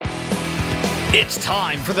It's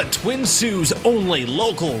time for the Twin Sault's only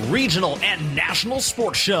local, regional, and national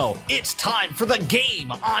sports show. It's time for The Game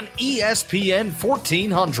on ESPN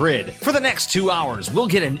 1400. For the next 2 hours, we'll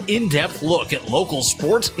get an in-depth look at local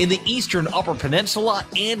sports in the Eastern Upper Peninsula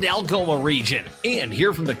and Algoma region, and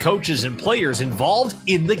hear from the coaches and players involved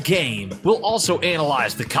in the game. We'll also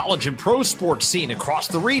analyze the college and pro sports scene across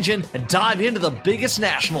the region and dive into the biggest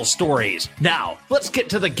national stories. Now, let's get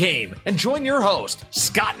to the game and join your host,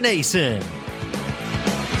 Scott Nason.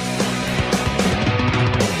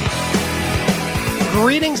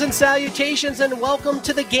 Greetings and salutations, and welcome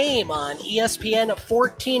to The Game on ESPN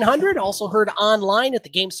 1400, also heard online at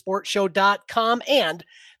thegamesportshow.com and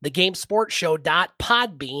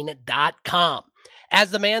thegamesportshow.podbean.com. As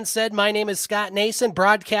the man said, my name is Scott Nason,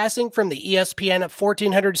 broadcasting from the ESPN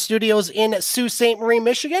 1400 studios in Sault Ste. Marie,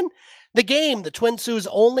 Michigan. The Game, the Twin Sault's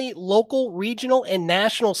only local, regional, and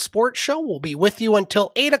national sports show, will be with you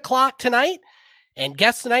until 8 o'clock tonight. And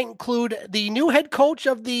guests tonight include the new head coach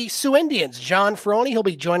of the Sioux Indians, John Ferroni. He'll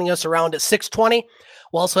be joining us around at 6:20.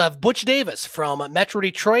 We'll also have Butch Davis from Metro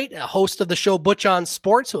Detroit, a host of the show Butch on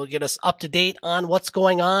Sports, who will get us up to date on what's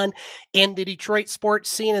going on in the Detroit sports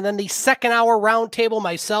scene. And then the second hour roundtable,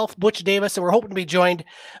 myself, Butch Davis, and we're hoping to be joined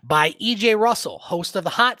by EJ Russell, host of The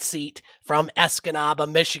Hot Seat from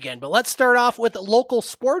Escanaba, Michigan. But let's start off with local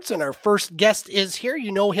sports, and our first guest is here.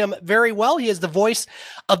 You know him very well. He is the voice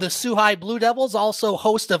of the Sault High Blue Devils, also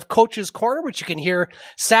host of Coach's Corner, which you can hear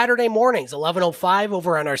Saturday mornings, 11:05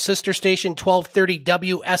 over on our sister station, 1230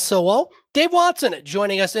 WSOO. Dave Watson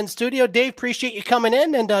joining us in studio. Dave, appreciate you coming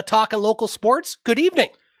in and talking local sports. Good evening.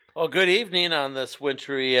 Well, good evening on this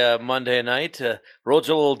wintry Monday night. Roads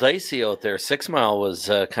are a little dicey out there. 6 Mile was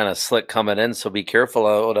kind of slick coming in, so be careful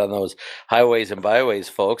out on those highways and byways,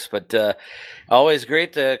 folks. But always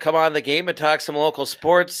great to come on The Game and talk some local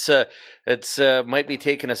sports. It's might be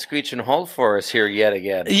taking a screeching halt for us here yet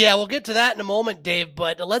again. Yeah, we'll get to that in a moment, Dave,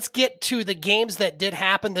 but let's get to the games that did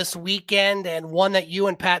happen this weekend, and one that you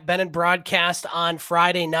and Pat Bennett broadcast on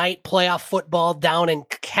Friday night, playoff football down in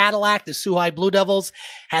Cadillac. The Sault High Blue Devils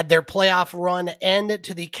had their playoff run end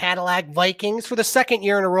to the Cadillac Vikings for the second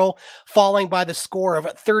year in a row, falling by the score of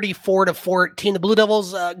 34-14. The Blue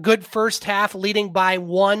Devils, good first half, leading by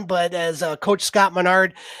 1, but as Coach Scott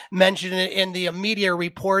Menard mentioned in the media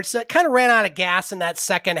reports, kind of ran out of gas in that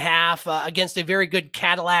second half against a very good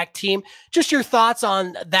Cadillac team. Just your thoughts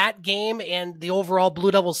on that game and the overall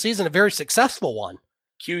Blue Devils season, a very successful one.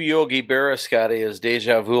 Q Yogi Berra, Scotty, is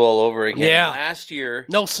deja vu all over again. Yeah. Last year,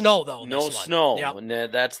 no snow though. No snow. Yep. And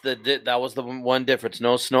that was the one difference.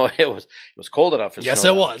 No snow. It was cold enough for yes,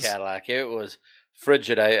 snow. It was Cadillac. It was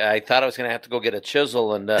frigid. I thought I was going to have to go get a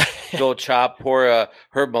chisel and go chop poor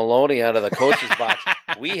Herb Maloney out of the coach's box.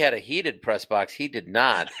 We had a heated press box. He did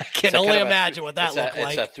not. I can only imagine what that looked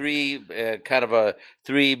like. It's a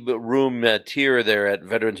three-room tier there at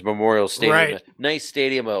Veterans Memorial Stadium. Right. A nice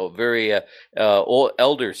stadium, a very old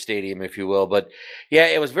elder stadium, if you will. But yeah,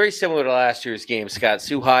 it was very similar to last year's game. Scott,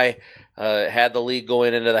 Sault High had the lead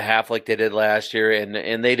going into the half like they did last year,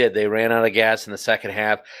 and they did. They ran out of gas in the second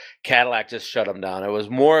half. Cadillac just shut them down. It was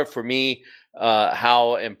more for me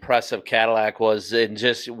how impressive Cadillac was, and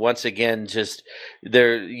just once again, just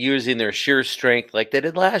they're using their sheer strength like they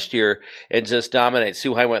did last year and just dominate.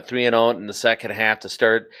 Sault High went 3-0 in the second half to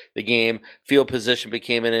start the game. Field position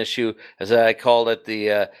became an issue, as I called it,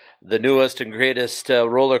 the newest and greatest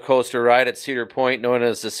roller coaster ride at Cedar Point, known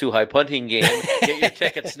as the Sault High punting game. Get your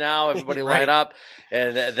tickets now, everybody line up.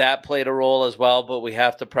 And that played a role as well, but we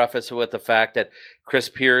have to preface it with the fact that Chris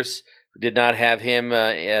Pierce did not have him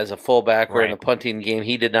as a fullback or in a punting game.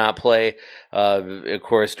 He did not play. Of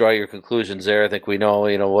course, draw your conclusions there. I think we know,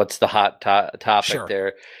 what's the hot topic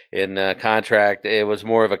there in contract. It was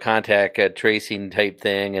more of a contact tracing type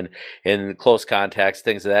thing and in close contacts,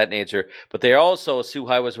 things of that nature. But they also, Sault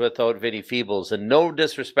High was without Vinny Feebles, and no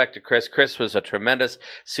disrespect to Chris. Chris was a tremendous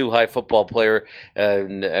Sault High football player.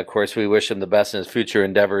 And of course, we wish him the best in his future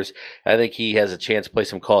endeavors. I think he has a chance to play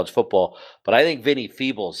some college football. But I think Vinny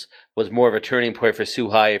Feebles was more of a turning point for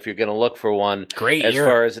Sault High if you're going to look for one. Great as year.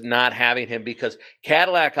 Far as not having him, because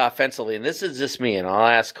Cadillac offensively, and this is just me, and I'll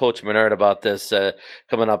ask Coach Menard about this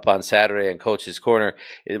coming up on Saturday in Coach's Corner.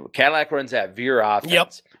 Cadillac runs that veer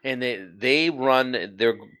offense, and they run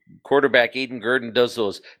their quarterback Aiden Gurdon does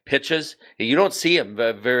those pitches, you don't see him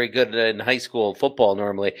very good in high school football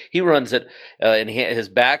normally. He runs it, and his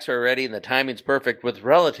backs are ready, and the timing's perfect with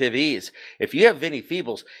relative ease. If you have Vinny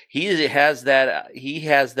Feebles, he has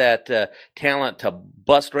that talent to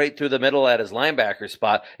bust right through the middle at his linebacker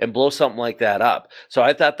spot and blow something like that up. So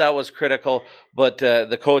I thought that was critical, but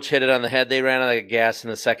the coach hit it on the head. They ran out of gas in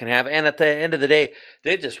the second half, and at the end of the day,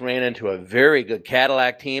 they just ran into a very good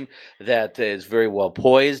Cadillac team that is very well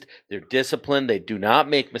poised. They're disciplined. They do not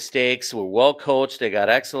make mistakes. We're well coached. They got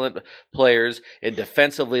excellent players, and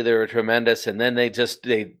defensively they were tremendous. And then they just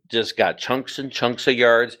got chunks and chunks of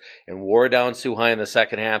yards and wore down Sioux High in the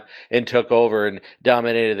second half and took over and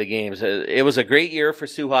dominated the games. It was a great year for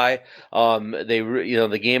Sioux High.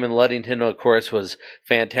 The game in Ludington, of course, was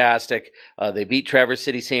fantastic. They beat Traverse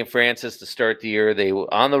City St. Francis to start the year. They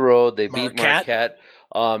on the road. They beat Marquette.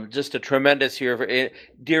 Just a tremendous year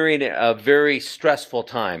during a very stressful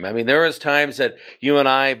time. I mean, there was times that you and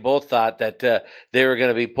I both thought that they were going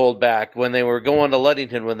to be pulled back when they were going to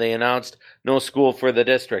Ludington when they announced no school for the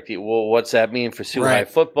district. Well, what's that mean for Sioux High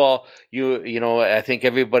football? I think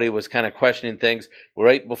everybody was kind of questioning things.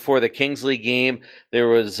 Right before the Kingsley game, there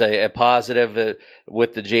was a positive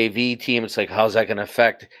with the JV team. It's like, how's that going to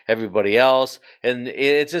affect everybody else? And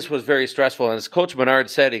it just was very stressful. And as Coach Menard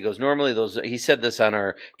said, he goes, normally he said this on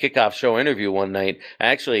our kickoff show interview one night,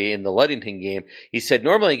 actually in the Ludington game, he said,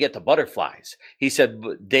 normally you get the butterflies. He said,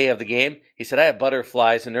 day of the game, he said, I have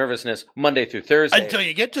butterflies and nervousness Monday through Thursday. Until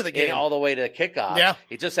you get to the game. All the way to the kickoff. Yeah.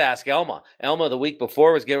 He just asked Elma. Elma the week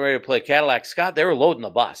before was getting ready to play Cadillac. Scott, they were loading the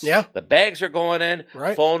bus. Yeah. The bags are going in.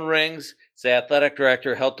 Right. Phone rings. It's the athletic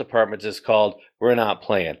director, health department just called. We're not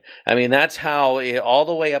playing. I mean, that's how all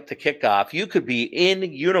the way up to kickoff, you could be in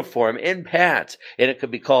uniform, in pads, and it could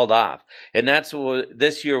be called off. And that's what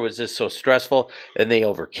this year was just so stressful, and they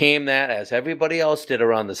overcame that as everybody else did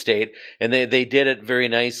around the state, and they did it very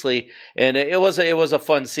nicely. And it was a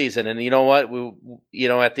fun season. And you know what?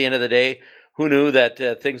 At the end of the day, who knew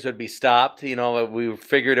that things would be stopped? We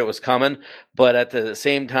figured it was coming, but at the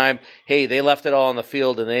same time, hey, they left it all on the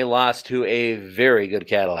field and they lost to a very good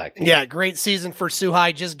Cadillac team. Yeah, great season for Sioux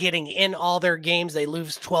High, just getting in all their games. They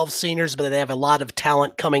lose 12 seniors, but they have a lot of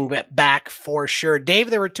talent coming back for sure. Dave,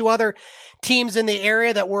 there were two other teams in the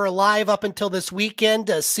area that were alive up until this weekend.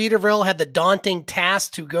 Cedarville had the daunting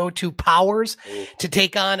task to go to Powers to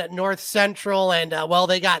take on North Central, and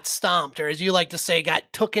they got stomped, or as you like to say,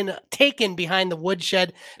 got taken behind the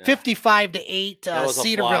woodshed, 55-8.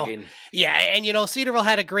 Cedarville. Yeah, and Cedarville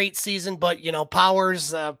had a great season, but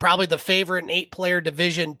Powers probably the favorite in 8-player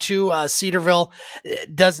Division II. Cedarville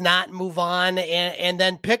does not move on, and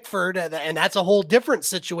then Pickford, and that's a whole different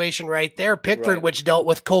situation right there. Pickford, which dealt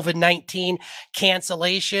with COVID-19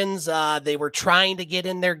 cancellations. They were trying to get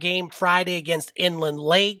in their game Friday against Inland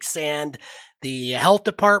Lakes, and the health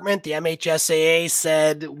department, the MHSAA,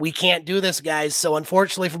 said, we can't do this, guys. So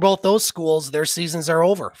unfortunately for both those schools, their seasons are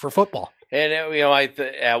over for football. And,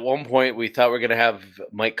 at one point we thought we were going to have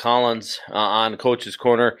Mike Collins on Coach's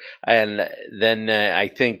Corner. And then I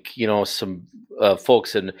think, some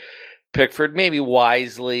folks in Pickford maybe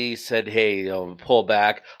wisely said, hey, pull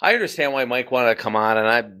back. I understand why Mike wanted to come on.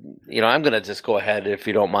 And I'm going to just go ahead if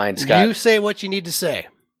you don't mind, Scott. You say what you need to say.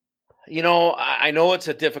 I know it's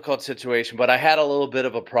a difficult situation, but I had a little bit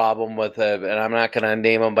of a problem with and I'm not going to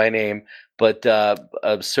name him by name, but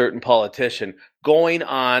a certain politician going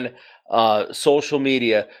on social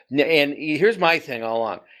media. And here's my thing all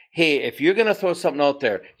along. Hey, if you're going to throw something out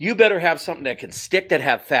there, you better have something that can stick, that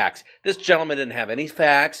have facts. This gentleman didn't have any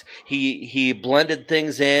facts. He blended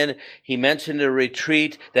things in. He mentioned a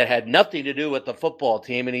retreat that had nothing to do with the football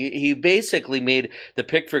team. And he basically made the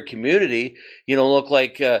Pickford community, look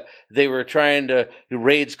like they were trying to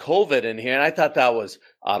rage COVID in here. And I thought that was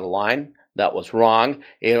out of line. That was wrong.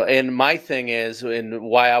 And my thing is, and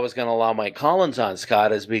why I was going to allow Mike Collins on,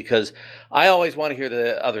 Scott, is because I always want to hear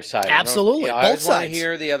the other side. Absolutely. I always want to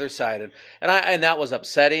hear the other side. And that was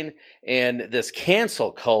upsetting. And this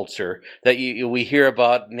cancel culture that we hear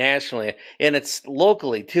about nationally, and it's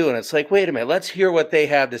locally too. And it's like, wait a minute, let's hear what they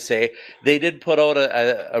have to say. They did put out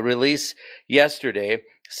a release yesterday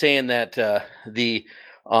saying that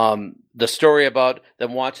the story about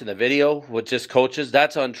them watching the video with just coaches,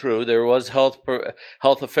 that's untrue. There was health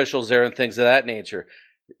officials there and things of that nature.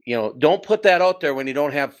 Don't put that out there when you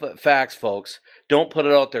don't have facts, folks. Don't put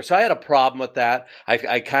it out there. So I had a problem with that.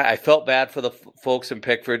 I felt bad for the folks in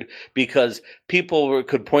Pickford because people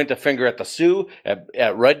could point the finger at the Sioux,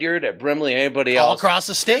 at Rudyard, at Brimley, anybody else. All across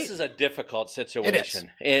the state. This is a difficult situation.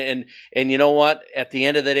 It is. And you know what? At the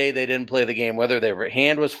end of the day, they didn't play the game. Whether their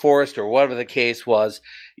hand was forced or whatever the case was,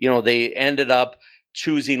 they ended up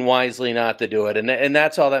choosing wisely not to do it. And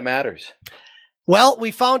that's all that matters. Well, we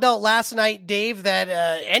found out last night, Dave, that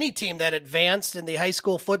any team that advanced in the high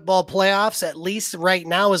school football playoffs, at least right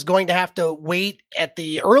now, is going to have to wait at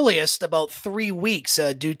the earliest about 3 weeks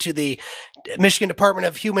due to the Michigan Department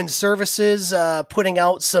of Human Services putting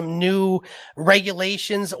out some new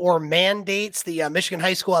regulations or mandates. The Michigan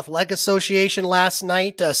High School Athletic Association last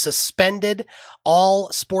night suspended all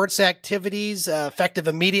sports activities effective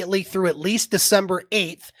immediately through at least December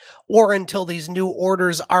 8th or until these new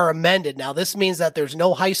orders are amended. Now, this means that there's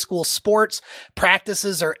no high school sports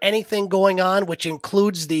practices or anything going on, which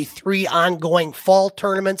includes the 3 ongoing fall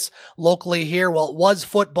tournaments locally here. Well, it was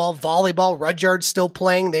football, volleyball, Rudyard's still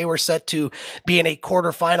playing. They were set to be in a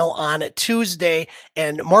quarterfinal on Tuesday.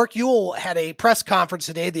 And Mark Ewell had a press conference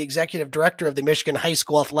today, the executive director of the Michigan High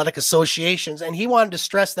School Athletic Associations, and he wanted to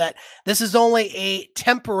stress that this is only a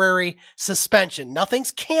temporary suspension.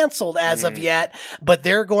 Nothing's canceled as of yet, but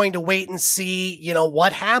they're going to wait and see,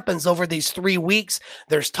 what happens over these 3 weeks.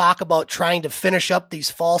 There's talk about trying to finish up these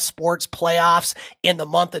fall sports playoffs in the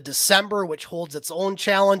month of December, which holds its own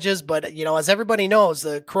challenges. But, as everybody knows,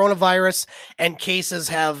 the coronavirus and cases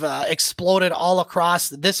have exploded all across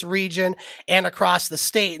this region and across the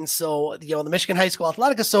state. And so, the Michigan High School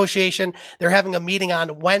Athletic Association, they're having a meeting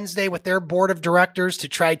on Wednesday with their board of directors to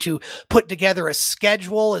try to put together a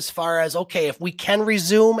schedule as far as, okay, if we can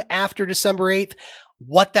resume after December 8th,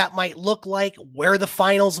 what that might look like, where the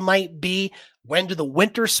finals might be, when do the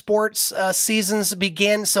winter sports seasons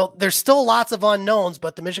begin? So there's still lots of unknowns,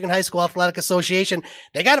 but the Michigan High School Athletic Association,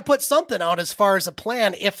 they got to put something out as far as a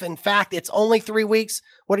plan. If in fact it's only 3 weeks,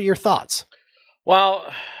 what are your thoughts?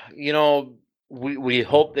 Well, we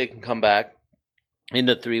hope they can come back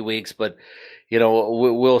into 3 weeks, but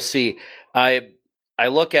we'll see. I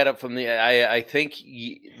look at it from I think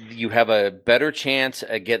you have a better chance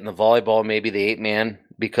at getting the volleyball, maybe the 8-man,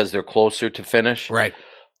 because they're closer to finish. Right.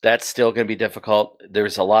 That's still going to be difficult.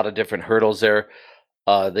 There's a lot of different hurdles there.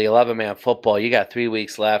 The 11-man football, you got 3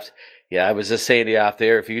 weeks left. Yeah, I was just saying to you off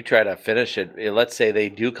there, if you try to finish it, let's say they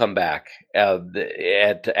do come back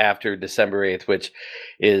after December 8th, which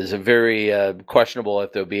is very questionable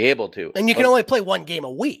if they'll be able to. And you can only play one game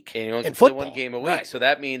a week and you only in play football. one game a week. Right. So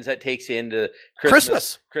that means that takes you into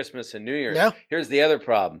Christmas and New Year's. Yeah. Here's the other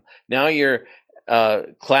problem. Now you're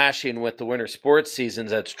clashing with the winter sports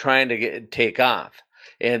seasons that's trying to take off.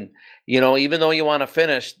 And, even though you want to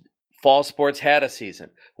finish, fall sports had a season.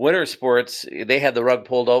 Winter sports, they had the rug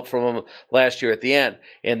pulled out from them last year at the end,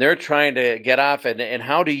 and they're trying to get off. And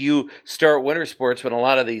how do you start winter sports when a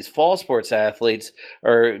lot of these fall sports athletes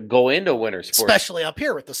go into winter sports? Especially up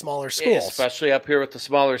here with the smaller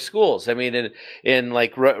schools. I mean, in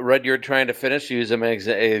like Rudyard trying to finish, use him as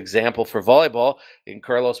an example for volleyball, and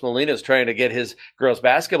Carlos Molina is trying to get his girls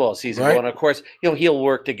basketball season going. Of course, he'll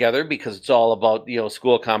work together because it's all about,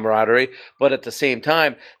 school camaraderie, but at the same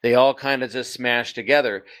time, they all kind of just smash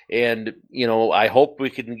together. And, I hope we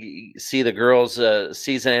can see the girls'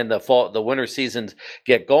 season and the winter seasons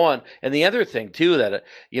get going. And the other thing, too, that,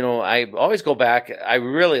 I always go back, I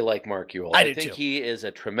really like Mark Ewell. I think he is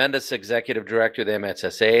a tremendous executive director of the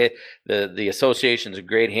MSSA. The association's in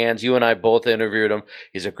great hands. You and I both interviewed him.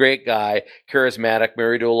 He's a great guy, charismatic,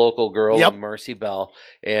 married to a local girl, Marcy Bell.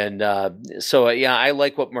 And so, I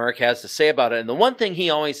like what Mark has to say about it. And the one thing he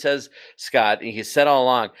always says, Scott, and he's said all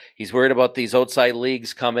along, he's worried about these outside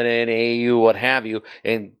leagues coming in, AAU, what have you,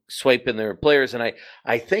 and swiping their players. And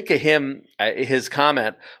I think of him, his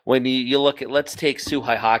comment, when you look at, let's take Sioux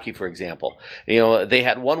High hockey, for example. They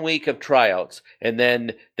had 1 week of tryouts, and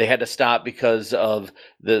then they had to stop because of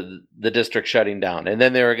the district shutting down. And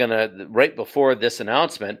then they were going to, right before this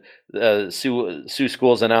announcement, Sioux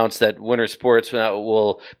Schools announced that winter sports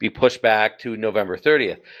will be pushed back to November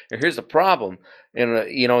 30th. And here's the problem. And,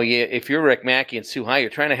 if you're Rick Mackey and Sioux High, you're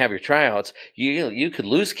trying to have your tryouts, you could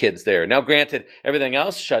lose kids there. Now, granted, everything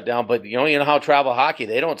else shut down, but you know how travel hockey,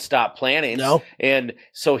 they don't stop planning. No. And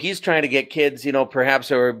so he's trying to get kids, perhaps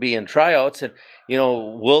there would be in tryouts, and,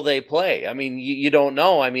 will they play? I mean, you don't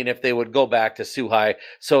know. I mean, if they would go back to Sioux High.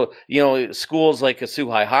 So, schools like a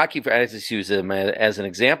Sioux High hockey, I just use them as an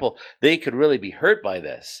example, they could really be hurt by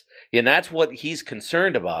this. And that's what he's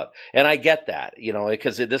concerned about. And I get that,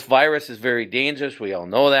 because this virus is very dangerous. We all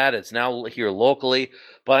know that. It's now here locally.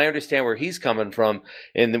 but I understand where he's coming from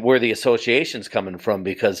and where the association's coming from,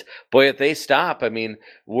 because boy, if they stop, I mean,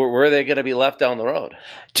 where are they going to be left down the road?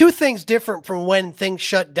 Two things different from when things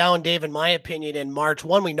shut down, Dave, in my opinion, in March.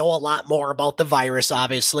 One, we know a lot more about the virus,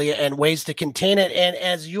 obviously, and ways to contain it. And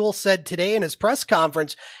as Yule said today in his press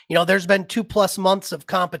conference, there's been 2+ months of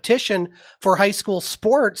competition for high school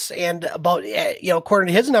sports. And about, according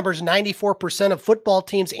to his numbers, 94% of football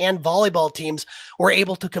teams and volleyball teams were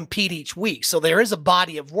able to compete each week. So there is a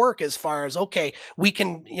body of work as far as, okay, we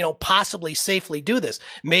can, possibly safely do this.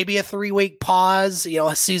 Maybe a 3-week pause,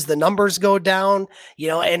 sees the numbers go down,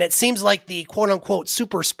 and it seems like the quote unquote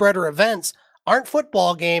super spreader events aren't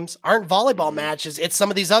football games, aren't volleyball matches. It's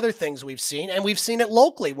some of these other things we've seen, and we've seen it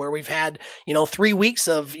locally where we've had, 3 weeks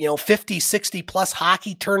of, 50, 60 plus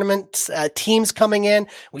hockey tournaments, teams coming in.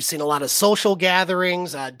 We've seen a lot of social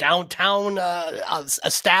gatherings, downtown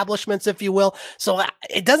establishments, if you will. So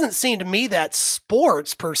it doesn't seem to me that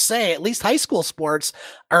sports per se, at least high school sports,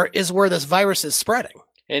 is where this virus is spreading.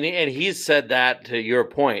 And he's said that, to your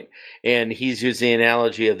point, and he's used the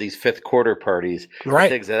analogy of these fifth quarter parties, right?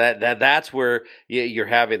 Things that's where you're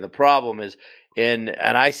having the problem is, and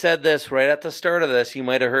I said this right at the start of this. You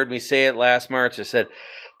might have heard me say it last March. I said,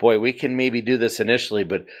 "Boy, we can maybe do this initially,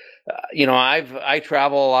 but I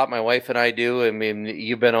travel a lot. My wife and I do. I mean,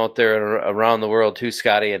 you've been out there around the world too,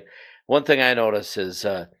 Scotty. And one thing I notice is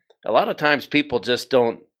a lot of times people just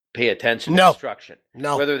don't pay attention to instruction.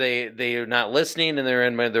 No. Whether they are not listening and they're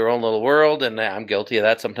in their own little world, and I'm guilty of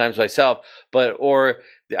that sometimes myself, or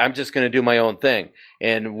I'm just going to do my own thing.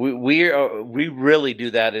 And we really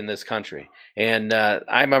do that in this country. And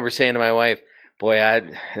I remember saying to my wife, boy,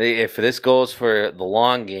 if this goes for the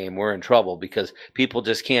long game, we're in trouble, because people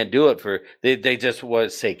just can't do it they just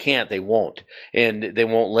say can't, they won't, and they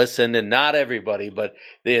won't listen. And not everybody, but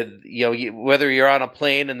whether you're on a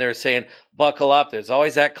plane and they're saying, buckle up, there's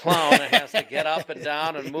always that clown that has to get up and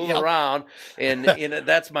down and move around. And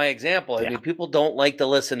that's my example. I mean, people don't like to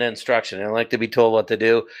listen to instruction. They don't like to be told what to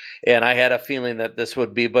do. And I had a feeling that this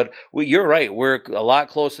would be, but you're right. We're a lot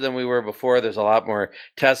closer than we were before. There's a lot more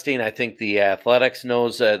testing. I think the athletics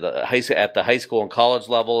knows at the high school and college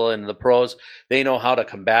level and the pros, they know how to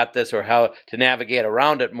combat this or how to navigate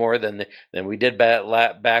around it more than we did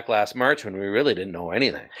back last March, when we really didn't know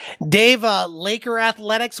anything. Dave, Laker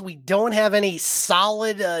athletics, we don't have any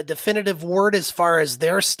solid definitive word as far as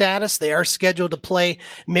their status. They are scheduled to play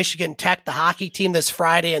Michigan Tech, the hockey team, this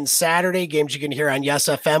Friday and Saturday. Games you can hear on Yes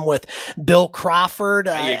FM with Bill Crawford.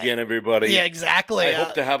 Hey again, everybody. Yeah, exactly. I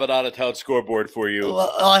hope to have an out-of-town scoreboard for you.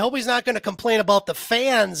 Well, I hope he's not going to complain about the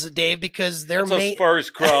fans, Dave, because they're a sparse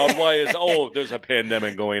crowd. Why is there's a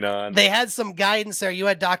pandemic going on? They had some guidance there. You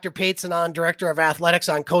had Dr. Pateson on, director of athletics,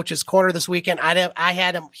 on Coach's Corner this weekend. I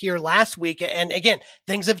had him here last week, and again,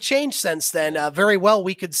 things have changed since then. Very well,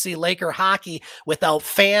 we could see Laker hockey without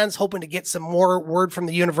fans, hoping to get some more word from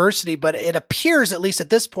the university, but it appears, at least at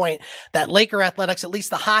this point, that Laker athletics, at least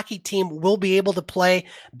the hockey team, will be able to play.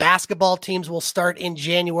 Basketball teams will start in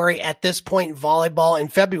January. At this point, volleyball in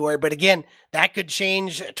February. But again, that could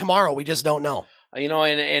change tomorrow. We just don't know.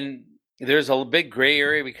 And there's a big gray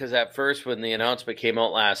area, because at first, when the announcement came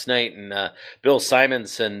out last night, and Bill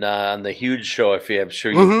Simonson on the Huge Show, I'm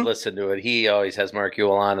sure you've listened to it, he always has Mark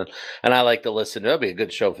Ewell on, and I like to listen to it. It'll be a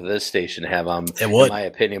good show for this station to have on, in my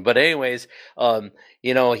opinion. But anyways,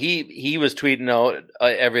 he was tweeting out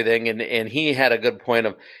everything, and he had a good point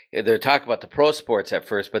of, they're talking about the pro sports at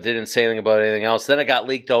first, but they didn't say anything about anything else. Then it got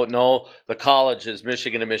leaked out. No, the college is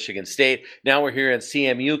Michigan and Michigan State. Now we're hearing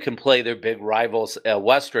CMU can play their big rivals,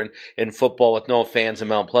 Western, in football with no fans in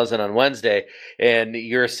Mount Pleasant on Wednesday. And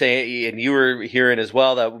you're saying, and you were hearing as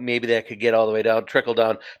well, that maybe that could get all the way down, trickle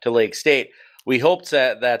down to Lake State. We hope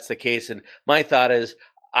that that's the case. And my thought is,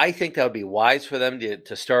 I think that would be wise for them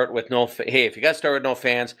to start with hey, if you got to start with no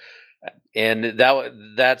fans, and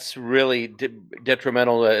that's really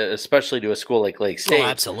detrimental, especially to a school like Lake State. Oh,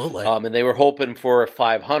 absolutely. And they were hoping for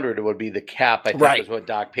 500. It would be the cap, I think, is what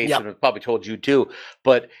Doc Payson probably told you too.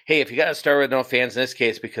 But hey, if you got to start with no fans in this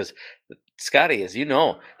case, because Scotty, as you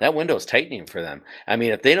know, that window is tightening for them. I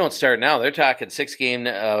mean, if they don't start now, they're talking 6-game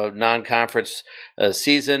non-conference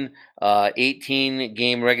season,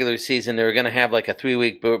 18-game regular season. They're going to have like a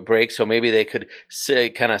 3-week break, so maybe they could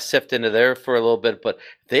kind of sift into there for a little bit. But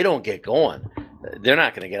if they don't get going, they're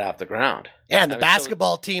not going to get off the ground. Yeah, and the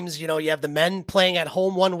basketball teams, you have the men playing at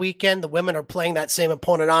home one weekend. The women are playing that same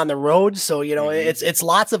opponent on the road. So, it's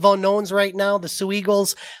lots of unknowns right now. The Sioux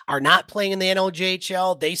Eagles are not playing in the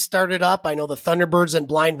NOJHL. They started up. I know the Thunderbirds and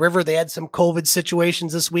Blind River, they had some COVID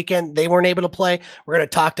situations this weekend. They weren't able to play. We're going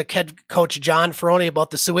to talk to head coach John Ferroni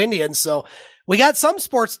about the Sioux Indians. So We got some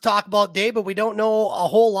sports to talk about, Dave, but we don't know a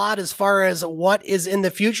whole lot as far as what is in the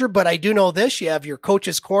future. But I do know this. You have your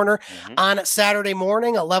Coach's Corner on Saturday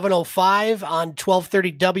morning, 11:05 on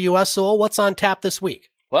 1230 WSO. What's on tap this week?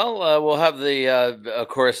 Well, we'll have the, of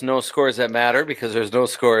course, no scores that matter because there's no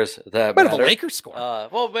scores that matter. Might have a Lakers score.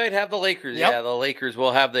 Well, we might have the Lakers. Yep. Yeah, the Lakers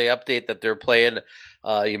will have the update that they're playing.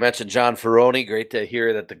 You mentioned John Ferroni. Great to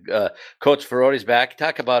hear that the Coach Ferroni's back.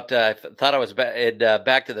 Talk about, I thought I was in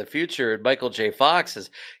Back to the Future. And Michael J. Fox is,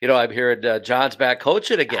 I'm hearing John's back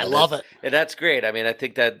coaching again. I love it. And that's great. I mean, I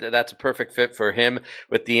think that's a perfect fit for him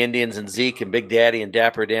with the Indians and Zeke and Big Daddy and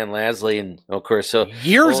Dapper Dan Lasley. And, of course, so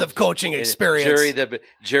years of coaching experience.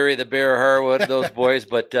 Jerry the Bear Harwood, those boys.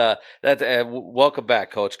 But welcome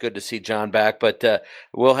back, Coach. Good to see John back. But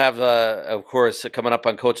we'll have, of course, coming up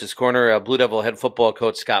on Coach's Corner, Blue Devil head football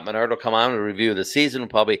coach Scott Menard will come on and review the season. We'll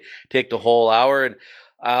probably take the whole hour, and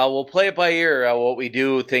we'll play it by ear what we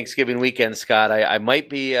do Thanksgiving weekend, Scott. I might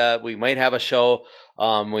be, we might have a show.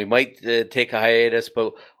 We might take a hiatus,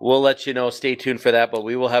 but we'll let you know. Stay tuned for that. But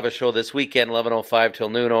we will have a show this weekend, 11:05 till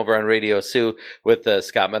noon over on Radio Sioux with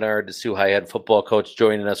Scott Menard, the Sioux High head football coach,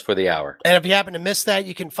 joining us for the hour. And if you happen to miss that,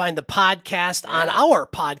 you can find the podcast on our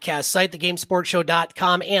podcast site,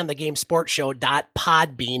 thegamesportshow.com and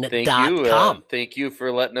thegamesportshow.podbean.com. Thank you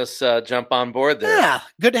for letting us jump on board there. Yeah,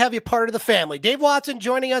 good to have you part of the family. Dave Watson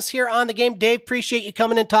joining us here on The Game. Dave, appreciate you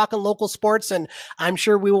coming and talking local sports, and I'm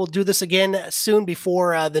sure we will do this again soon before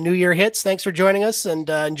the new year hits. Thanks for joining us, and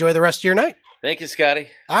enjoy the rest of your night. Thank you, Scotty.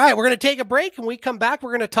 All right, we're going to take a break, and we come back.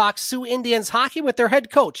 We're going to talk Sioux Indians hockey with their head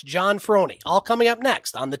coach, John Ferroni. All coming up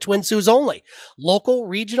next on the Twin Sault's only local,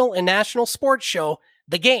 regional, and national sports show,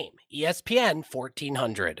 The Game, ESPN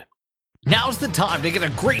 1400. Now's the time to get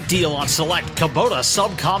a great deal on select Kubota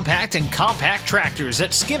subcompact and compact tractors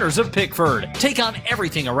at Skinner's of Pickford. Take on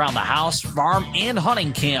everything around the house, farm, and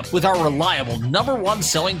hunting camp with our reliable #1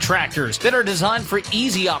 selling tractors that are designed for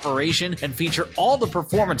easy operation and feature all the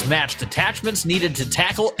performance-matched attachments needed to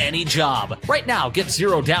tackle any job. Right now, get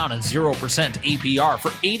 0 down and 0% APR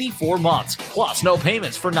for 84 months, plus no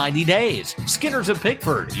payments for 90 days. Skinner's of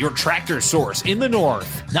Pickford, your tractor source in the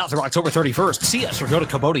north. Now through October 31st, see us or go to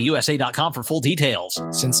KubotaUSA.com for full details.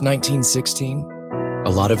 Since 1916, a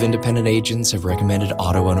lot of independent agents have recommended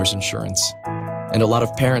auto owners insurance, and a lot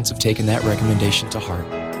of parents have taken that recommendation to heart.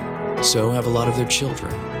 So have a lot of their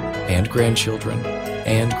children, and grandchildren,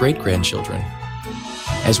 and great-grandchildren.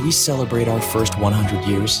 As we celebrate our first 100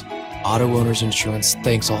 years, Auto Owners Insurance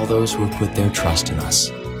thanks all those who have put their trust in us,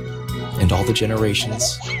 and all the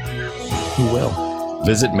generations who will.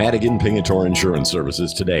 Visit Madigan Pingator Insurance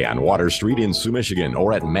Services today on Water Street in Sioux, Michigan,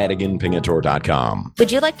 or at madiganpingator.com.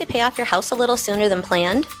 Would you like to pay off your house a little sooner than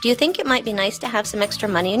planned? Do you think it might be nice to have some extra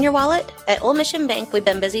money in your wallet? At Old Mission Bank, we've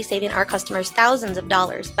been busy saving our customers thousands of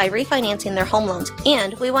dollars by refinancing their home loans,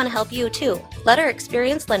 and we want to help you too. Let our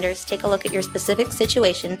experienced lenders take a look at your specific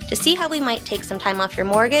situation to see how we might take some time off your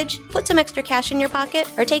mortgage, put some extra cash in your pocket,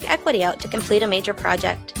 or take equity out to complete a major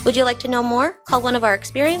project. Would you like to know more? Call one of our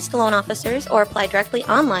experienced loan officers or apply directly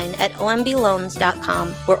online at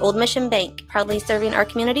ombloans.com. We're Old Mission Bank, proudly serving our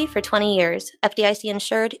community for 20 years. FDIC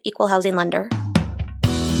insured, equal housing lender.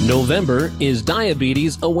 November is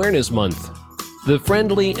Diabetes Awareness Month. The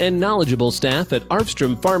friendly and knowledgeable staff at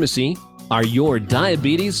Arfstrom Pharmacy are your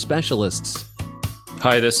diabetes specialists.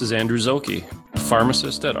 Hi, this is Andrew Zoki,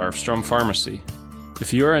 pharmacist at Arfstrom Pharmacy.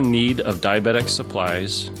 If you are in need of diabetic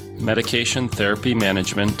supplies, medication therapy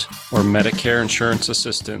management, or Medicare insurance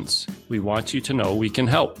assistance, we want you to know we can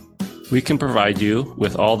help. We can provide you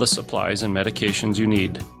with all the supplies and medications you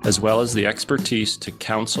need, as well as the expertise to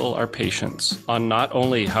counsel our patients on not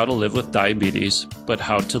only how to live with diabetes, but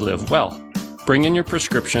how to live well. Bring in your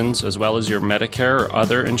prescriptions as well as your Medicare or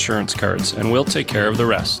other insurance cards, and we'll take care of the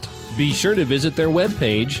rest. Be sure to visit their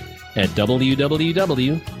webpage at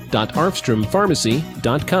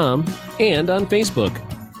www.arfstrompharmacy.com and on Facebook.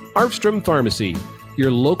 Arfstrom Pharmacy,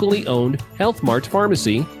 your locally owned Health Mart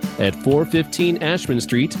pharmacy at 415 Ashman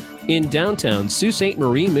Street in downtown Sault Ste.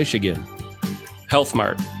 Marie, Michigan. Health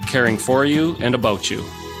Mart, caring for you and about you.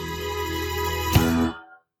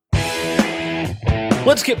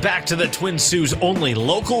 Let's get back to the Twin Sault's only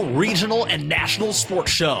local, regional, and national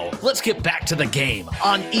sports show. Let's get back to the game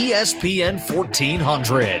on ESPN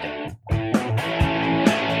 1400.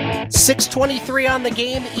 6:23 on the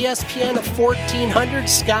game, ESPN 1400.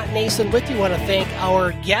 Scott Nason with you. Want to thank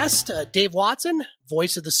our guest, Dave Watson,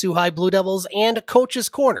 voice of the Sioux High Blue Devils, and Coach's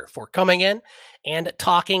Corner for coming in and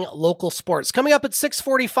talking local sports. Coming up at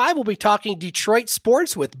 6:45, we'll be talking Detroit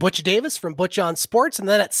sports with Butch Davis from Butch on Sports. And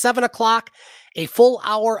then at 7 o'clock, a full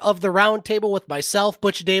hour of the roundtable with myself,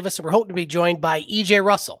 Butch Davis, and we're hoping to be joined by EJ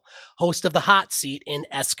Russell, host of The Hot Seat in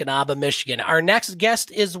Escanaba, Michigan. Our next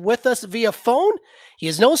guest is with us via phone. He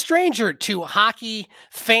is no stranger to hockey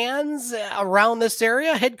fans around this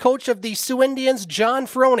area. Head coach of the Sioux Indians, John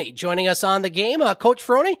Froney, joining us on the game. Coach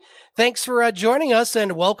Froney, thanks for joining us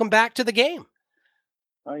and welcome back to the game.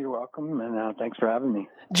 Oh, you're welcome, and thanks for having me.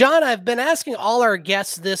 John, I've been asking all our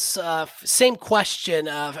guests this same question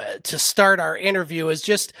to start our interview is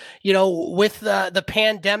just, with the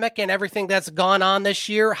pandemic and everything that's gone on this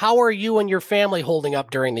year, how are you and your family holding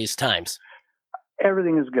up during these times?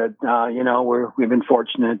 Everything is good. We've been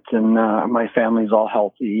fortunate, and my family's all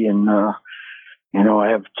healthy, and I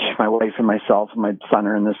have my wife and myself and my son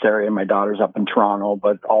are in this area. My daughter's up in Toronto,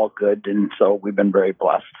 but all good. And so we've been very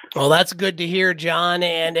blessed. Well, that's good to hear, John.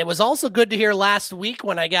 And it was also good to hear last week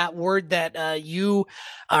when I got word that you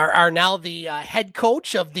are now the head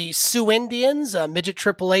coach of the Sioux Indians, a midget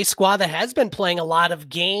AAA squad that has been playing a lot of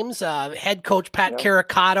games. Head coach Pat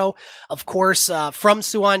Caricato, of course, from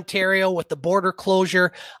Sioux, Ontario, with the border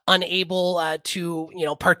closure, unable to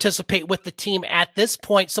participate with the team at this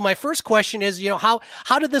point. So my first question is,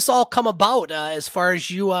 how did this all come about as far as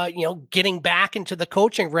you getting back into the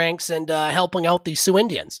coaching ranks and helping out the Sioux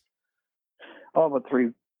Indians? Oh, about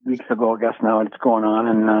 3 weeks ago, I guess now it's going on.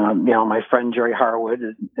 And, my friend Jerry Harwood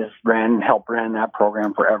helped ran that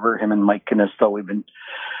program forever. Him and Mike Canisto, we've been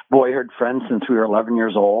boyhood friends since we were 11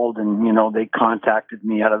 years old. And, they contacted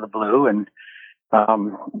me out of the blue and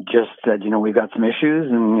just said, we've got some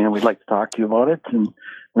issues and, we'd like to talk to you about it. And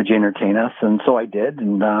would you entertain us? And so I did.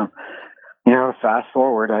 And, fast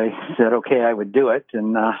forward, I said, okay, I would do it.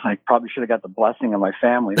 And I probably should have got the blessing of my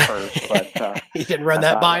family first. But you didn't run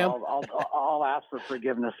that by him? I'll ask for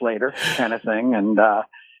forgiveness later kind of thing. And so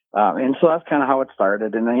that's kind of how it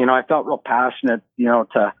started. And, I felt real passionate,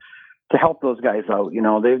 to help those guys out.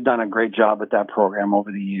 They've done a great job with that program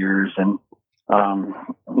over the years. And,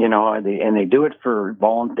 they do it for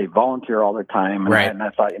they volunteer all the time. And, right. And I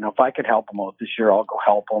thought, if I could help them out this year, I'll go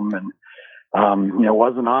help them. And,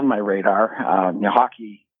 wasn't on my radar.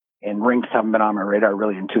 Hockey and rinks haven't been on my radar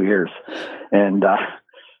really in 2 years. And,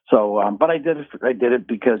 but I did it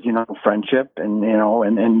because, friendship and,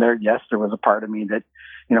 there was a part of me that,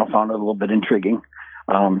 found it a little bit intriguing.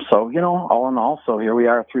 All in all, so here we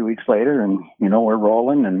are 3 weeks later and, we're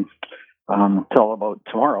rolling and, till about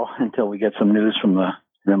tomorrow until we get some news from the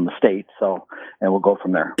state. So, and we'll go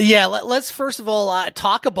from there. Yeah. Let's first of all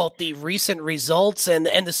talk about the recent results and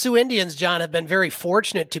the Sioux Indians, John, have been very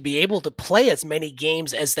fortunate to be able to play as many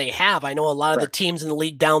games as they have. I know a lot of the teams in the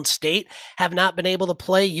league downstate have not been able to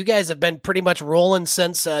play. You guys have been pretty much rolling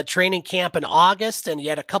since training camp in August, and you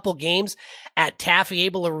had a couple games at Taffy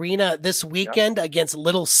Able Arena this weekend against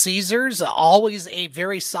Little Caesars. Always a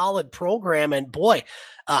very solid program. And boy,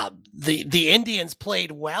 the Indians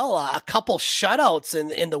played well. A couple shutouts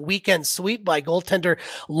in the weekend sweep by goaltender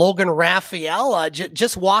Logan Raphael.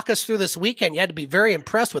 Just walk us through this weekend. You had to be very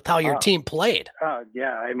impressed with how your team played.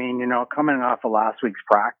 Yeah, I mean, coming off of last week's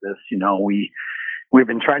practice, we've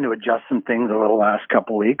been trying to adjust some things over the last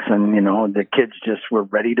couple of weeks, and the kids just were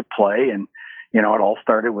ready to play. And it all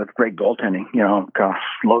started with great goaltending.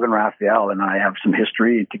 Logan Raphael and I have some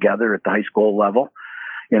history together at the high school level.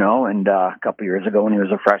 And a couple of years ago when he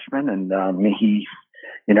was a freshman, and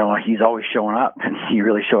he's always showing up, and he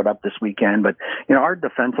really showed up this weekend. But, our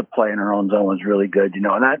defensive play in our own zone was really good, and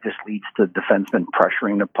that just leads to defensemen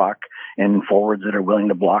pressuring the puck and forwards that are willing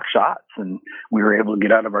to block shots. And we were able to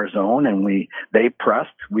get out of our zone, and they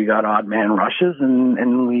pressed. We got odd man rushes,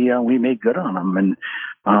 and we made good on them. And,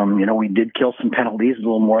 we did kill some penalties a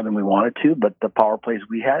little more than we wanted to, but the power plays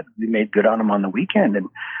we made good on them on the weekend. And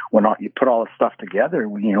when you put all this stuff together,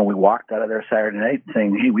 we walked out of there Saturday night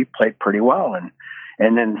saying, hey, we played pretty well.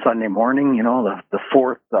 And then Sunday morning, the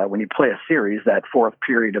fourth, when you play a series, that fourth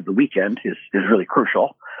period of the weekend is really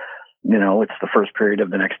crucial. It's the first period of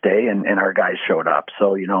the next day, and our guys showed up.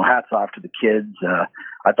 So, hats off to the kids.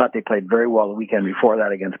 I thought they played very well the weekend before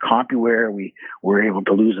that against CompuWare. We were able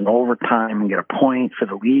to lose in overtime and get a point for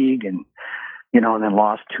the league, and then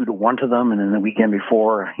lost 2-1 to them. And then the weekend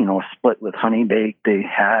before, a split with Honey Bake they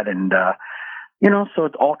had, and so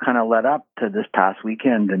it all kind of led up to this past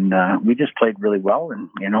weekend, and we just played really well. And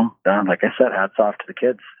like I said, hats off to the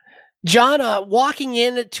kids. John, walking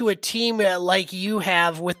into a team like you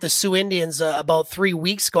have with the Sioux Indians about 3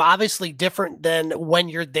 weeks ago, obviously different than when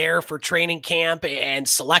you're there for training camp and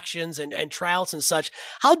selections and trials and such.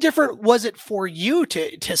 How different was it for you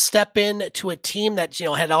to step in to a team that,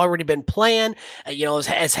 had already been playing,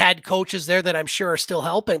 has had coaches there that I'm sure are still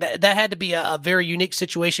helping? That had to be a very unique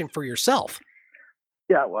situation for yourself.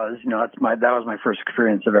 Yeah, it was. That was my first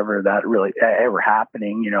experience of that really ever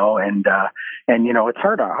happening. And it's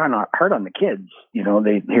hard on the kids.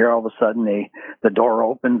 They hear all of a sudden the door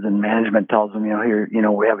opens and management tells them, here,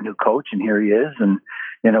 we have a new coach and here he is, and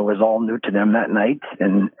it was all new to them that night.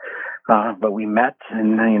 And but we met,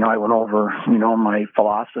 and I went over my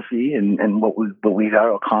philosophy and what we got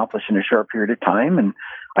to accomplish in a short period of time, and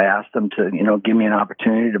I asked them to give me an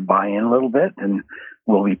opportunity to buy in a little bit, and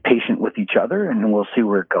we'll be patient with each other, and we'll see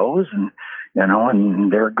where it goes. And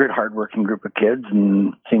and they're a good, hardworking group of kids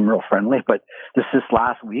and seem real friendly. But this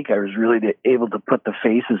last week, I was really able to put the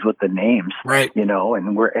faces with the names, right? And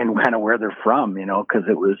kind of where they're from, because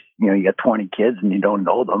it was you got 20 kids and you don't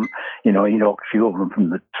know them, a few of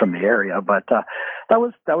them from the area. But that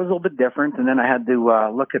was a little bit different. And then I had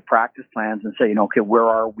to look at practice plans and say, okay, where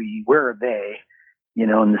are we? Where are they? In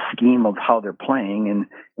the scheme of how they're playing, and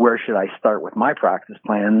where should I start with my practice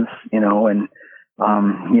plans,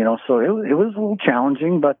 so it was a little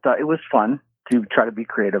challenging, but it was fun to try to be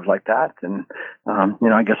creative like that. And,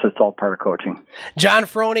 I guess it's all part of coaching. John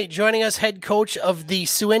Froney joining us, head coach of the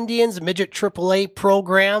Sioux Indians Midget AAA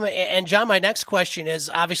program. And John, my next question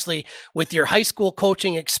is, obviously with your high school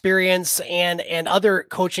coaching experience and other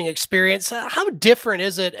coaching experience, how different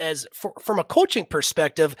is it from a coaching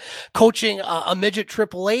perspective, coaching a Midget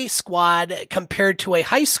AAA squad compared to a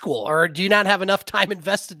high school? Or do you not have enough time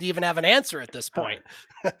invested to even have an answer at this point?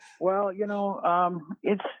 Well,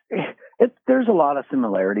 there's a lot of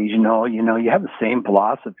similarities. You have the same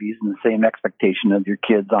philosophies and the same expectation of your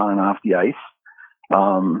kids on and off the ice.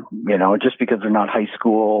 Just because they're not high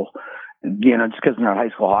school, just because they're not high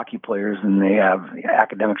school hockey players and they have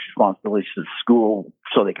academic responsibilities to school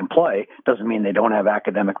so they can play, doesn't mean they don't have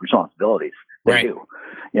academic responsibilities. They do,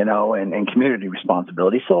 and community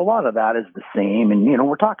responsibility. So a lot of that is the same. And,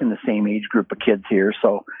 we're talking the same age group of kids here.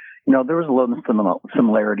 So, there was a little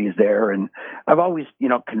similarities there, and I've always,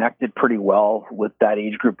 connected pretty well with that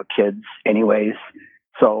age group of kids anyways.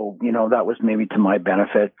 So, that was maybe to my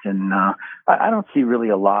benefit, and I don't see really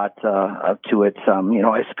a lot to it.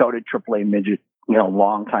 I scouted AAA midget, a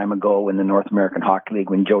long time ago in the North American Hockey League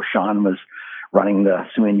when Joe Sean was running the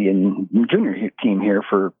Sioux Indian junior team here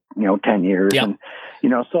for 10 years. Yep. And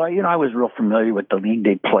so I was real familiar with the league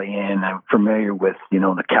they play in. I'm familiar with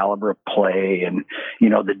the caliber of play and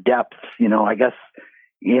the depth. I guess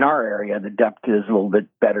in our area the depth is a little bit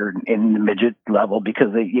better in the midget level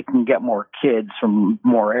because you can get more kids from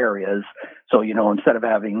more areas. So instead of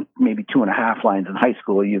having maybe 2.5 lines in high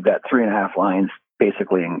school, you've got 3.5 lines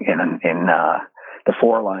basically in the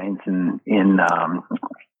 4 lines in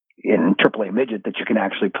AAA midget that you can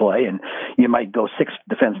actually play. And you might go 6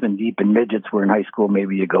 defensemen deep in midgets, where in high school,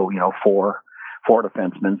 maybe you go, 4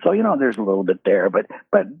 defensemen. So, there's a little bit there, but,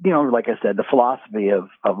 like I said, the philosophy of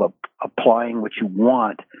applying what you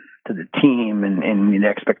want to the team and the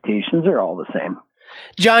expectations are all the same.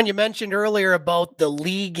 John, you mentioned earlier about the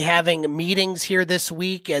league having meetings here this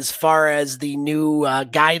week as far as the new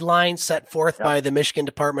guidelines set forth by the Michigan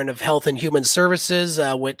Department of Health and Human Services,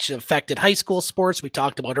 which affected high school sports, we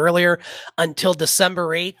talked about earlier, until December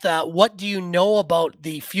 8th. What do you know about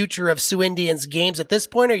the future of Sioux Indians games at this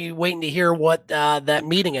point? Or are you waiting to hear what that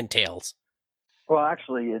meeting entails? Well,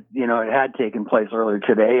 actually, it had taken place earlier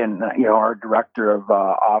today, and our director of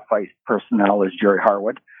off-ice personnel is Jerry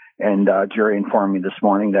Harwood. And Jerry informed me this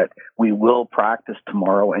morning that we will practice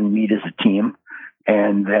tomorrow and meet as a team.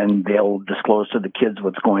 And then they'll disclose to the kids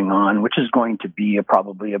what's going on, which is going to be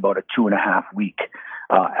probably about a 2.5 week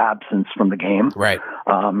absence from the game. Right.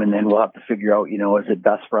 And then we'll have to figure out, is it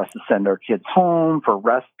best for us to send our kids home for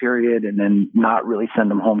rest period and then not really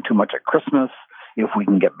send them home too much at Christmas if we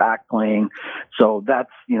can get back playing. So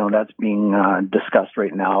that's being discussed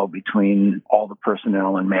right now between all the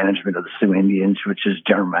personnel and management of the Sioux Indians, which is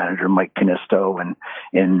General Manager Mike Canisto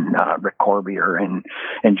and Rick Corbier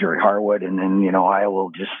and Jerry Harwood. And then, I will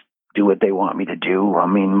just do what they want me to do. I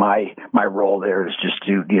mean, my role there is just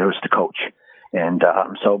to coach. And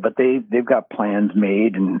but they've got plans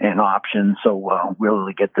made and options. So we'll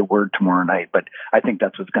really get the word tomorrow night. But I think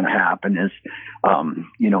that's what's going to happen is,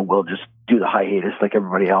 we'll just do the hiatus like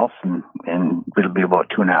everybody else, and it'll be about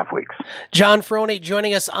 2.5 weeks. John Froney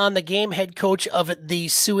joining us on the game, head coach of the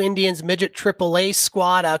Sioux Indians Midget AAA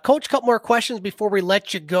squad. Coach, a couple more questions before we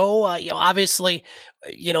let you go. Obviously,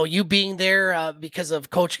 you being there because of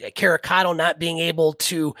Coach Caricato not being able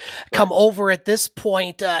to come over at this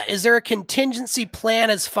point. Is there a contingency plan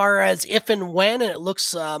as far as if and when, and it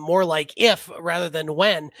looks more like if rather than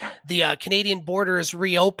when, the Canadian border is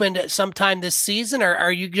reopened sometime this season? Or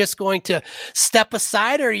are you just going to step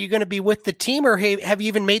aside, or are you going to be with the team, or have you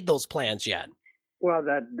even made those plans yet? Well,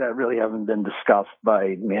 that really haven't been discussed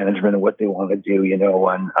by management and what they want to do, and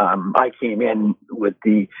I came in with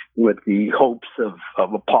the hopes of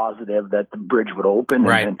a positive that the bridge would open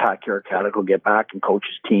and Pat Carrick will get back and coach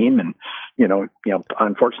his team. And,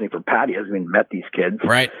 unfortunately for Pat, he hasn't even met these kids,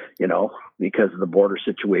 because of the border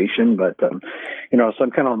situation. But, so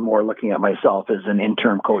I'm kind of more looking at myself as an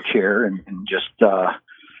interim coach here and just, try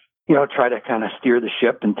to kind of steer the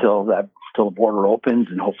ship until the border opens,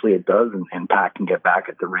 and hopefully it does, and Pat can get back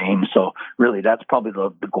at the range. So really, that's probably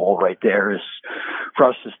the goal right there, is for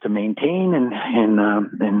us is to maintain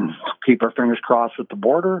and keep our fingers crossed with the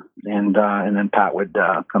border, and then Pat would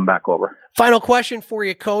come back over. Final question for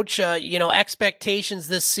you, Coach. Expectations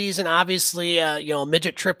this season, obviously,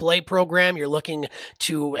 midget AAA program, you're looking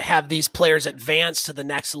to have these players advance to the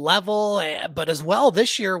next level, but as well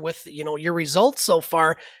this year with, your results so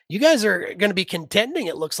far, you guys are going to be contending,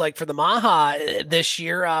 it looks like, for the Maha this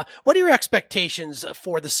year. What are your expectations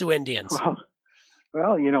for the Sioux Indians?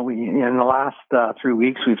 Well, we in the last 3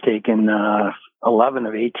 weeks, we've taken 11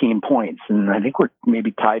 of 18 points, and I think we're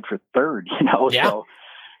maybe tied for third, so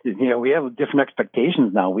we have different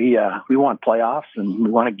expectations now. We want playoffs, and we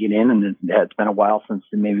want to get in, and it's been a while since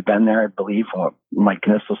we've maybe been there, I believe, from what Mike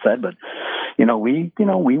Knissel said, but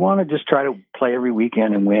we want to just try to play every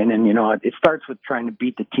weekend and win. And, it starts with trying to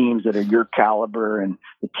beat the teams that are your caliber and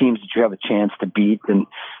the teams that you have a chance to beat. And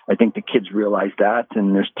I think the kids realize that.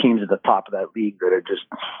 And there's teams at the top of that league that are just,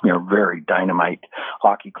 very dynamite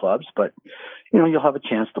hockey clubs, but, you'll have a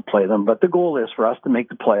chance to play them. But the goal is for us to make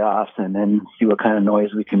the playoffs and then see what kind of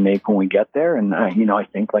noise we can make when we get there. And, I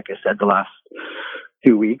think, like I said, the last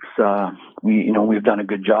 2 weeks, we've done a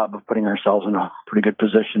good job of putting ourselves in a pretty good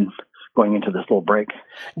position going into this little break.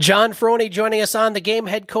 John Froney joining us on the game,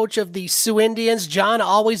 head coach of the Sioux Indians. John,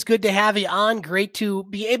 always good to have you on. Great to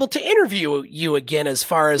be able to interview you again as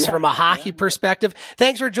far as from a hockey perspective.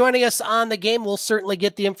 Thanks for joining us on the game. We'll certainly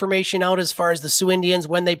get the information out as far as the Sioux Indians,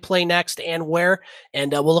 when they play next and where,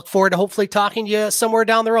 and we'll look forward to hopefully talking to you somewhere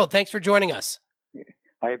down the road. Thanks for joining us.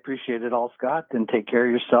 I appreciate it all, Scott, and take care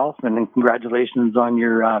of yourself. And congratulations on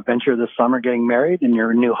your venture this summer, getting married, and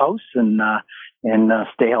your new house, and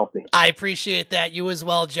stay healthy. I appreciate that. You as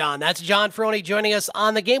well, John. That's John Froney joining us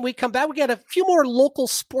on the game. We come back. We got a few more local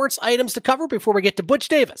sports items to cover before we get to Butch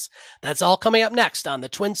Davis. That's all coming up next on the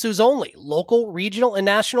Twin Sault's only local, regional, and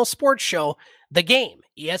national sports show, The Game,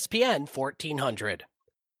 ESPN 1400.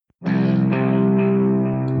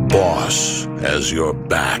 Boss has your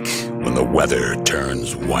back when the weather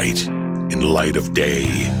turns white, in light of day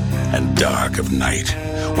and dark of night,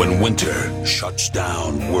 when winter shuts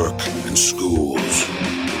down work and schools.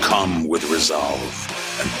 Come with resolve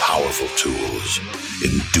and powerful tools.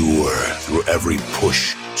 Endure through every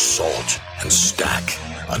push, salt, and stack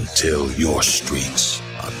until your streets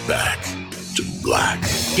are back to black.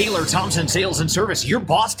 Gaylor Thompson Sales and Service, your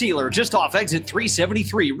boss dealer, just off exit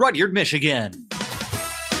 373, Rudyard, Michigan.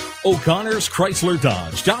 O'Connor's Chrysler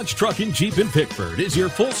Dodge Truck and Jeep in Pickford is your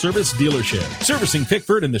full-service dealership, servicing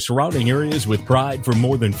Pickford and the surrounding areas with pride for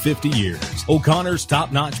more than 50 years. O'Connor's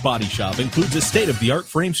top-notch body shop includes a state-of-the-art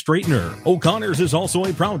frame straightener. O'Connor's is also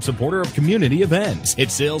a proud supporter of community events.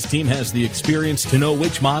 Its sales team has the experience to know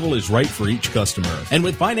which model is right for each customer. And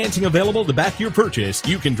with financing available to back your purchase,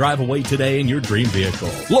 you can drive away today in your dream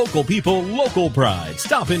vehicle. Local people, local pride.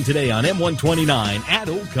 Stop in today on M129 at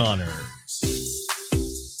O'Connor's.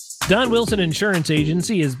 Don Wilson Insurance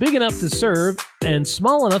Agency is big enough to serve and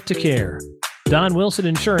small enough to care. Don Wilson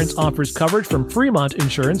Insurance offers coverage from Fremont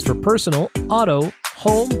Insurance for personal, auto,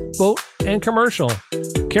 home, boat, and commercial.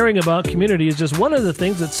 Caring about community is just one of the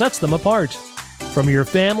things that sets them apart. From your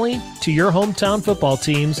family to your hometown football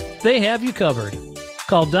teams, they have you covered.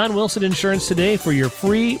 Call Don Wilson Insurance today for your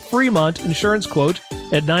free Fremont insurance quote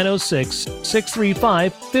at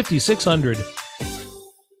 906-635-5600.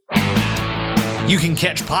 You can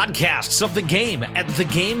catch podcasts of The Game at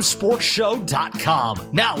thegamesportshow.com.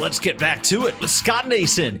 Now let's get back to it with Scott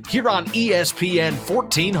Nason here on ESPN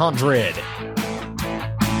 1400.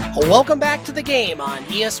 Welcome back to The Game on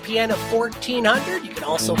ESPN 1400. You can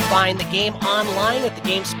also find The Game online at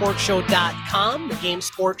thegamesportshow.com,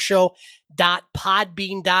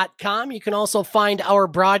 thegamesportshow.podbean.com. You can also find our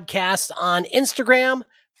broadcasts on Instagram,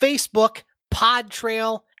 Facebook,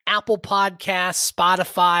 PodTrail, Apple Podcasts,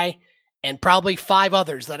 Spotify, and probably 5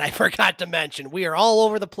 others that I forgot to mention. We are all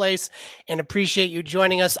over the place and appreciate you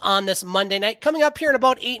joining us on this Monday night. Coming up here in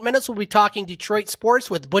about 8 minutes, we'll be talking Detroit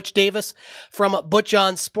sports with Butch Davis from Butch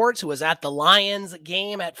on Sports, who was at the Lions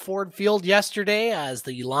game at Ford Field yesterday as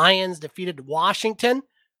the Lions defeated Washington,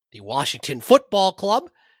 the Washington Football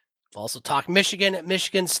Club, We'll also talk Michigan,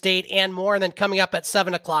 Michigan State, and more. And then coming up at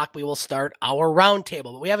 7 o'clock, we will start our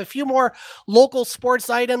roundtable. But we have a few more local sports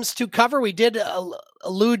items to cover. We did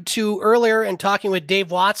allude to earlier in talking with Dave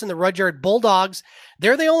Watson, the Rudyard Bulldogs.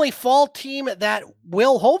 They're the only fall team that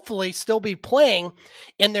will hopefully still be playing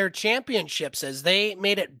in their championships, as they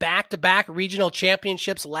made it back-to-back regional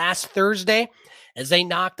championships last Thursday. As they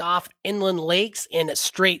knocked off Inland Lakes in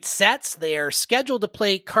straight sets, they are scheduled to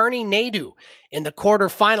play Kearney Nadu in the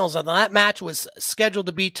quarterfinals. And that match was scheduled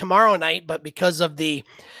to be tomorrow night, but because of the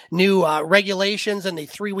new regulations and the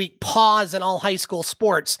 3-week pause in all high school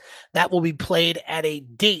sports, that will be played at a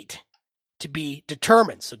date to be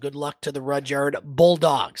determined. So good luck to the Rudyard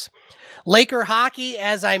Bulldogs. Laker hockey,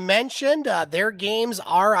 as I mentioned, their games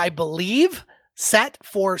are, I believe, set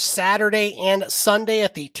for Saturday and Sunday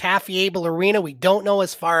at the Taffy-Abel Arena. We don't know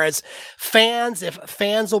as far as fans, if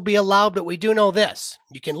fans will be allowed, but we do know this.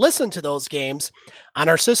 You can listen to those games on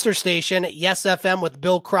our sister station, Yes FM, with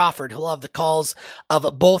Bill Crawford, who'll have the calls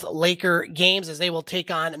of both Laker games as they will take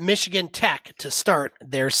on Michigan Tech to start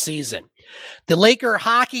their season. The Laker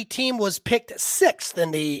hockey team was picked 6th in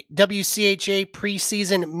the WCHA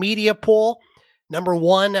preseason media poll. Number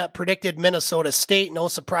 1 predicted Minnesota State, no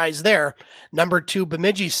surprise there. Number 2,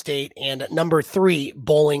 Bemidji State, and number 3,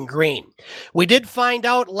 Bowling Green. We did find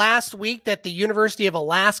out last week that the University of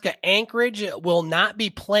Alaska Anchorage will not be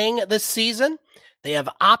playing this season. They have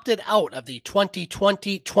opted out of the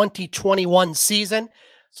 2020-2021 season.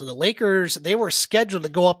 So the Lakers, they were scheduled to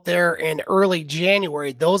go up there in early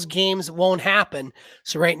January. Those games won't happen.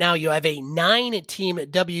 So right now you have a 9-team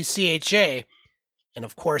WCHA. And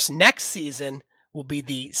of course, next season will be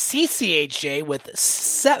the CCHA with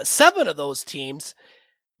 7 of those teams.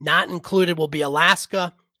 Not included will be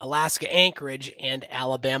Alaska, Alaska Anchorage, and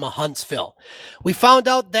Alabama Huntsville. We found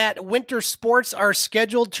out that winter sports are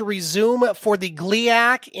scheduled to resume for the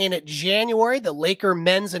GLIAC in January. The Laker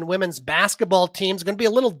men's and women's basketball teams are going to be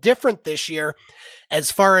a little different this year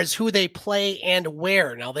as far as who they play and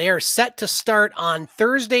where. Now, they are set to start on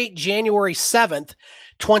Thursday, January 7th,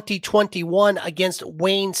 2021 against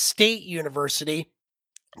Wayne State University.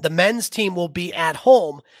 The men's team will be at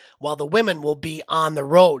home while the women will be on the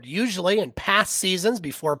road. Usually in past seasons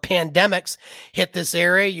before pandemics hit this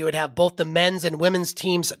area, you would have both the men's and women's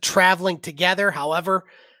teams traveling together. However,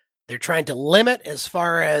 they're trying to limit as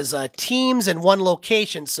far as teams in one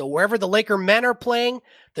location. So wherever the Laker men are playing,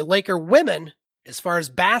 the Laker women, as far as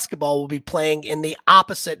basketball, will be playing in the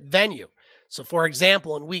opposite venue. So for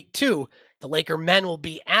example, in week 2, the Laker men will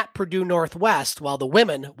be at Purdue Northwest, while the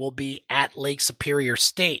women will be at Lake Superior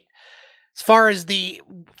State. As far as the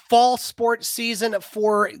fall sports season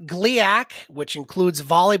for GLIAC, which includes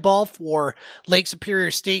volleyball for Lake Superior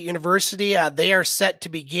State University, they are set to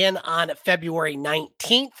begin on February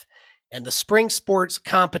 19th. And the spring sports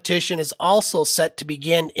competition is also set to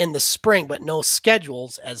begin in the spring, but no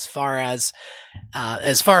schedules as far as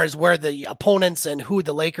where the opponents and who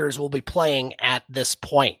the Lakers will be playing at this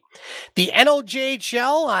point. The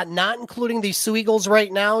NOJHL, not including the Sioux Eagles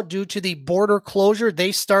right now due to the border closure,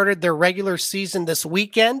 they started their regular season this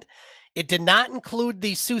weekend. It did not include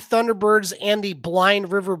the Sioux Thunderbirds and the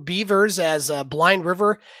Blind River Beavers, as Blind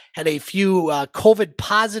River had a few COVID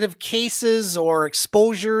positive cases or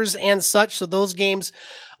exposures and such. So those games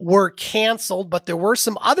were canceled, but there were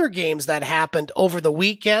some other games that happened over the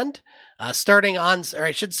weekend. Starting on, or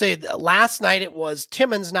I should say last night, it was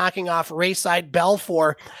Timmins knocking off Rayside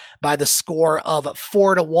Belfour by the score of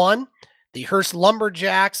 4-1. The Hearst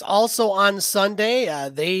Lumberjacks also on Sunday,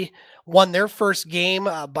 they won their first game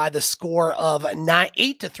by the score of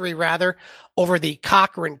 8-3 over the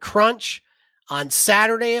Cochrane Crunch. On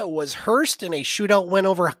Saturday, it was Hearst in a shootout win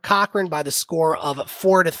over Cochrane by the score of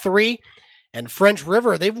 4-3. And French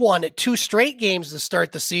River, they've won 2 straight games to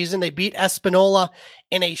start the season. They beat Espanola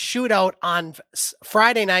in a shootout on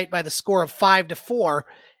Friday night by the score of 5-4.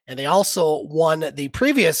 And they also won the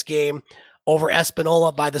previous game over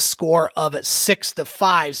Espanola by the score of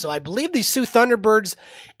 6-5. So I believe the Sioux Thunderbirds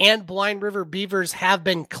and Blind River Beavers have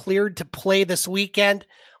been cleared to play this weekend.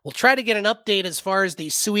 We'll try to get an update as far as the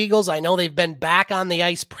Sioux Eagles. I know they've been back on the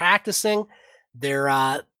ice practicing.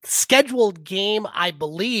 Their scheduled game, I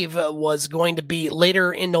believe, was going to be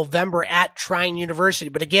later in November at Trine University.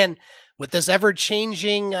 But again, with this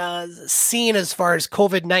ever-changing scene as far as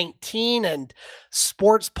COVID-19 and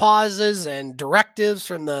sports pauses and directives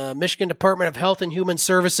from the Michigan Department of Health and Human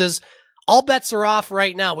Services, all bets are off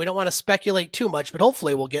right now. We don't want to speculate too much, but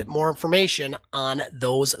hopefully we'll get more information on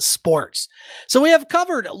those sports. So we have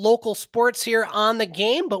covered local sports here on the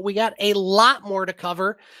game, but we got a lot more to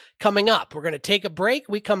cover coming up. We're going to take a break.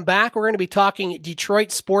 We come back. We're going to be talking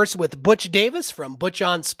Detroit sports with Butch Davis from Butch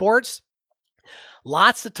on Sports.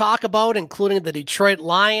 Lots to talk about, including the Detroit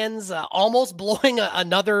Lions almost blowing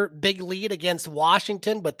another big lead against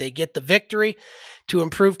Washington, but they get the victory to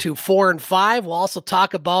improve to 4-5. We'll also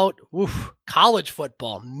talk about college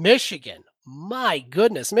football. Michigan, my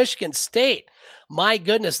goodness. Michigan State, my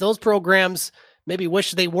goodness. Those programs maybe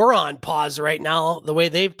wish they were on pause right now, the way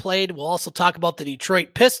they've played. We'll also talk about the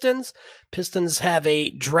Detroit Pistons. Pistons have a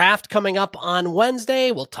draft coming up on Wednesday.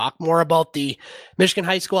 We'll talk more about the Michigan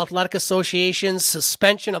High School Athletic Association's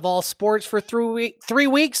suspension of all sports for 3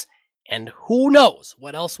 weeks. And who knows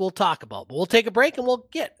what else we'll talk about. But we'll take a break and we'll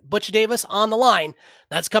get Butch Davis on the line.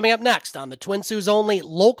 That's coming up next on the Twin Sault's only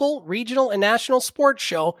local, regional, and national sports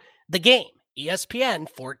show, The Game, ESPN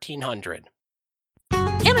 1400.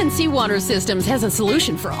 MNC Water Systems has a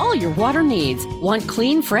solution for all your water needs. Want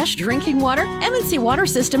clean, fresh drinking water? MNC Water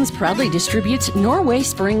Systems proudly distributes Norway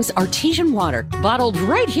Springs artesian water, bottled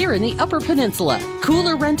right here in the Upper Peninsula.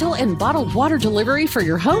 Cooler rental and bottled water delivery for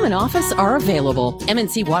your home and office are available.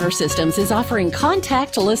 MNC Water Systems is offering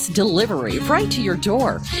contactless delivery right to your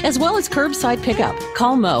door, as well as curbside pickup.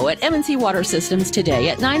 Call Mo at MNC Water Systems today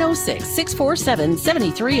at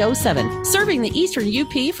 906-647-7307, serving the Eastern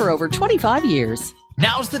UP for over 25 years.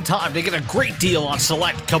 Now's the time to get a great deal on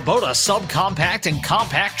select Kubota subcompact and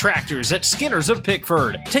compact tractors at Skinner's of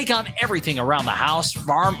Pickford. Take on everything around the house,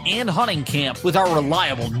 farm, and hunting camp with our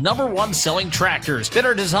reliable #1 selling tractors that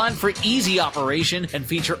are designed for easy operation and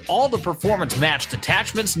feature all the performance-matched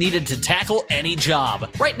attachments needed to tackle any job.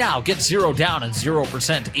 Right now, get 0 down and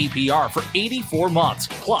 0% APR for 84 months,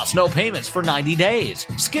 plus no payments for 90 days.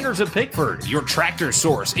 Skinner's of Pickford, your tractor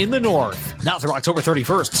source in the north. Now through October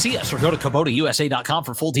 31st, see us or go to KubotaUSA.com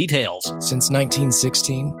for full details. Since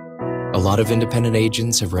 1916, a lot of independent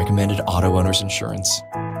agents have recommended auto owner's insurance,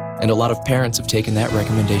 and a lot of parents have taken that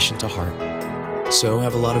recommendation to heart. So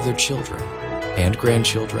have a lot of their children, and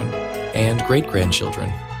grandchildren, and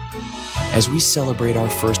great-grandchildren. As we celebrate our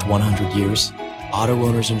first 100 years, Auto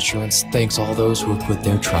Owners Insurance thanks all those who have put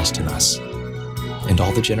their trust in us, and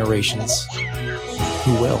all the generations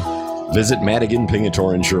who will. Visit Madigan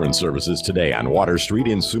Pingator Insurance Services today on Water Street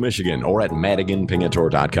in Sioux, Michigan, or at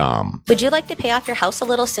madiganpingator.com. Would you like to pay off your house a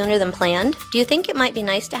little sooner than planned? Do you think it might be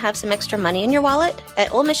nice to have some extra money in your wallet?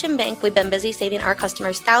 At Old Mission Bank, we've been busy saving our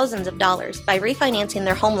customers thousands of dollars by refinancing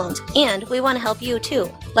their home loans, and we want to help you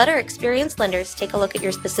too. Let our experienced lenders take a look at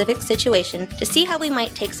your specific situation to see how we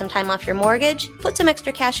might take some time off your mortgage, put some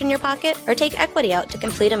extra cash in your pocket, or take equity out to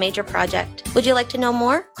complete a major project. Would you like to know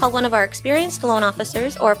more? Call one of our experienced loan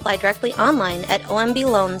officers or apply directly online at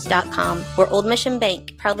ombloans.com. We're Old Mission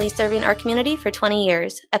Bank, proudly serving our community for 20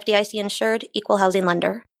 years. FDIC insured, equal housing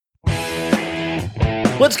lender.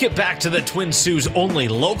 Let's get back to the Twin Sault's only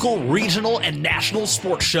local, regional, and national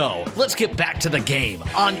sports show. Let's get back to the game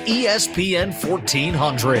on ESPN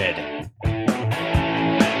 1400.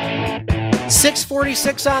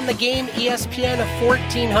 6:46 on the game, ESPN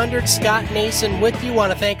 1400. Scott Nason with you.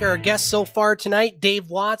 Want to thank our guests so far tonight, Dave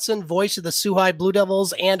Watson, voice of the Sioux High Blue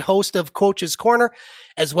Devils and host of Coach's Corner,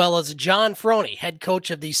 as well as John Froney, head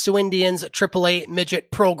coach of the Sioux Indians AAA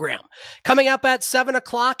Midget Program. Coming up at 7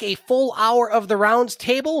 o'clock, a full hour of the rounds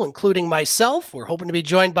table, including myself. We're hoping to be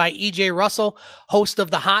joined by EJ Russell, host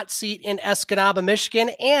of the Hot Seat in Escanaba, Michigan,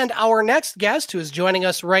 and our next guest, who is joining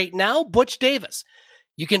us right now, Butch Davis.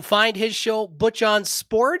 You can find his show, Butch on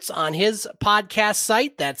Sports, on his podcast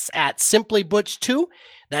site. That's at Simply Butch 2.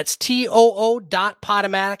 That's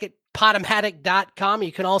TOO.podomatic.com.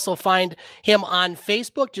 You can also find him on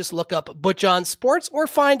Facebook. Just look up Butch on Sports, or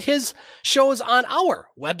find his shows on our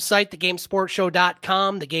website,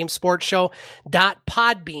 thegamesportshow.com,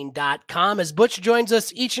 thegamesportshow.podbean.com, as Butch joins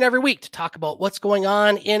us each and every week to talk about what's going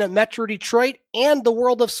on in Metro Detroit and the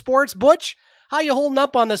world of sports. Butch, how you holding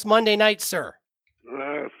up on this Monday night, sir?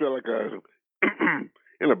 I feel like I'm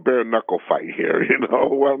in a bare knuckle fight here. You know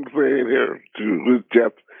what I'm saying here? It's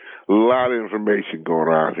just a lot of information going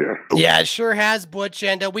on here. Yeah, it sure has, Butch.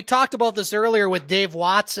 And we talked about this earlier with Dave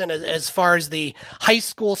Watson as far as the high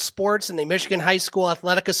school sports and the Michigan High School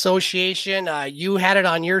Athletic Association. You had it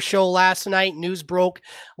on your show last night. News broke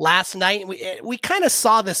last night. We kind of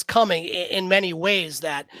saw this coming in many ways,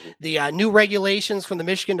 that the new regulations from the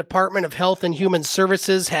Michigan Department of Health and Human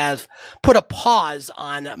Services have put a pause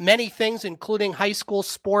on many things, including high school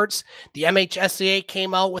sports. The MHSAA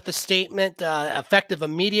came out with a statement effective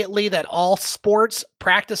immediately immediately that all sports,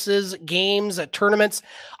 practices, games, tournaments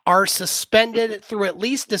are suspended through at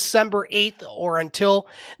least December 8th or until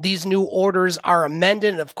these new orders are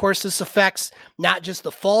amended. And of course, this affects not just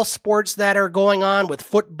the fall sports that are going on with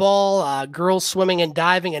football, girls swimming and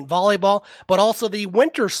diving and volleyball, but also the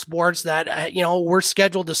winter sports that, we're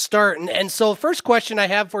scheduled to start. And so first question I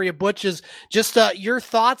have for you, Butch, is just your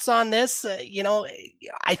thoughts on this.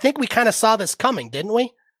 I think we kind of saw this coming, didn't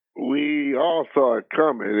we? We all saw it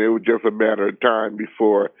coming. It was just a matter of time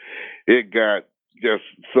before it got just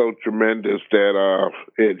so tremendous that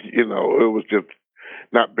it was just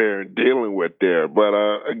not bearing dealing with there. But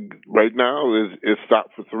right now it's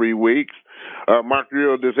stopped for 3 weeks. Mark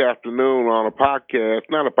Rill this afternoon on a podcast,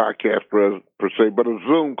 not a podcast per se, but a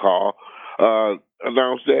Zoom call,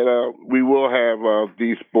 announced that we will have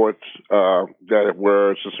these sports that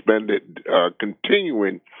were suspended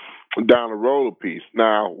continuing down the road a piece.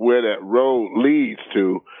 Now, where that road leads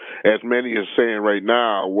to, as many are saying right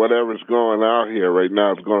now, whatever's going out here right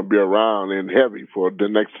now is going to be around and heavy for the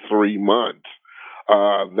next 3 months.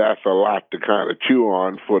 That's a lot to kind of chew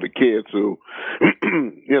on for the kids who,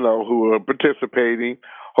 who are participating,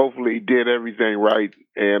 hopefully did everything right.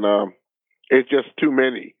 And it's just too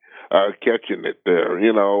many catching it there.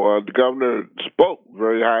 The governor spoke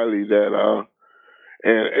very highly that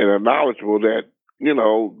and knowledgeable that,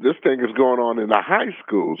 this thing is going on in the high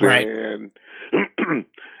schools. Right.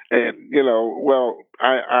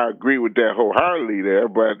 I agree with that wholeheartedly there,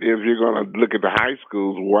 but if you're going to look at the high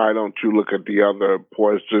schools, why don't you look at the other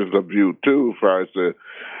portions of view too, as far as the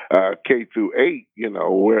K through 8,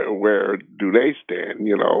 where do they stand,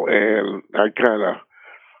 and I kind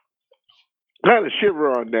of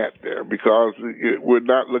shiver on that there because we're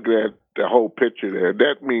not looking at the whole picture there.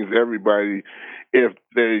 That means everybody, if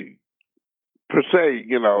they per se,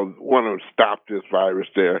 want to stop this virus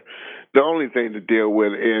there, the only thing to deal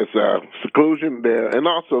with is seclusion there, and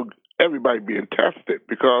also everybody being tested,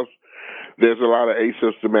 because there's a lot of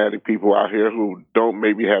asymptomatic people out here who don't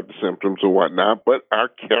maybe have the symptoms or whatnot, but are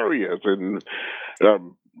carriers. And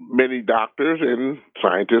many doctors and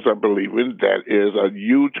scientists are believing that is a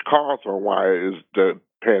huge cause on why the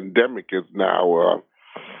pandemic is now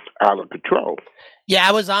out of control. Yeah,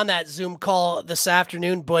 I was on that Zoom call this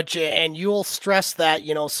afternoon, Butch, and you'll stress that,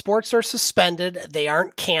 sports are suspended. They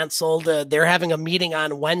aren't canceled. They're having a meeting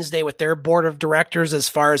on Wednesday with their board of directors as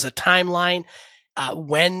far as a timeline.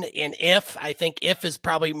 When and if, I think if is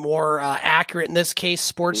probably more accurate in this case.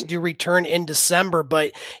 Sports do return in December,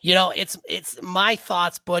 but it's my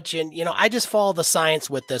thoughts, Butch, and I just follow the science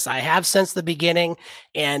with this. I have since the beginning,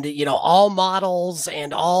 and all models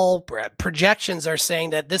and all projections are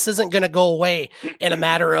saying that this isn't going to go away in a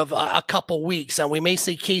matter of a couple weeks, and we may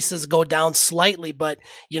see cases go down slightly, but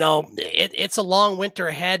it's a long winter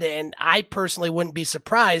ahead, and I personally wouldn't be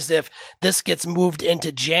surprised if this gets moved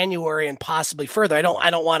into January and possibly further. I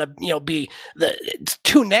don't want to, be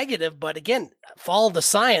too negative, but again, follow the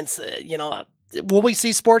science. Will we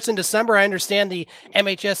see sports in December? I understand the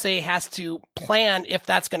MHSA has to plan if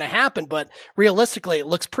that's going to happen, but realistically, it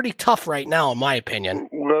looks pretty tough right now, in my opinion.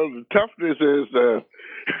 Well, the toughness is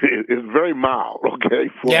very mild, okay,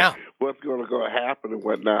 for what's going to happen and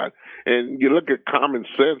whatnot. And you look at common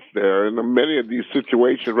sense there, and many of these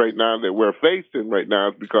situations right now that we're facing right now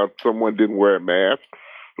is because someone didn't wear a mask,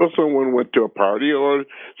 or someone went to a party, or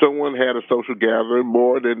someone had a social gathering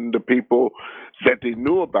more than the people that they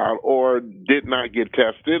knew about, or did not get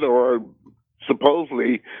tested, or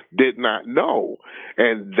supposedly did not know.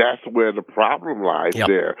 And that's where the problem lies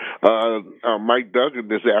there. Mike Duggan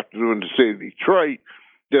this afternoon in the city of Detroit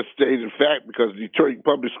just stated fact, because the Detroit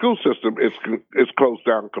public school system is closed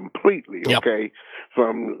down completely, okay,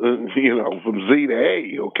 from from Z to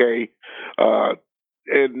A, okay.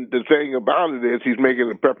 And the thing about it is he's making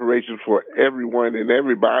the preparations for everyone and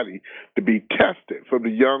everybody to be tested, from the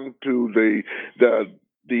young to the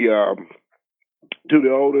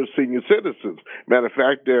older senior citizens. Matter of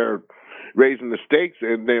fact, they're raising the stakes,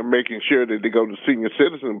 and they're making sure that they go to senior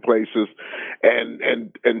citizen places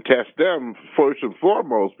and test them first and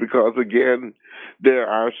foremost, because again, they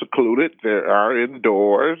are secluded, they are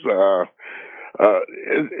indoors.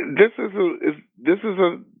 This is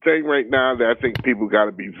a thing right now that I think people got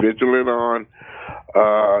to be vigilant on.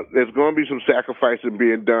 There's going to be some sacrificing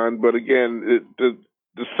being done, but again, the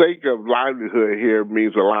sake of livelihood here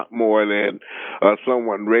means a lot more than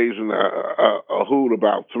someone raising a hoot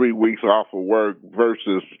about 3 weeks off of work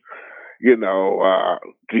versus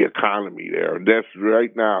the economy there. That's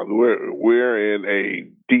right now we're in a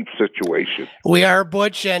deep situation. We are,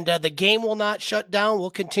 Butch, and the game will not shut down.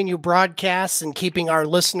 We'll continue broadcasts and keeping our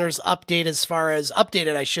listeners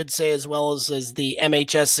updated I should say, as well as the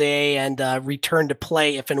MHSA and return to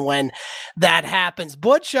play if and when that happens.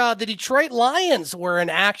 Butch, the Detroit Lions were in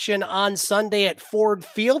action on Sunday at Ford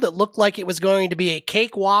Field. It looked like it was going to be a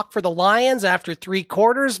cakewalk for the Lions after 3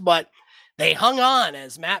 quarters, but they hung on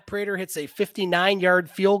as Matt Prater hits a 59-yard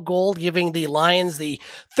field goal, giving the Lions the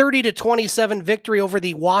 30-27 victory over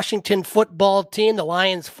the Washington football team. The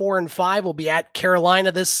Lions 4-5 will be at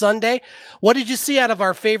Carolina this Sunday. What did you see out of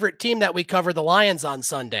our favorite team that we covered, the Lions, on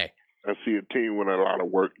Sunday? I see a team with a lot of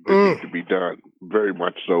work that needs to be done, very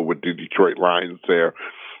much so with the Detroit Lions there.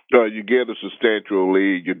 You get a substantial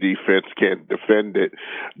lead, your defense can't defend it.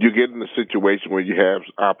 You get in a situation where you have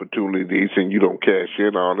opportunities and you don't cash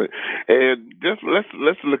in on it. And just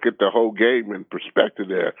let's look at the whole game in perspective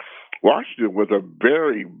there. Washington was a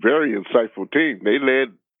very, very insightful team. They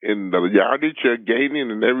led in the yardage,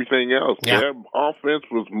 gaining, and everything else. Yeah. Their offense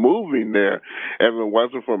was moving there. And if it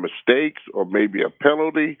wasn't for mistakes or maybe a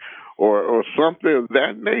penalty or something of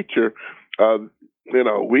that nature,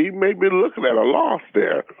 we may be looking at a loss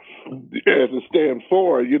there. As it stands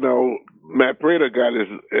for, Matt Prater got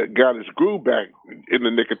his groove back in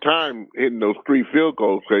the nick of time, hitting those 3 field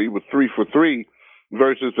goals. So he was 3 for 3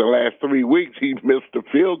 versus the last 3 weeks he missed a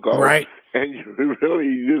field goal. Right. And you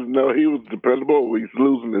just know he was dependable. He's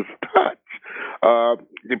losing his touch.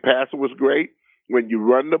 The passing was great. When you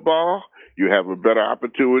run the ball, you have a better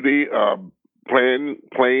opportunity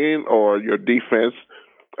playing or your defense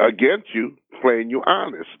against you, playing you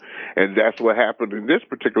honest. And that's what happened in this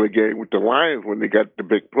particular game with the Lions when they got the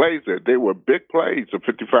big plays there. They were big plays, a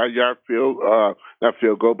 55-yard not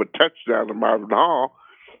field goal, but touchdown to Marvin Hall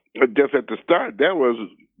just at the start. That was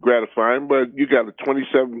gratifying, but you got a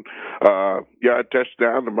 27-yard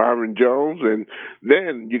touchdown to Marvin Jones, and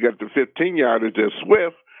then you got the 15-yarder to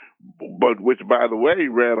Swift, but which, by the way,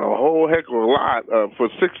 ran a whole heck of a lot for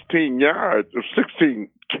 16 yards, or 16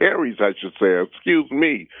 carries, I should say. Excuse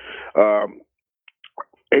me,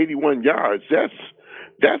 81 yards.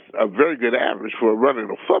 That's a very good average for running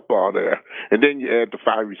a football there. And then you add the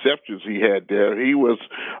 5 receptions he had there. He was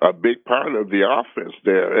a big part of the offense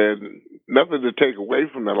there, and nothing to take away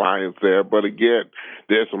from the Lions there. But again,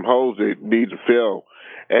 there's some holes they need to fill.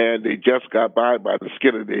 And they just got by the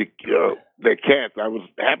skin of their cats. I was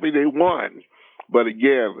happy they won. But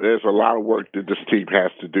again, there's a lot of work that this team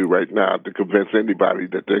has to do right now to convince anybody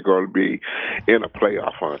that they're going to be in a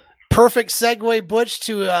playoff hunt. Perfect segue, Butch,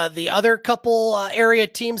 to the other couple area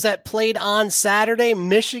teams that played on Saturday,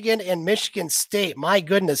 Michigan and Michigan State. My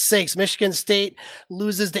goodness sakes, Michigan State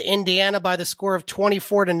loses to Indiana by the score of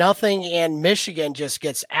 24-0, and Michigan just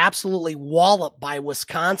gets absolutely walloped by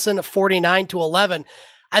Wisconsin, 49-11.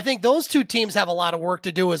 I think those two teams have a lot of work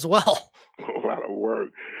to do as well. A lot of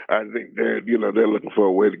work. I think they're looking for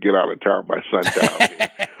a way to get out of town by sundown.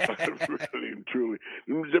 Really and truly,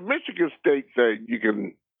 the Michigan State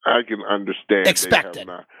thing, I can understand. Expected.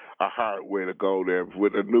 They have a hard way to go there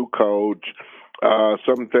with a new coach. The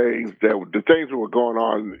things that were going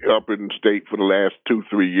on up in the state for the last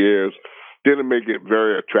 2-3 years didn't make it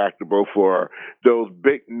very attractable for those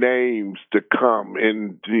big names to come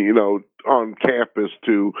and, on campus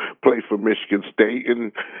to play for Michigan State.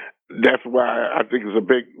 And that's why I think it's a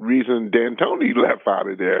big reason D'Antoni left out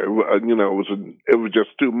of there. It was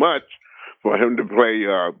just too much for him to play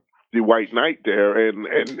the White Knight there and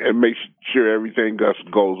make sure everything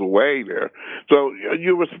goes away there. So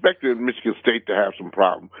you expected Michigan State to have some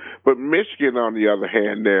problems. But Michigan, on the other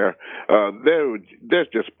hand, there's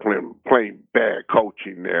just plain bad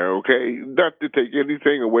coaching there, okay? Not to take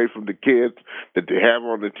anything away from the kids that they have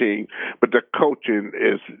on the team, but the coaching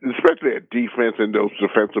is, especially at defense and those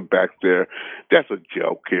defensive backs there, that's a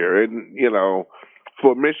joke here. And,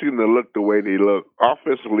 for Michigan to look the way they look,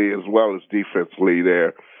 offensively as well as defensively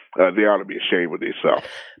there, they ought to be ashamed of themselves.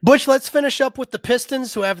 Butch, let's finish up with the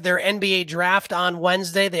Pistons, who have their NBA draft on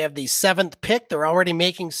Wednesday. They have the 7th pick. They're already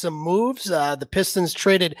making some moves. The Pistons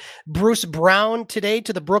traded Bruce Brown today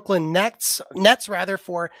to the Brooklyn Nets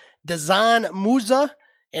for Dazan Musa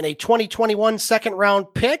and a 2021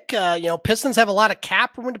 second-round pick. Pistons have a lot of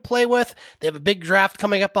cap room to play with. They have a big draft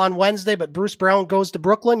coming up on Wednesday, but Bruce Brown goes to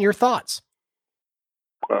Brooklyn. Your thoughts?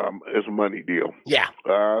 It's a money deal. Yeah.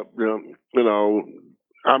 For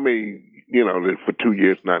 2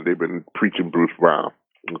 years now, they've been preaching Bruce Brown,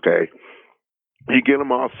 okay? You get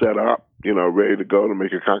them all set up, ready to go to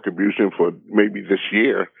make a contribution for maybe this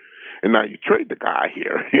year, and now you trade the guy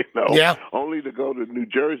here, only to go to New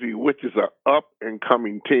Jersey, which is an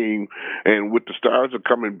up-and-coming team, and with the Stars are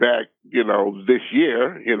coming back, this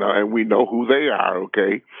year, and we know who they are,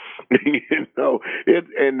 okay?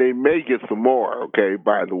 And they may get some more, okay,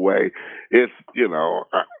 by the way. It's, you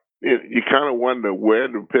kind of wonder where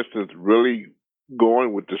the Pistons really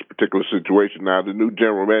going with this particular situation now. The new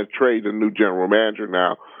general manager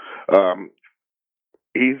now.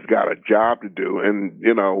 He's got a job to do, and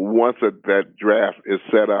once that draft is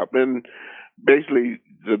set up, and basically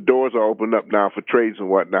the doors are opened up now for trades and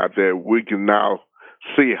whatnot, there we can now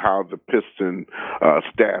see how the Piston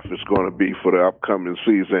staff is going to be for the upcoming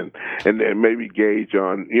season, and then maybe gauge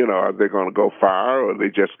on are they going to go far, or are they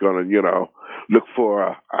just going to look for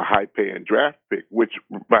a high-paying draft pick, which,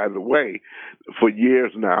 by the way, for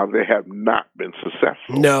years now, they have not been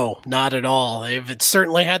successful. No, not at all. They've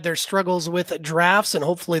certainly had their struggles with drafts, and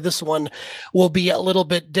hopefully this one will be a little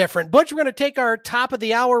bit different. Butch, we're going to take our top of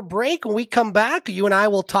the hour break. When we come back, you and I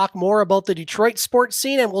will talk more about the Detroit sports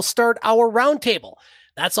scene, and we'll start our roundtable.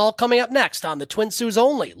 That's all coming up next on the Twin Sault's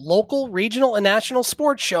only local, regional, and national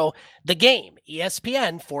sports show, The Game,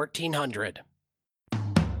 ESPN 1400.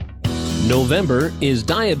 November is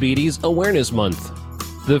Diabetes Awareness Month.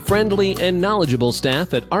 The friendly and knowledgeable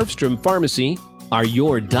staff at Arfstrom Pharmacy are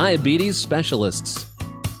your diabetes specialists.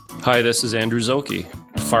 Hi, this is Andrew Zoki,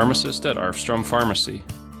 pharmacist at Arfstrom Pharmacy.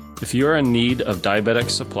 If you are in need of diabetic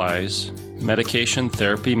supplies, medication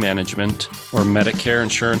therapy management, or Medicare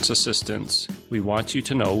insurance assistance, we want you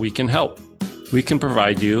to know we can help. We can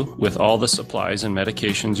provide you with all the supplies and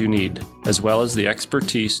medications you need, as well as the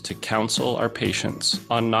expertise to counsel our patients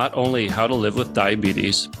on not only how to live with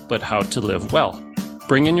diabetes, but how to live well.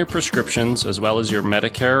 Bring in your prescriptions as well as your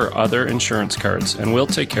Medicare or other insurance cards, and we'll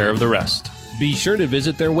take care of the rest. Be sure to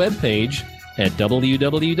visit their webpage at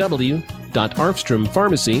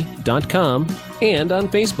www.arfstrompharmacy.com and on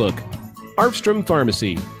Facebook. Arfstrom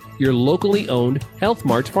Pharmacy, your locally owned Health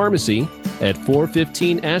Mart pharmacy at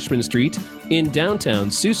 415 Ashman Street in downtown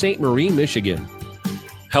Sault Ste. Marie, Michigan.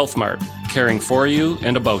 Health Mart, caring for you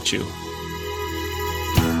and about you.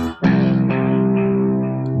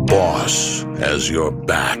 Boss has your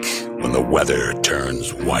back when the weather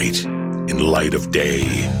turns white in light of day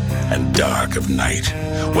and dark of night.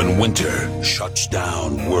 When winter shuts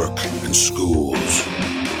down work and schools,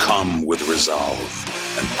 come with resolve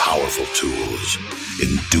and powerful tools.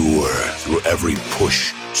 Endure through every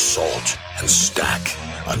push, salt, and stack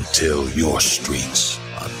until your streets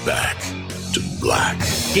are back to black.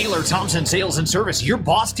 Gaylor Thompson Sales and Service, your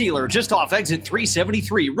boss dealer, just off exit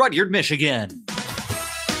 373, Rudyard, Michigan.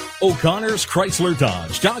 O'Connor's Chrysler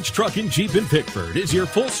Dodge Truck and Jeep in Pickford is your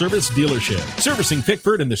full-service dealership, servicing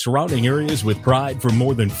Pickford and the surrounding areas with pride for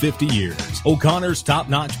more than 50 years. O'Connor's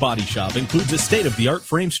top-notch body shop includes a state-of-the-art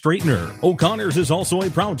frame straightener. O'Connor's is also a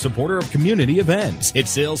proud supporter of community events.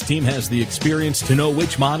 Its sales team has the experience to know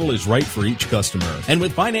which model is right for each customer. And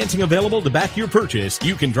with financing available to back your purchase,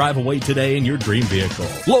 you can drive away today in your dream vehicle.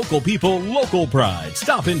 Local people, local pride.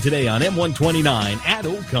 Stop in today on M129 at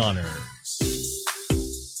O'Connor's.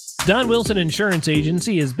 Don Wilson Insurance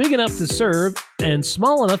Agency is big enough to serve and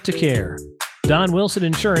small enough to care. Don Wilson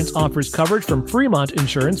Insurance offers coverage from Fremont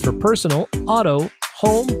Insurance for personal, auto,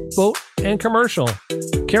 home, boat, and commercial.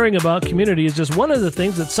 Caring about community is just one of the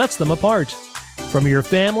things that sets them apart. From your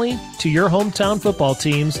family to your hometown football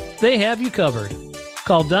teams, they have you covered.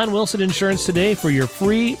 Call Don Wilson Insurance today for your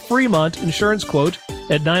free Fremont insurance quote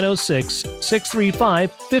at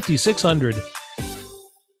 906-635-5600.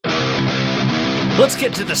 Let's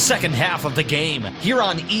get to the second half of the game here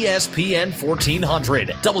on ESPN 1400,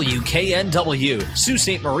 WKNW, Sault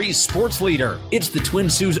Ste. Marie's sports leader. It's the Twin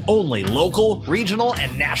Sault's only local, regional,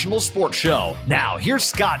 and national sports show. Now, here's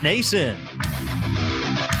Scott Nason.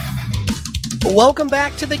 Welcome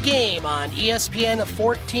back to the game on ESPN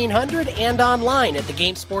 1400 and online at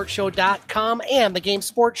thegamesportshow.com and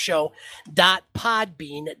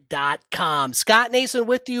thegamesportshow.podbean.com. Scott Nason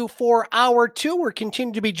with you for hour two. We're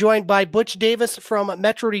continuing to be joined by Butch Davis from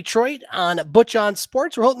Metro Detroit on Butch on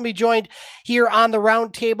Sports. We're hoping to be joined here on the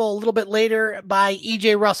roundtable a little bit later by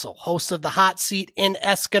EJ Russell, host of The Hot Seat in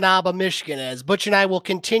Escanaba, Michigan, as Butch and I will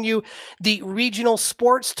continue the regional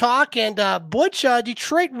sports talk. And Butch,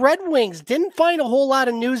 Detroit Red Wings didn't find a whole lot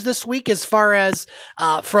of news this week as far as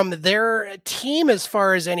from their team, as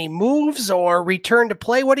far as any moves or return to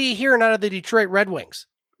play. What are you hearing out of the Detroit Red Wings?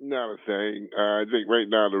 Not a thing. I think right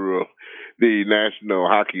now the National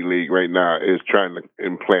Hockey League right now is trying to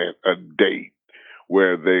implant a date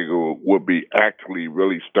where they will be actually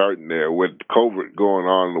really starting there. With COVID going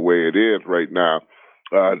on the way it is right now,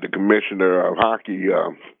 the commissioner of hockey,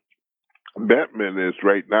 Bettman, is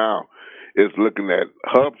right now is looking at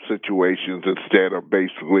hub situations instead of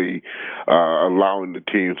basically allowing the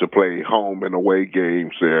teams to play home and away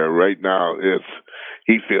games there. Right now,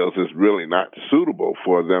 he feels it's really not suitable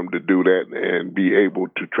for them to do that and be able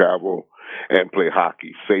to travel and play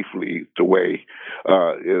hockey safely the way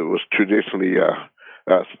it was traditionally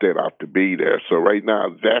set out to be there. So right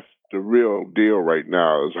now, that's the real deal right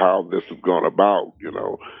now is how this is going about,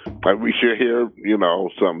 Like we should hear,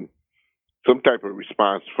 some type of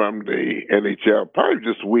response from the NHL probably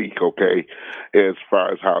this week, okay, as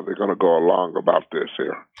far as how they're going to go along about this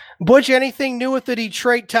here. Butch, anything new with the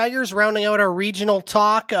Detroit Tigers rounding out our regional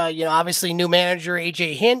talk? Obviously new manager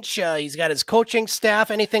AJ Hinch. He's got his coaching staff.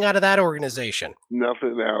 Anything out of that organization?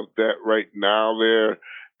 Nothing out that right now there.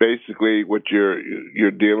 Basically, what you're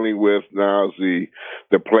dealing with now is the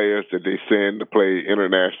players that they send to play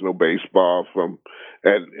international baseball from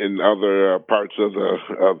and in other parts of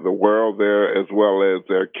the world there, as well as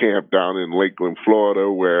their camp down in Lakeland,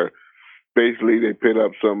 Florida, where basically they pit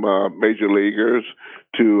up some major leaguers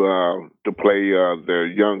to play their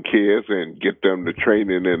young kids and get them the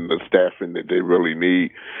training and the staffing that they really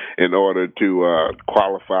need in order to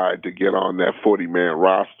qualify to get on that 40-man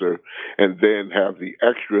roster, and then have the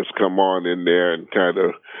extras come on in there and kind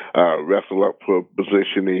of wrestle up for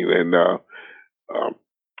positioning and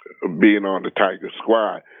being on the Tiger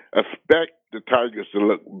squad. Expect the Tigers to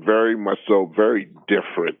look very much so, very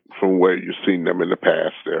different from where you've seen them in the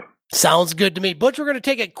past there. Sounds good to me. Butch, we're going to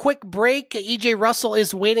take a quick break. EJ Russell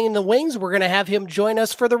is waiting in the wings. We're going to have him join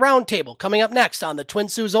us for the roundtable coming up next on the Twin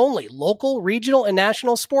Sault's only local, regional, and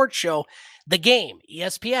national sports show, The Game,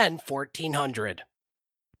 ESPN 1400.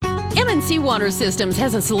 MNC Water Systems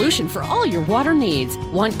has a solution for all your water needs.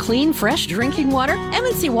 Want clean, fresh drinking water?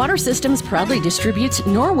 MNC Water Systems proudly distributes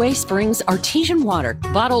Norway Springs artesian water,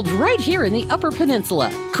 bottled right here in the Upper Peninsula.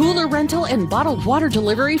 Cooler rental and bottled water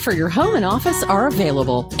delivery for your home and office are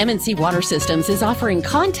available. MNC Water Systems is offering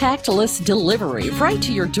contactless delivery right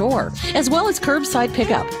to your door, as well as curbside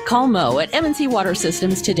pickup. Call Mo at MNC Water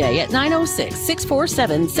Systems today at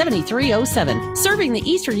 906-647-7307, serving the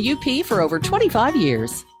Eastern UP for over 25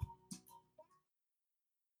 years.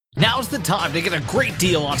 Now's the time to get a great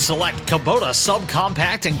deal on select Kubota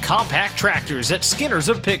subcompact and compact tractors at Skinner's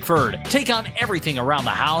of Pickford. Take on everything around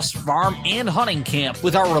the house, farm, and hunting camp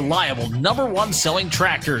with our reliable #1 selling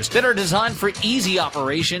tractors that are designed for easy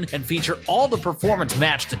operation and feature all the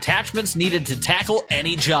performance-matched attachments needed to tackle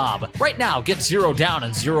any job. Right now, get 0 down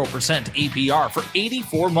and 0% APR for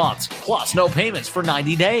 84 months, plus no payments for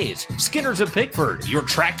 90 days. Skinner's of Pickford, your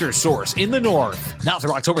tractor source in the north. Now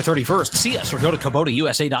through October 31st, see us or go to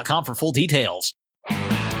KubotaUSA.com for full details.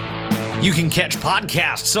 You can catch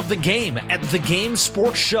podcasts of The Game at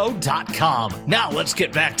thegamesportshow.com. Now let's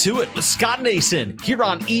get back to it with Scott Nason here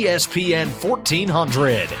on ESPN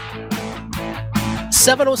 1400.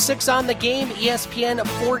 7:06 on The Game, ESPN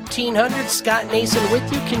 1400. Scott Nason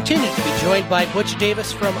with you. Continue to be joined by Butch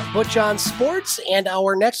Davis from Butch on Sports, and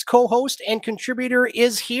our next co-host and contributor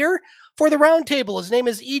is here for the roundtable. His name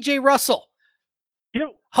is EJ Russell.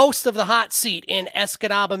 Host of The Hot Seat in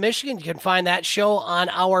Escanaba, Michigan. You can find that show on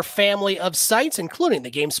our family of sites, including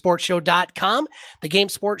thegamesportshow.com,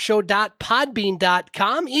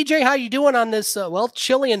 thegamesportshow.podbean.com. EJ, how you doing on this,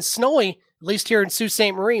 chilly and snowy, at least here in Sault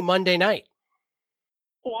Ste. Marie, Monday night?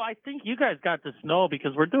 Well, I think you guys got the snow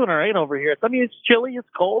because we're doing all right over here. I mean, it's chilly, it's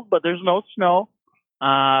cold, but there's no snow.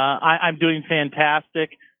 I'm doing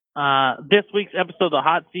fantastic. This week's episode of The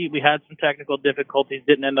Hot Seat, we had some technical difficulties,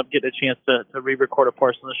 didn't end up getting a chance to re-record a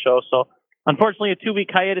portion of the show. So unfortunately a 2-week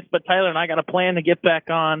hiatus, but Tyler and I got a plan to get back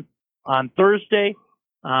on Thursday.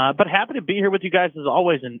 But happy to be here with you guys as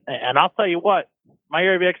always. And I'll tell you what, my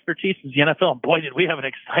area of expertise is the NFL. And boy, did we have an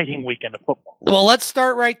exciting weekend of football. Well, let's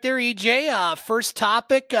start right there, EJ. First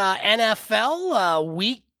topic, NFL,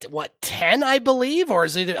 week 10, I believe, or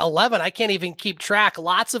is it 11? I can't even keep track.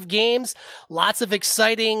 Lots of games, lots of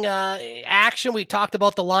exciting action. We talked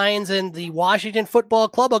about the Lions and the Washington Football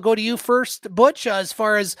Club. I'll go to you first, Butch. As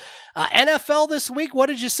far as NFL this week, what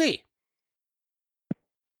did you see?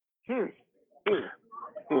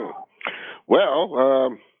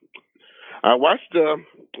 Well, I watched the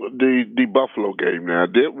Buffalo game. Now, I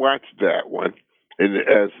did watch that one. And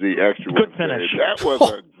as the actual good finish. That was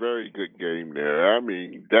a very good game there. I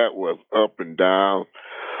mean, that was up and down.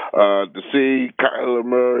 To see Kyler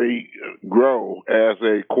Murray grow as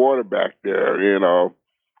a quarterback there,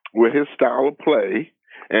 with his style of play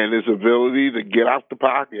and his ability to get out the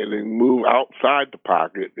pocket and move outside the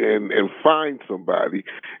pocket and find somebody,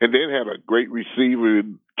 and then had a great receiver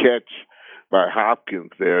catch by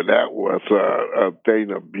Hopkins there. That was a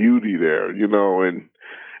thing of beauty there, and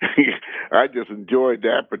I just enjoyed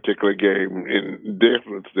that particular game in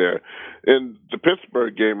difference there. And the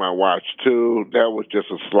Pittsburgh game I watched too, that was just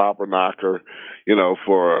a slobber knocker,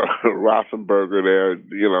 for Roethlisberger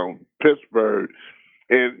there, Pittsburgh.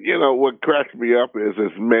 And, what cracks me up is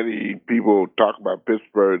as many people talk about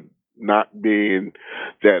Pittsburgh not being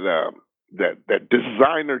that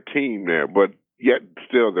designer team there, but yet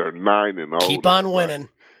still they're 9-0. Keep on winning.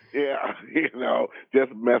 Yeah,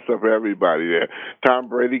 just mess up everybody there. Tom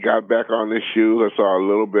Brady got back on his shoes. I saw a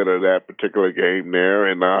little bit of that particular game there,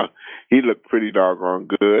 and he looked pretty doggone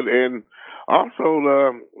good. And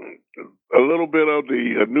also a little bit of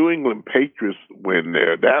the New England Patriots win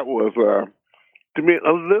there. That was, to me,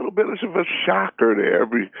 a little bit of a shocker there,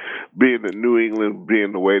 being in New England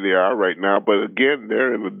being the way they are right now. But again,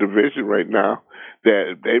 they're in a division right now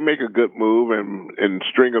that if they make a good move and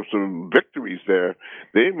string up some victories there,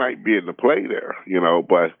 they might be in the play there,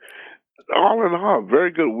 But all in all,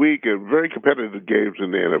 very good week and very competitive games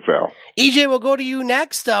in the NFL. EJ, we'll go to you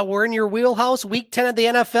next. We're in your wheelhouse, Week 10 of the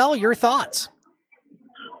NFL. Your thoughts?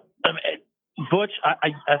 Butch,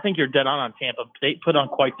 I think you're dead on Tampa. They put on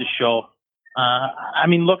quite the show.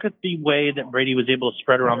 Look at the way that Brady was able to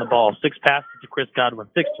spread around the ball. 6 passes to Chris Godwin,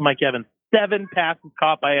 6 to Mike Evans, 7 passes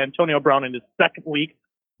caught by Antonio Brown in his second week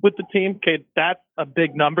with the team. Okay, that's a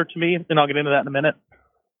big number to me, and I'll get into that in a minute.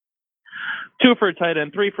 2 for a tight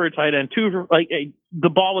end, 3 for a tight end, 2 for, the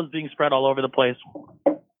ball was being spread all over the place,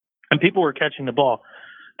 and people were catching the ball.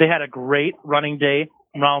 They had a great running day.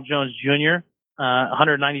 Ronald Jones Jr.,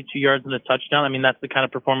 192 yards and a touchdown. That's the kind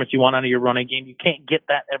of performance you want out of your running game. You can't get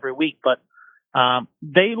that every week, but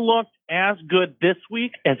they looked as good this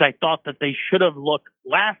week as I thought that they should have looked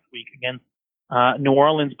last week against New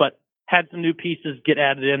Orleans, but had some new pieces get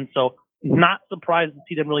added in. So not surprised to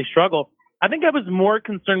see them really struggle. I think I was more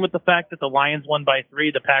concerned with the fact that the Lions won by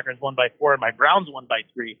 3, the Packers won by 4, and my Browns won by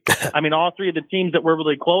 3. All 3 of the teams that we're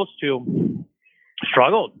really close to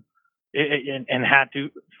struggled and had to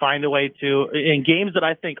find a way to, in games that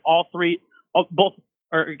I think all 3, all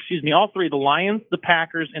 3, the Lions, the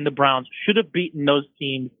Packers, and the Browns should have beaten those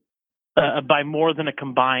teams by more than a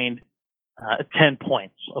combined 10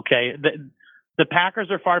 points. Okay. The Packers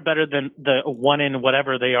are far better than the 1 in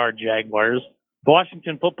whatever they are Jaguars. The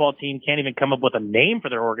Washington football team can't even come up with a name for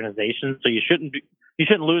their organization, so you shouldn't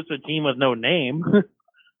lose to a team with no name.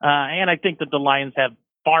 And I think that the Lions have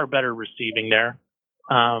far better receiving there.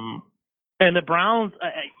 And the Browns,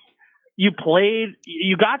 you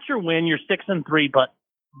got your win, you're 6-3, but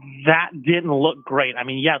that didn't look great.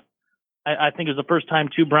 Yes, I think it was the first time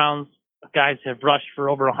 2 Browns guys have rushed for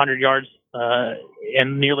over 100 yards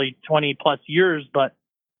in nearly 20 plus years, but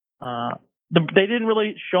they didn't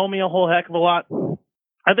really show me a whole heck of a lot.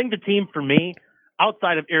 I think the team for me,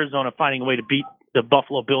 outside of Arizona finding a way to beat the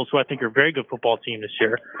Buffalo Bills, who I think are a very good football team this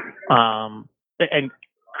year, and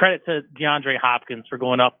credit to DeAndre Hopkins for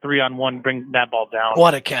going up 3-on-1, bring that ball down.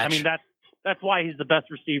 What a catch. That's why he's the best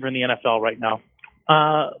receiver in the NFL right now.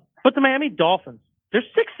 But the Miami Dolphins, they're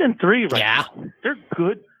 6-3 right now. They're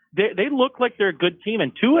good. They look like they're a good team,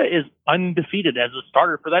 and Tua is undefeated as a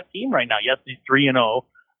starter for that team right now. Yes, he's 3-0.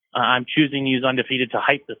 I'm choosing to use undefeated to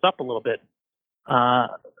hype this up a little bit.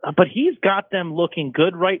 But he's got them looking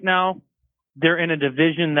good right now. They're in a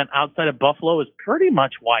division that outside of Buffalo is pretty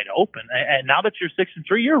much wide open. And now that you're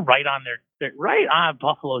 6-3, you're right on right on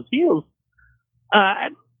Buffalo's heels.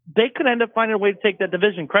 They could end up finding a way to take that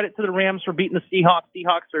division. Credit to the Rams for beating the Seahawks.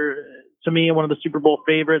 Seahawks are, to me, one of the Super Bowl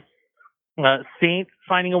favorites. Saints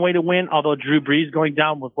finding a way to win, although Drew Brees going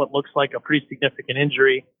down with what looks like a pretty significant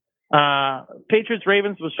injury. Patriots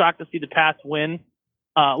Ravens was shocked to see the Pats win.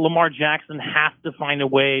 Lamar Jackson has to find a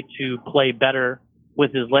way to play better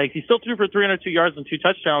with his legs. He still threw for 302 yards and 2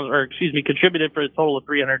 touchdowns, contributed for a total of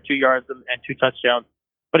 302 yards and 2 touchdowns.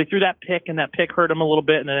 But he threw that pick, and that pick hurt him a little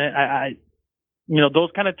bit. And then those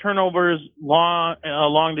kind of turnovers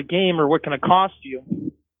along the game are what can cost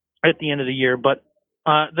you at the end of the year. But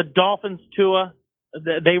the Dolphins, Tua,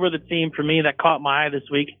 they were the team for me that caught my eye this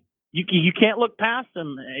week. You can't look past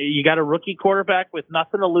them. You got a rookie quarterback with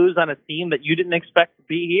nothing to lose on a team that you didn't expect to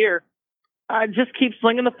be here. Just keep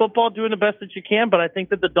slinging the football, doing the best that you can. But I think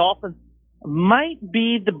that the Dolphins might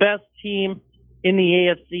be the best team in the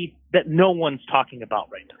AFC that no one's talking about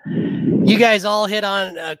right now. You guys all hit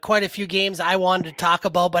on quite a few games I wanted to talk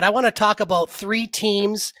about, but I want to talk about 3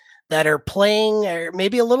 teams that are playing or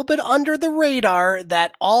maybe a little bit under the radar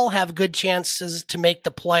that all have good chances to make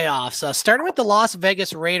the playoffs. Starting with the Las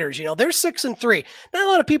Vegas Raiders, they're 6-3. Not a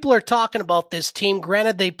lot of people are talking about this team.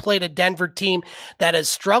 Granted, they played a Denver team that has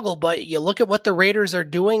struggled, but you look at what the Raiders are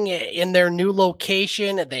doing in their new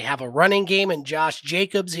location. They have a running game in Josh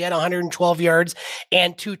Jacobs. He had 112 yards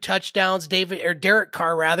and 2 touchdowns. Derek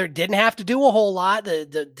Carr didn't have to do a whole lot.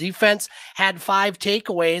 The defense had 5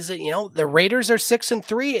 takeaways. The Raiders are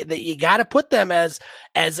 6-3. That you got to put them as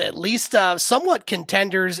at least somewhat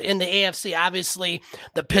contenders in the AFC. Obviously,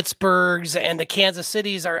 the Pittsburghs and the Kansas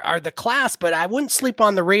Cities are the class, but I wouldn't sleep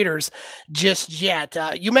on the Raiders just yet.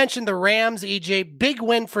 You mentioned the Rams, EJ. Big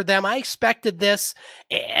win for them. I expected this.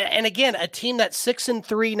 And again, a team that's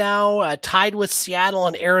 6-3 now, tied with Seattle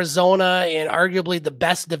and Arizona in arguably the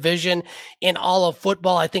best division in all of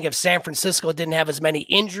football. I think if San Francisco didn't have as many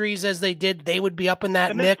injuries as they did, they would be up in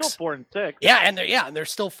that and mix. They're still 4-6. And they're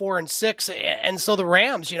still 4-6. And so the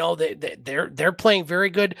Rams, they're playing very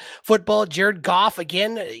good football. Jared Goff,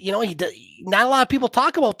 again, not a lot of people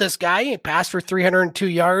talk about this guy. He passed for 302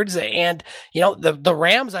 yards. And, the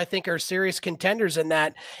Rams, I think, are serious contenders in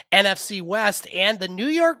that NFC West. And the New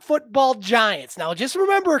York Football Giants. Now, just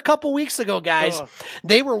remember a couple weeks ago, guys,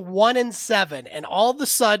 they were 1-7. And all of a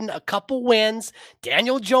sudden, a couple wins.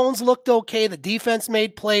 Daniel Jones looked okay. The defense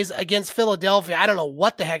made plays against Philadelphia. I don't know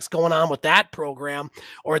what the heck's going on with that program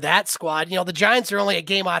or that squad. The Giants are only a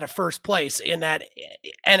game out of first place in that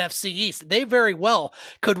NFC East. They very well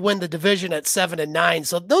could win the division at 7-9.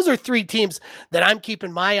 So those are 3 teams that I'm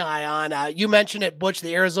keeping my eye on. You mentioned it, Butch,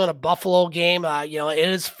 the Arizona Buffalo game. It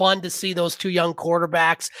is fun to see those 2 young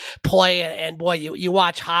quarterbacks play. And boy, you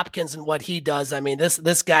watch Hopkins and what he does. I mean,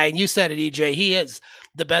 this guy, and you said it, EJ, he is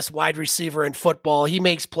the best wide receiver in football. He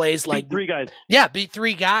makes plays like beat 3 guys. Yeah, beat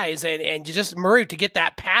 3 guys. And just Murray to get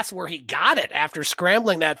that pass where he got it after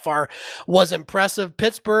scrambling that far was impressive.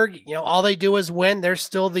 Pittsburgh, all they do is win. They're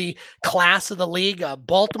still the class of the league.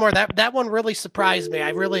 Baltimore, that one really surprised me. I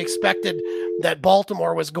really expected that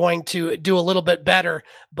Baltimore was going to do a little bit better,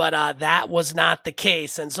 but that was not the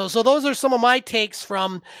case. And so those are some of my takes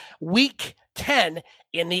from week 10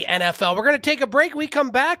 in the NFL. We're going to take a break. We come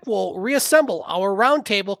back. We'll reassemble our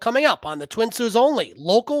roundtable coming up on the Twin Sault's only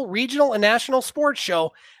local, regional, and national sports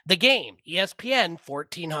show, The Game, ESPN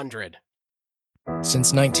 1400.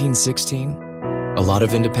 Since 1916, a lot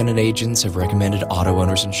of independent agents have recommended auto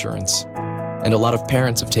owners insurance, and a lot of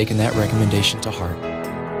parents have taken that recommendation to heart.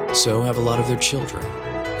 So have a lot of their children,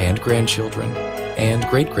 and grandchildren, and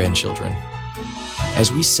great-grandchildren.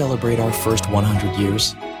 As we celebrate our first 100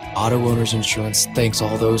 years, Auto Owners Insurance thanks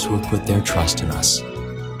all those who have put their trust in us,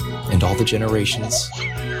 and all the generations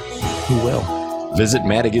who will. Visit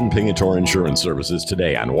Madigan Pingator Insurance Services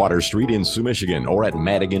today on Water Street in Sioux, Michigan, or at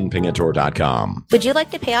madiganpingator.com. Would you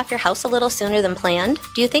like to pay off your house a little sooner than planned?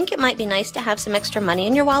 Do you think it might be nice to have some extra money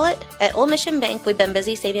in your wallet? At Old Mission Bank, we've been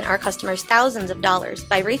busy saving our customers thousands of dollars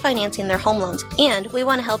by refinancing their home loans, and we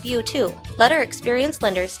want to help you too. Let our experienced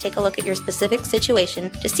lenders take a look at your specific situation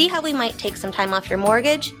to see how we might take some time off your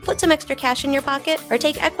mortgage, put some extra cash in your pocket, or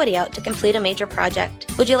take equity out to complete a major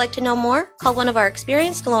project. Would you like to know more? Call one of our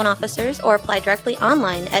experienced loan officers or apply directly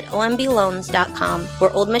online at ombloans.com.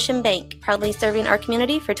 We're Old Mission Bank, proudly serving our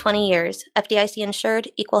community for 20 years. FDIC insured,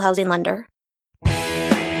 equal housing lender.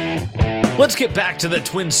 Let's get back to the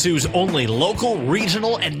Twin Sault's only local,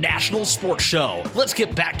 regional, and national sports show. Let's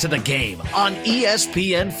get back to the game on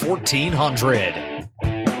ESPN 1400.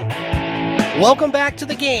 Welcome back to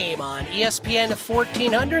the game on ESPN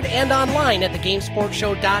 1400 and online at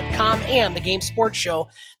thegamesportshow.com and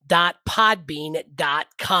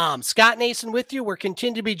thegamesportshow.podbean.com. Scott Nason with you. We're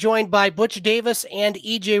continuing to be joined by Butch Davis and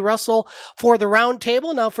EJ Russell for the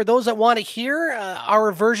roundtable. Now, for those that want to hear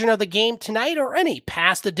our version of the game tonight or any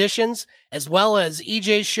past editions, as well as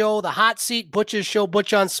EJ's show, The Hot Seat, Butch's show,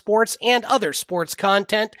 Butch on Sports, and other sports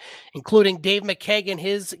content, including Dave McKeag and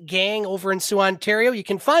his gang over in Sioux, Ontario, you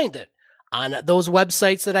can find it on those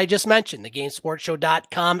websites that I just mentioned,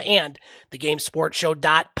 thegamesportshow.com and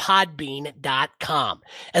thegamesportshow.podbean.com.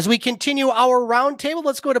 As we continue our roundtable,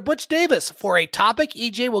 let's go to Butch Davis for a topic.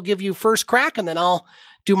 EJ will give you first crack, and then I'll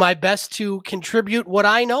do my best to contribute what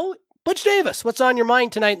I know. Butch Davis, what's on your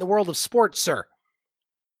mind tonight in the world of sports, sir?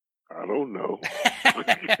 I don't know.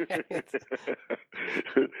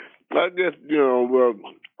 I guess, well,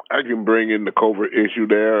 I can bring in the covert issue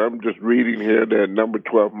there. I'm just reading here that number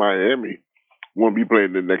 12 Miami won't be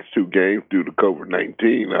playing the next 2 games due to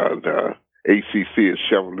COVID-19. The ACC is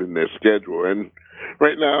shuffling their schedule. And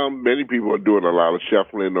right now, many people are doing a lot of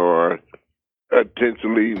shuffling or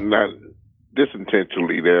intentionally, not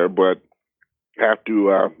disintentionally there, but have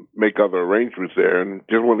to make other arrangements there. And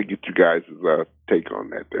just want to get you guys' take on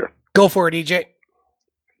that there. Go for it, EJ.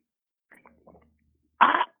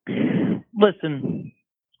 Listen,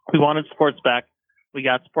 we wanted sports back. We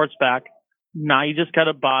got sports back. Now you just got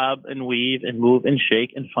to bob and weave and move and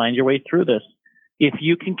shake and find your way through this. If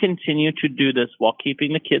you can continue to do this while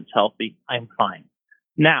keeping the kids healthy, I'm fine.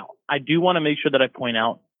 Now, I do want to make sure that I point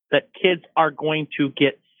out that kids are going to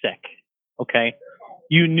get sick, okay?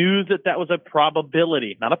 You knew that that was a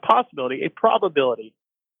probability, not a possibility, a probability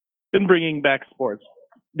in bringing back sports.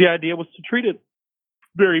 The idea was to treat it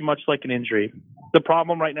very much like an injury. The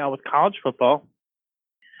problem right now with college football,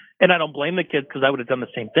 and I don't blame the kids because I would have done the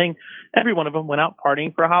same thing, every one of them went out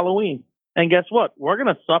partying for Halloween. And guess what? We're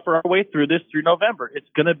going to suffer our way through this through November. It's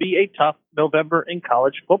going to be a tough November in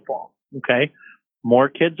college football, okay? More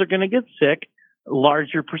kids are going to get sick.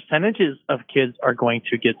 Larger percentages of kids are going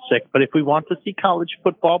to get sick. But if we want to see college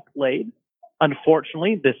football played,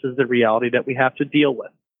 unfortunately, this is the reality that we have to deal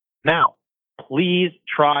with. Now, please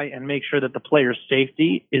try and make sure that the players'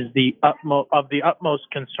 safety is of the utmost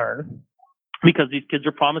concern, because these kids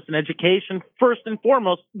are promised an education first and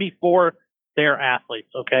foremost before they're athletes,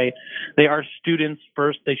 okay? They are students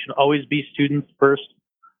first. They should always be students first.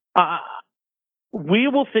 We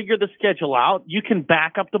will figure the schedule out. You can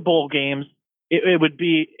back up the bowl games. It would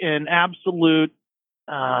be an absolute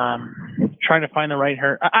trying to find the right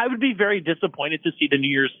hair. I would be very disappointed to see the New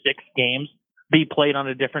Year's 6 games be played on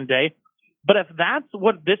a different day. But if that's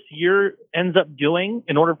what this year ends up doing,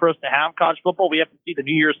 in order for us to have college football, we have to see the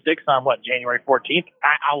New Year's 6 on January 14th.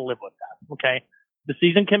 I'll live with that. Okay. The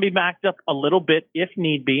season can be backed up a little bit if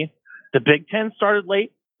need be. The Big Ten started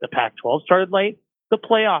late. The Pac-12 started late. The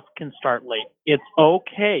playoff can start late. It's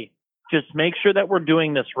okay. Just make sure that we're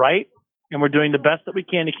doing this right and we're doing the best that we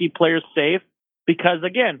can to keep players safe, because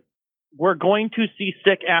again, we're going to see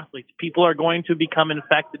sick athletes. People are going to become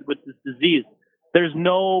infected with this disease. There's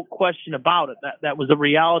no question about it. That was a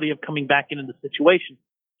reality of coming back into the situation.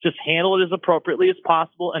 Just handle it as appropriately as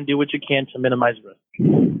possible and do what you can to minimize risk.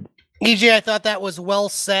 EJ, I thought that was well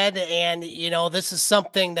said. And, this is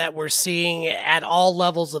something that we're seeing at all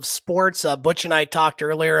levels of sports. Butch and I talked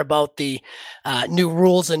earlier about the new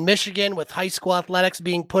rules in Michigan with high school athletics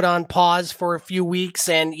being put on pause for a few weeks.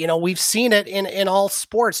 And, we've seen it in all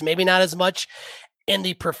sports, maybe not as much in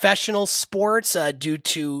the professional sports due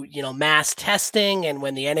to, mass testing, and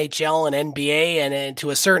when the NHL and NBA and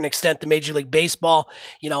to a certain extent the Major League Baseball,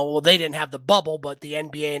 they didn't have the bubble, but the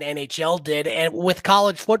NBA and NHL did. And with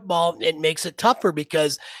college football, it makes it tougher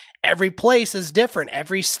because every place is different.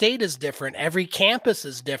 Every state is different. Every campus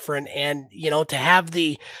is different. And, to have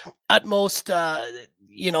the utmost,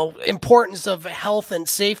 importance of health and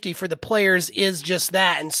safety for the players is just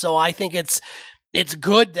that. And so I think it's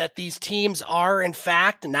good that these teams are, in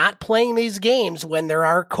fact, not playing these games when there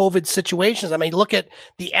are COVID situations. I mean, look at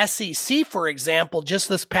the SEC, for example. Just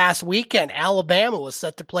this past weekend, Alabama was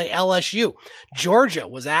set to play LSU. Georgia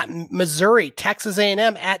was at Missouri, Texas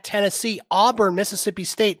A&M at Tennessee, Auburn, Mississippi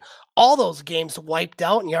State. All those games wiped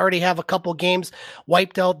out, and you already have a couple games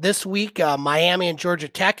wiped out this week. Miami and Georgia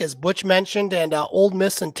Tech, as Butch mentioned, and Ole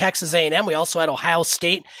Miss and Texas A&M. We also had Ohio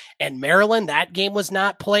State and Maryland. That game was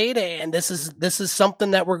not played, and this is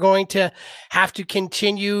something that we're going to have to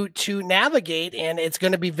continue to navigate, and it's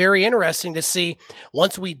going to be very interesting to see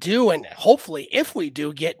once we do, and hopefully if we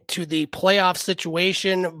do get to the playoff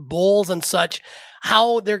situation, bowls and such,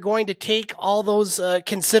 how they're going to take all those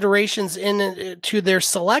considerations into their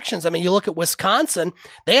selections. I mean, you look at Wisconsin,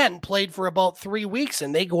 they hadn't played for about 3 weeks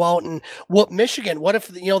and they go out and whoop Michigan. What if,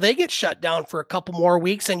 they get shut down for a couple more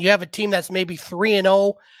weeks and you have a team that's maybe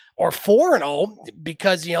 3-0 or 4-0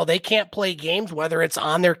 because, they can't play games, whether it's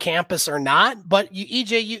on their campus or not. But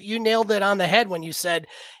EJ, you nailed it on the head when you said,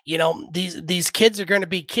 these kids are going to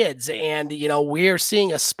be kids. And, we are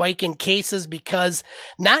seeing a spike in cases because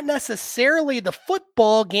not necessarily the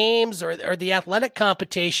football games or the athletic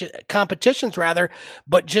competitions rather,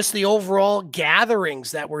 but just the overall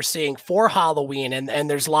gatherings that we're seeing for Halloween. And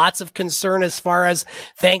there's lots of concern as far as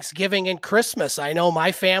Thanksgiving and Christmas. I know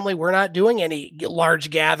my family, we're not doing any large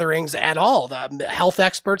gatherings at all. The health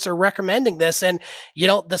experts are recommending this. And,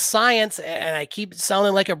 the science, and I keep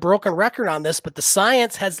sounding like a broken record on this, but the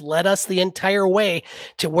science has led us the entire way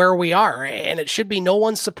to where we are. And it should be no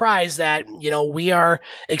one's surprise that, we are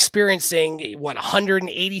experiencing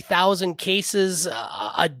 180,000 cases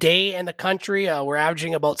a day in the country. We're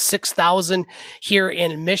averaging about 6,000 here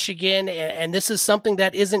in Michigan. And this is something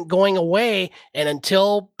that isn't going away. And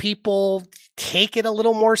until people take it a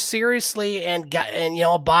little more seriously and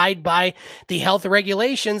abide by the health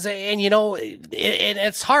regulations. And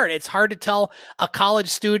it's hard. It's hard to tell a college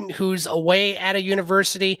student who's away at a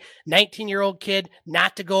university, 19-year-old kid,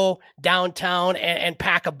 not to go downtown and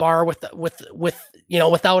pack a bar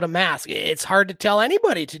without a mask. It's hard to tell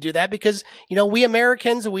anybody to do that because we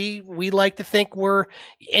Americans, we like to think we're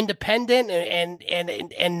independent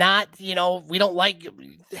and not, we don't like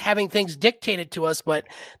having things dictated to us. But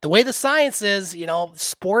the way the science is,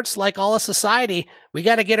 sports, like all of society, we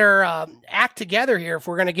got to get our act together here if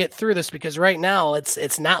we're going to get through this, because right now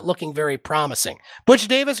it's not looking very promising. Butch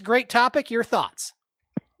Davis, great topic. Your thoughts?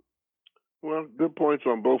 Well, good points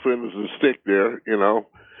on both ends of the stick there.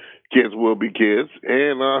 Kids will be kids,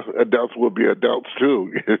 and adults will be adults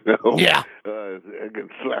too. Yeah. I can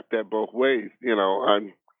slap that both ways.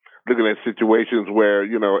 I'm looking at situations where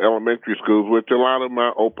elementary schools, which a lot of them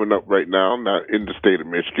are open up right now, not in the state of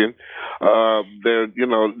Michigan. You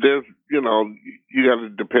got to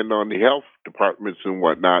depend on the health departments and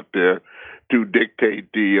whatnot there to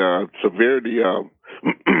dictate the severity of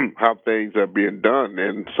how things are being done.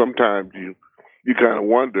 And sometimes you kind of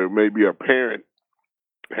wonder, maybe a parent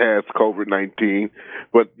has COVID-19,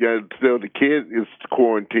 but still the kid is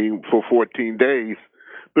quarantined for 14 days.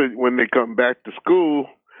 But when they come back to school,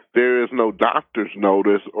 there is no doctor's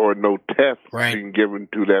notice or no test being given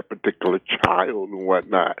to that particular child and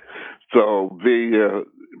whatnot. So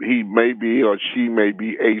he may be or she may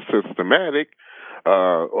be asymptomatic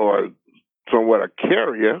or somewhat a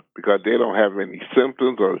carrier because they don't have any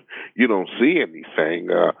symptoms or you don't see anything.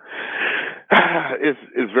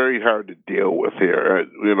 It's very hard to deal with here.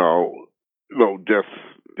 Just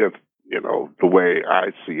the way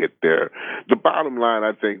I see it there. The bottom line,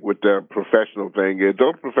 I think, with the professional thing is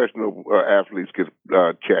those professional athletes get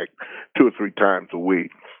checked 2 or 3 times a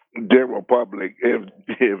week. General public, if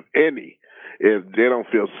they don't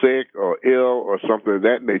feel sick or ill or something of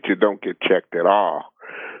that nature, don't get checked at all.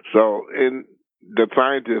 So, the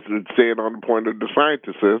scientists would say it on the point of the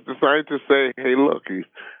scientists. The scientists say, hey, look,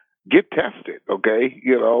 get tested, okay?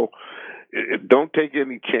 Don't take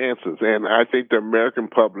any chances. And I think the American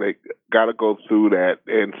public got to go through that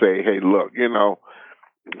and say, hey, look,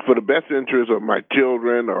 for the best interest of my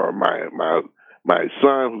children or my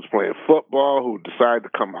son who's playing football, who decide to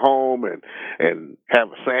come home and have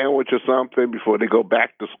a sandwich or something before they go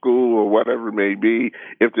back to school or whatever it may be,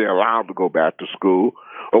 if they're allowed to go back to school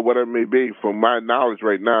or whatever it may be. From my knowledge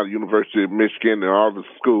right now, the University of Michigan and all the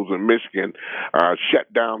schools in Michigan are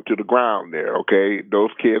shut down to the ground there, okay?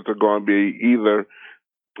 Those kids are going to be either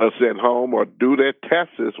sent home or do their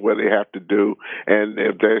tests where they have to do, and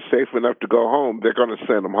if they're safe enough to go home, they're going to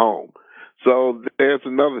send them home. So there's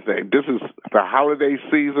another thing. This is the holiday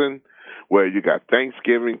season where you got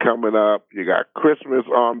Thanksgiving coming up, you got Christmas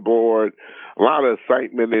on board, a lot of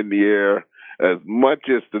excitement in the air. As much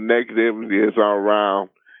as the negativity is all around,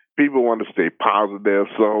 people want to stay positive.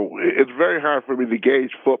 So it's very hard for me to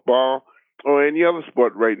gauge football or any other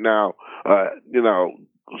sport right now,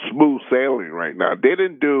 smooth sailing right now. They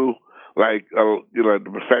didn't do like the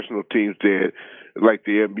professional teams did, like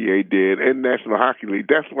the NBA did, and National Hockey League.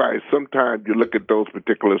 That's why sometimes you look at those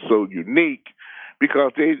particulars so unique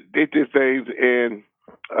because they did things in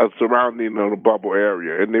surrounding the bubble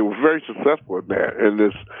area, and they were very successful in that. And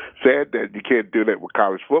it's sad that you can't do that with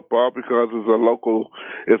college football because it's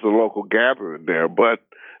a local gathering there. But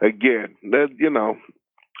again,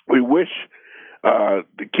 we wish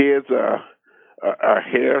the kids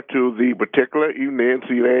adhere to the particular. Even the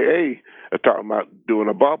NCAA are talking about doing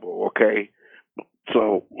a bubble. Okay.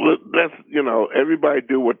 So let's, everybody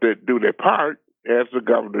do their part, as the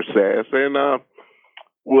governor says, and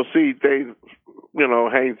we'll see things,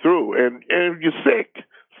 hang through. And if you're sick,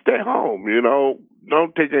 stay home,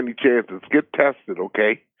 don't take any chances. Get tested,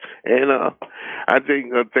 okay? And I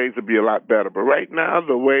think things will be a lot better. But right now,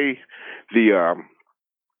 the way the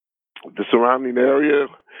surrounding area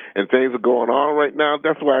and things are going on right now,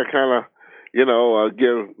 that's why I kind of,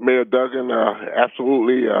 give Mayor Duggan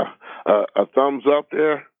absolutely a thumbs up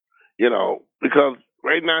there, because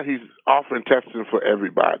right now he's offering testing for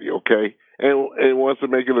everybody, okay? And wants to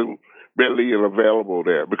make it readily available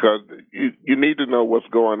there because you need to know what's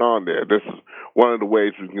going on there. This is one of the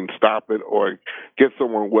ways we can stop it or get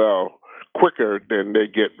someone well quicker than they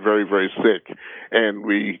get very, very sick. And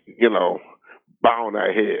we, bow on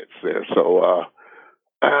our heads there. So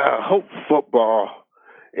I hope football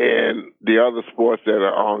and the other sports that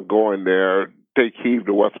are ongoing there take heed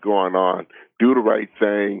to what's going on, do the right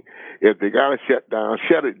thing. If they got to shut down,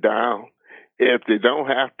 shut it down. If they don't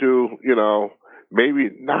have to, maybe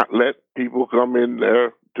not let people come in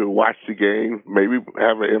there to watch the game, maybe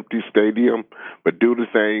have an empty stadium, but do the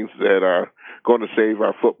things that are going to save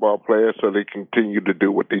our football players so they continue to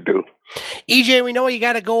do what they do. EJ, we know you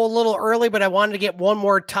got to go a little early, but I wanted to get one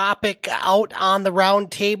more topic out on the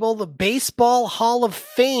round table. The Baseball Hall of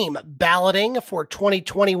Fame balloting for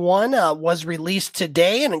 2021 was released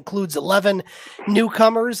today and includes 11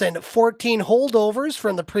 newcomers and 14 holdovers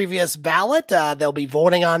from the previous ballot. They'll be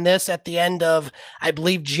voting on this at the end of, I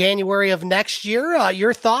believe, January of next year.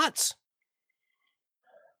 Your thoughts?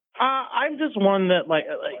 I'm just one that,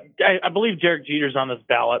 I believe Derek Jeter's on this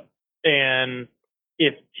ballot, and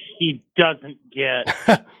if he doesn't get,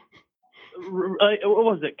 what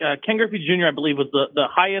was it? Ken Griffey Jr., I believe, was the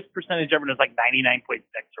highest percentage ever. It was like 99.6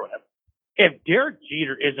 or whatever. If Derek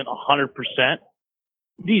Jeter isn't 100%,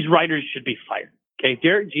 these writers should be fired. Okay,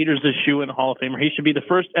 Derek Jeter's a shoe-in Hall of Famer. He should be the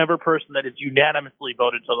first ever person that is unanimously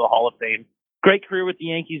voted to the Hall of Fame. Great career with the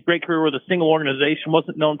Yankees, great career with a single organization,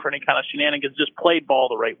 wasn't known for any kind of shenanigans, just played ball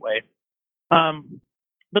the right way.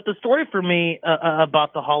 But the story for me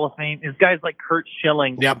about the Hall of Fame is guys like Curt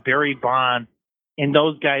Schilling, Barry Bonds, and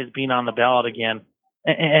those guys being on the ballot again.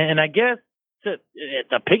 And I guess to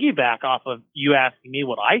piggyback off of you asking me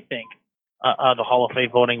what I think of the Hall of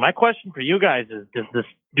Fame voting, my question for you guys is,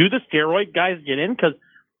 do the steroid guys get in? Because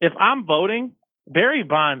if I'm voting, Barry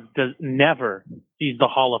Bonds never sees the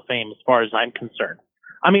Hall of Fame as far as I'm concerned.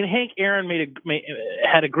 I mean, Hank Aaron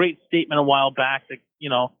had a great statement a while back that,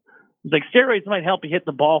 like steroids might help you hit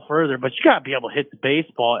the ball further, but you got to be able to hit the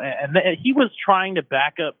baseball. And he was trying to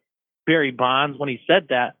back up Barry Bonds when he said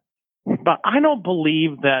that. But I don't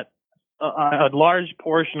believe that a large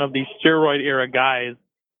portion of these steroid era guys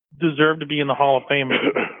deserve to be in the Hall of Fame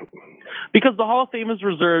because the Hall of Fame is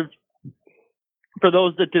reserved for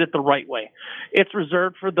those that did it the right way. It's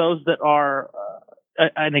reserved for those that are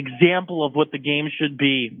an example of what the game should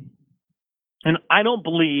be. And I don't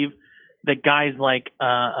believe that guys like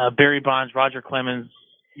Barry Bonds, Roger Clemens,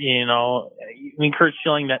 Curt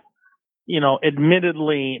Schilling that,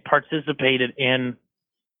 admittedly participated in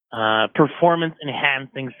performance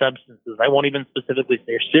enhancing substances. I won't even specifically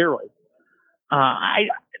say steroids.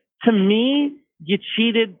 To me, you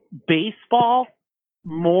cheated baseball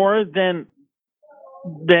more than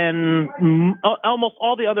almost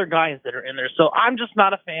all the other guys that are in there. So I'm just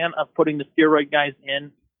not a fan of putting the steroid guys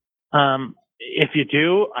in. If you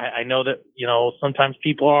do, I know that, sometimes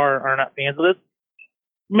people are not fans of this.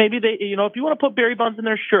 Maybe they, if you want to put Barry Bonds in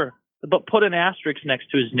there, sure, but put an asterisk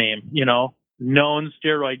next to his name, known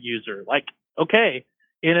steroid user. Like, okay,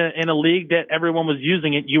 in a league that everyone was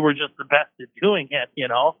using it, you were just the best at doing it,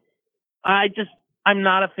 I'm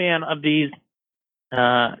not a fan of these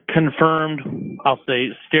confirmed, I'll say,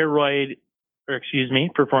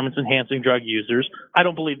 performance enhancing drug users. I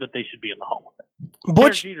don't believe that they should be in the Hall of Fame.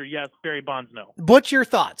 Butch, Jeter, yes. Barry Bonds, no. Butch, your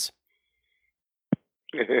thoughts?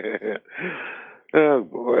 Oh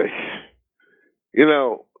boy,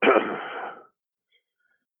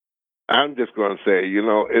 I'm just going to say,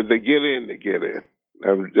 if they get in, they get in.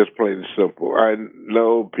 I'm just plain and simple. I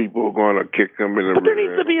know people are going to kick them in the rear. But there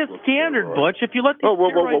needs to be a standard, Butch. If you let these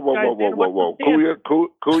whoa.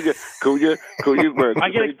 Cool ya. I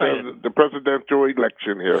get excited. The presidential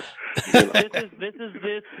election here. This is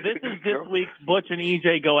this week's Butch and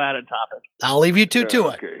EJ go at it topic. I'll leave you two to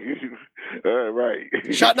it. Okay. All right.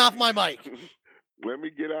 Shutting off my mic. Let me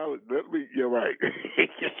get out. You're right.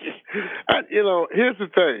 Here's the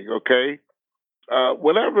thing, okay?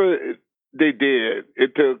 Whatever they did,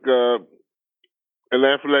 it took an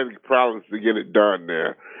athletic prowess to get it done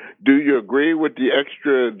there. Do you agree with the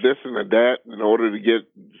extra this and that in order to get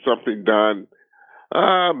something done?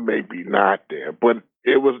 Maybe not there, but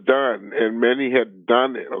it was done, and many had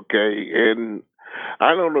done it, okay? And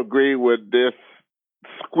I don't agree with this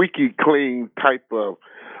squeaky clean type of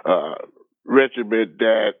regiment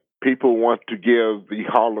that people want to give the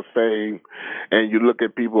Hall of Fame, and you look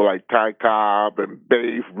at people like Ty Cobb and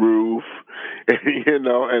Babe Ruth, and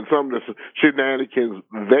some of the shenanigans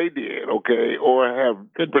they did, okay, or have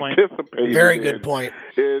participated. Very good point.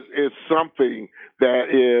 Is something that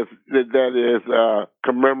is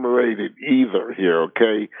commemorated either here,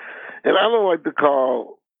 okay, and I don't like to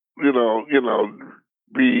call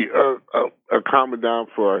be a comment down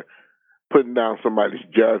for putting down somebody's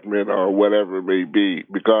judgment or whatever it may be,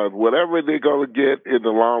 because whatever they're going to get in the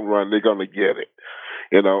long run, they're going to get it,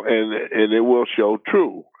 and it will show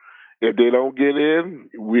true. If they don't get in,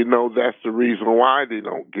 we know that's the reason why they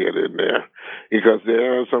don't get in there. Because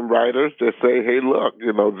there are some writers that say, hey, look,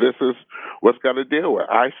 this is what's got to deal with.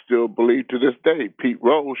 I still believe to this day Pete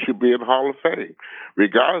Rose should be in the Hall of Fame.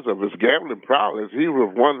 Regardless of his gambling prowess, he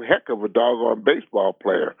was one heck of a doggone baseball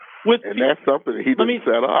player. And that's something that he didn't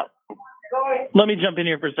set up. Let me jump in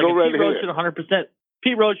here for a second. Go right Pete Rose ahead. should 100%.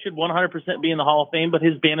 Pete Rose should 100% be in the Hall of Fame, but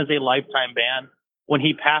his ban is a lifetime ban. When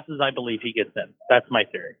he passes, I believe he gets in. That's my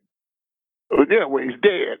theory. Yeah, well, he's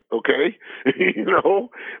dead. Okay, he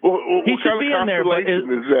should be in there, but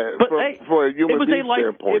for a human being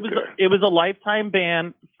standpoint, it was a lifetime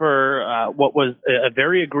ban for what was a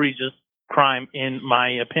very egregious crime, in my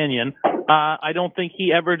opinion. I don't think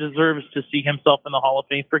he ever deserves to see himself in the Hall of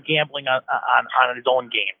Fame for gambling on his own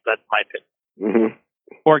games. That's my opinion.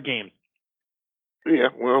 Mm-hmm. Or games. Yeah,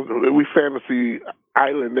 well, we fantasy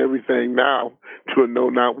island everything now to a no,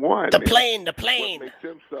 not one. The plane. What makes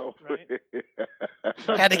him so?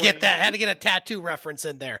 Had to get that. Had to get a tattoo reference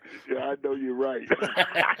in there. Yeah, I know you're right.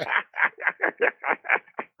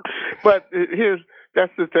 But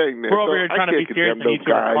that's the thing. We're over here trying to be serious, and you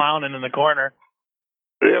two are clowning in the corner.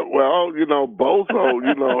 Yeah, well,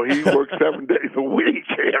 Bozo, he works 7 days a week,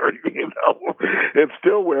 Harry, and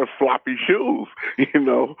still wears floppy shoes.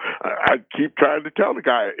 I keep trying to tell the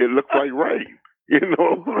guy it looks like rain.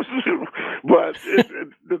 But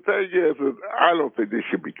the thing is, I don't think they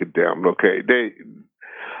should be condemned. Okay,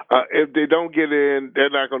 if they don't get in, they're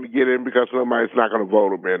not going to get in because somebody's not going to vote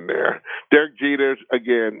them in there. Derek Jeter,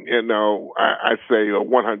 again, I say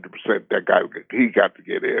 100% that guy, he got to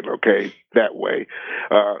get in. Okay, that way,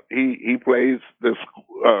 he plays the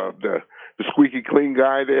squeaky clean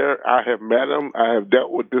guy there. I have met him. I have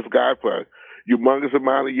dealt with this guy for a humongous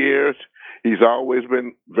amount of years. He's always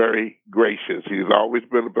been very gracious. He's always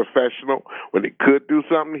been a professional. When he could do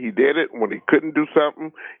something, he did it. When he couldn't do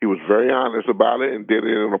something, he was very honest about it and did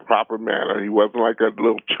it in a proper manner. He wasn't like a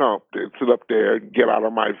little chump that sit up there and get out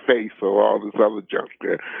of my face or all this other junk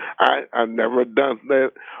there. I never done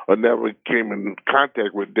that or never came in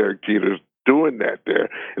contact with Derek Jeter doing that there.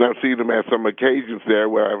 And I've seen him at some occasions there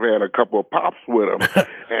where I've had a couple of pops with him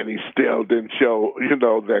and he still didn't show,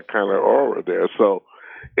 that kind of aura there. So,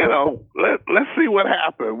 let's see what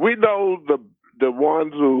happens. We know the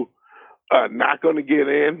ones who are not going to get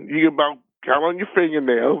in. You can about count on your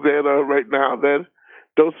fingernails that right now that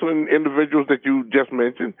those individuals that you just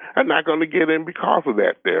mentioned are not going to get in because of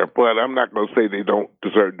that there. But I'm not going to say they don't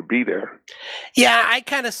deserve to be there. Yeah, I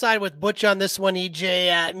kind of side with Butch on this one,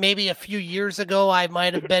 EJ. Maybe a few years ago, I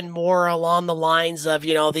might have been more along the lines of,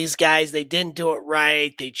 these guys, they didn't do it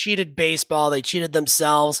right. They cheated baseball. They cheated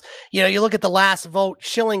themselves. You look at the last vote,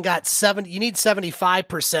 Schilling got 70. You need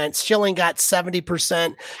 75%. Schilling got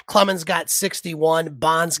 70%. Clemens got 61.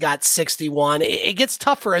 Bonds got 61. It gets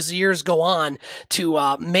tougher as the years go on to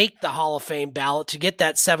make the Hall of Fame ballot to get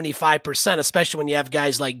that 75%, especially when you have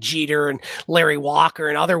guys like Jeter and Larry Walker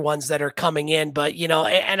and other ones that are coming in. But,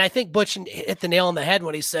 and I think Butch hit the nail on the head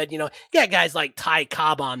when he said, guys like Ty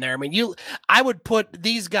Cobb on there. I mean, I would put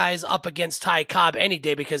these guys up against Ty Cobb any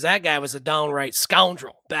day because that guy was a downright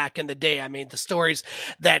scoundrel back in the day. I mean, the stories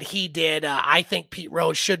that he did, I think Pete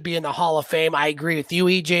Rose should be in the Hall of Fame. I agree with you,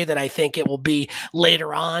 EJ, that I think it will be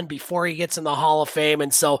later on before he gets in the Hall of Fame.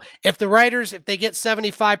 And so if the writers, if they get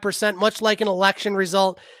 75%, much like an election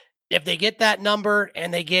result, if they get that number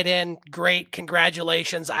and they get in, great,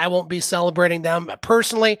 congratulations. I won't be celebrating them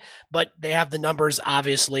personally, but they have the numbers,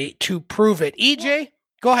 obviously, to prove it. EJ,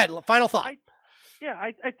 go ahead. Final thought.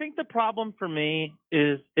 I think the problem for me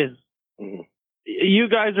is you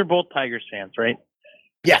guys are both Tigers fans, right?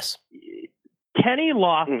 Yes. Kenny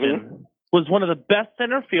Lofton was one of the best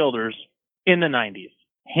center fielders in the 90s.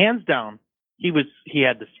 Hands down. He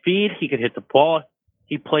had the speed. He could hit the ball.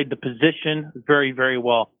 He played the position very, very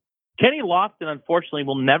well. Kenny Lofton, unfortunately,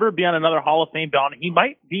 will never be on another Hall of Fame ballot. He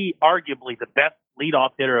might be arguably the best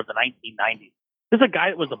leadoff hitter of the 1990s. This is a guy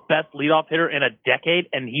that was the best leadoff hitter in a decade,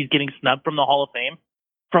 and he's getting snubbed from the Hall of Fame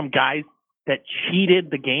from guys that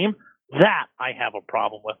cheated the game. That I have a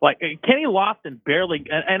problem with. Like Kenny Lofton barely,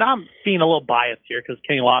 and I'm being a little biased here because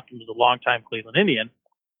Kenny Lofton was a longtime Cleveland Indian,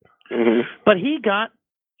 but he got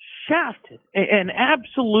shafted and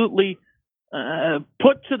absolutely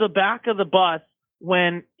put to the back of the bus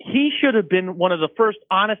when he should have been one of the first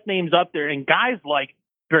honest names up there. And guys like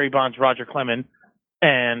Barry Bonds, Roger Clemens,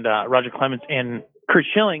 and Chris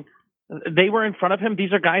Schilling, they were in front of him.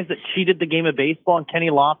 These are guys that cheated the game of baseball. And Kenny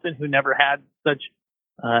Lofton, who never had such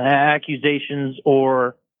accusations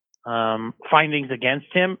or findings against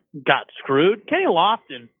him, got screwed. Kenny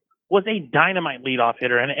Lofton was a dynamite leadoff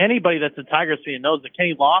hitter. And anybody that's a Tigers fan knows that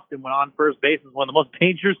Kenny Lofton went on first base is one of the most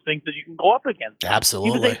dangerous things that you can go up against.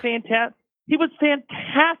 Absolutely. He was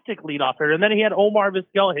fantastic leadoff hitter. And then he had Omar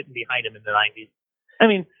Vizquel hitting behind him in the 90s. I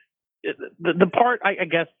mean, the part, I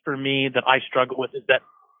guess, for me that I struggle with is that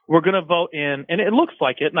we're going to vote in, and it looks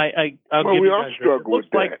like it, and I'll give we you all guys struggle with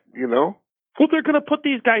that, you know? Well, they're going to put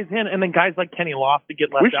these guys in, and then guys like Kenny Lofton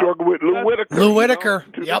get left out. We struggle with Lou Whitaker. Lou Whitaker.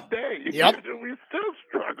 To Yep. this day. Yep. We still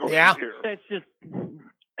struggle Yeah. here. It's just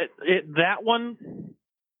that one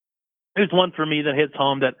is one for me that hits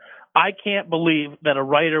home that I can't believe that a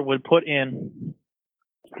writer would put in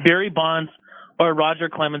Barry Bonds or Roger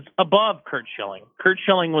Clemens above Curt Schilling. Curt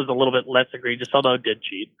Schilling was a little bit less egregious, although it did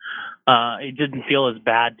cheat. It didn't feel as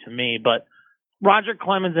bad to me, but Roger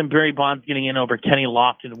Clemens and Barry Bonds getting in over Kenny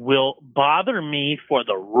Lofton will bother me for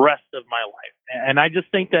the rest of my life. And I just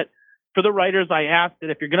think that for the writers, I asked that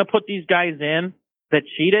if you're going to put these guys in that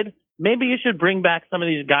cheated, maybe you should bring back some of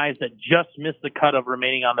these guys that just missed the cut of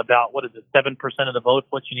remaining on the ballot. What is it, 7% of the votes?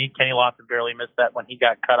 What you need? Kenny Lofton barely missed that when he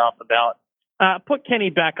got cut off the ballot. Put Kenny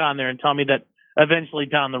back on there and tell me that eventually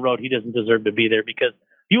down the road he doesn't deserve to be there because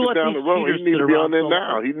you let down these the road, cheaters he needs sit to be around on there so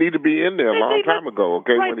now. long. He need to be in there a long time ago,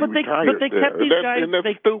 okay, right, when he retired. But they kept these guys. And that's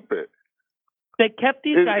stupid. They kept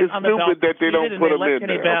these guys it's on the ballot. stupid that they don't put them in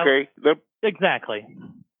there, okay? Exactly.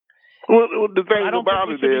 Well, the thing I don't about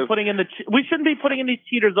think it is, we shouldn't be putting in these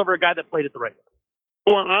cheaters over a guy that played at the Raiders.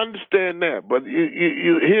 well, I understand that, but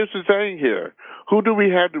you here's the thing here. Who do we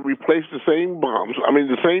have to replace the same bombs? I mean,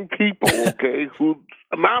 the same people, okay, who's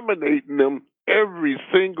nominating them every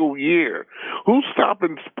single year? Who's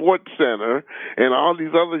stopping Sports Center and all these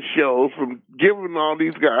other shows from giving all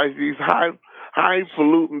these guys these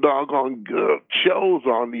highfalutin doggone shows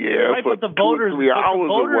on the air for 2 or 3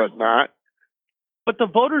 hours or whatnot? But the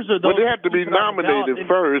voters are those. Well, they have to be nominated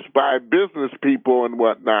first by business people and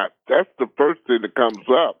whatnot. That's the first thing that comes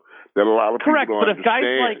up that a lot of people don't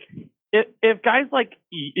understand. If guys like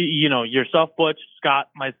yourself, Butch, Scott,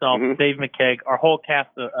 myself, Dave McKeag, our whole cast,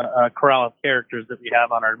 corral of characters that we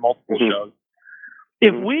have on our multiple shows,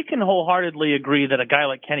 if we can wholeheartedly agree that a guy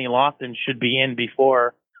like Kenny Lofton should be in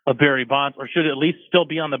before a Barry Bonds, or should at least still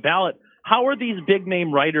be on the ballot, how are these big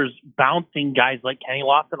name writers bouncing guys like Kenny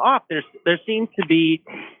Lofton off? There seems to be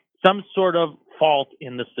some sort of fault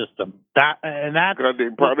in the system. That's part of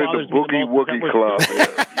the Boogie Woogie Club. Here,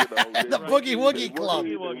 the Boogie Woogie Club.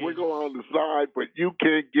 Wiggle on the side, but you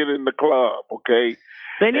can't get in the club. Okay.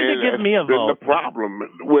 They need to give me a vote. The problem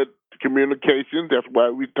with communication. That's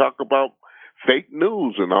why we talk about fake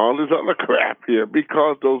news and all this other crap here,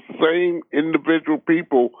 because those same individual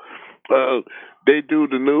people. They do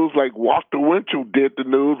the news like Walter Winchell did the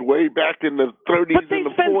news way back in the 30s and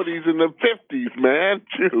the 40s and the 50s, man.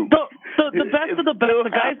 The best of the best, the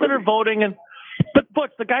guys that are voting,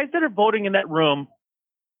 the guys that are voting in that room,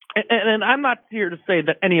 and I'm not here to say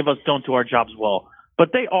that any of us don't do our jobs well,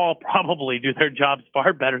 but they all probably do their jobs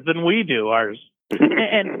far better than we do ours.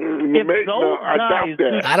 And if those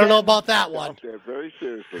guys, I don't know about that one. Very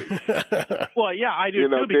seriously. Well, yeah, I do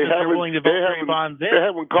too, because they're willing to vote Barry Bonds in. They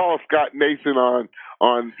haven't called Scott Nason on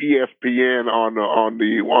ESPN on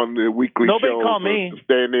the weekly show. Nobody call me. To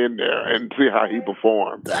stand in there and see how he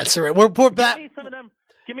performed. That's right. We're back.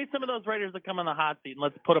 Give me some of those writers that come on the hot seat, and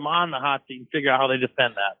let's put them on the hot seat and figure out how they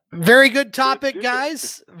defend that. Very good topic,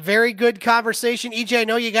 guys. Very good conversation. EJ, I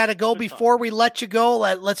know you got to go. Before we let you go,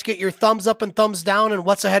 let's get your thumbs up and thumbs down and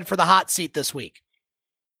what's ahead for the hot seat this week.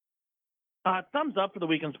 Thumbs up for the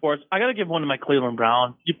week in sports. I got to give one to my Cleveland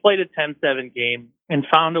Browns. You played a 10-7 game and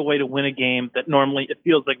found a way to win a game that normally it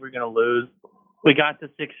feels like we're going to lose. We got to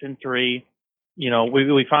 6-3.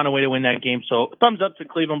 We found a way to win that game. So thumbs up to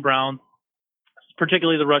Cleveland Browns,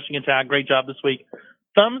 particularly the rushing attack. Great job this week.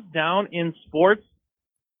 Thumbs down in sports.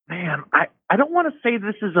 Man, I don't want to say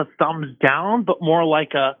this is a thumbs down, but more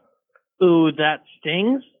like ooh, that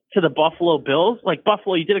stings to the Buffalo Bills. Like,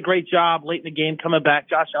 Buffalo, you did a great job late in the game coming back.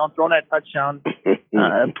 Josh Allen throwing that touchdown,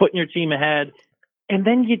 putting your team ahead. And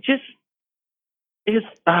then you just, it's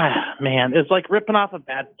like ripping off a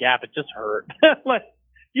bad scab. It just hurt. Like,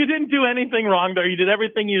 you didn't do anything wrong there. You did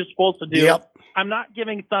everything you were supposed to do. Yep. I'm not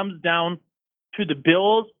giving thumbs down to the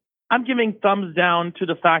Bills. I'm giving thumbs down to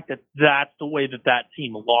the fact that that's the way that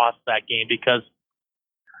team lost that game, because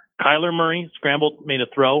Kyler Murray scrambled, made a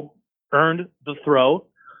throw, earned the throw.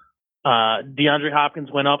 DeAndre Hopkins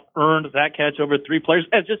went up, earned that catch over 3 players.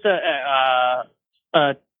 It's just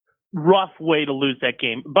a rough way to lose that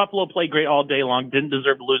game. Buffalo played great all day long, didn't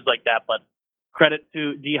deserve to lose like that, but credit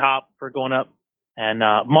to D-Hop for going up and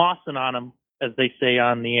mossing on him, as they say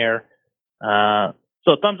on the air.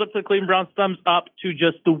 So thumbs up to the Cleveland Browns, thumbs up to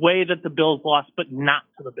just the way that the Bills lost, but not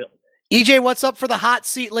to the Bills. EJ, what's up for the hot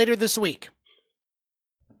seat later this week?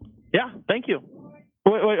 Yeah, thank you.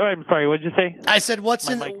 Wait, I'm sorry. What did you say? I said,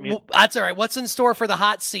 that's all right. What's in store for the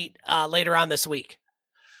hot seat later on this week?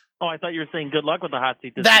 Oh, I thought you were saying good luck with the hot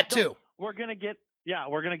seat this that week. Too. We're going to get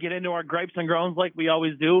into our gripes and groans like we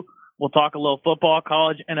always do. We'll talk a little football,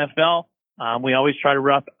 college, NFL. We always try to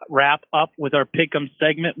wrap up with our pick'em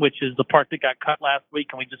segment, which is the part that got cut last week,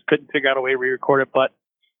 and we just couldn't figure out a way to re-record it. But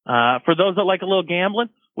for those that like a little gambling,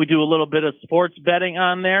 we do a little bit of sports betting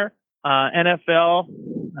on there. NFL,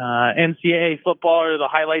 NCAA football are the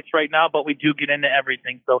highlights right now, but we do get into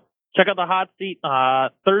everything. So check out the hot seat.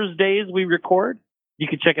 Thursdays we record. You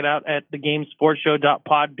can check it out at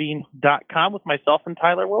thegamesportshow.podbean.com with myself and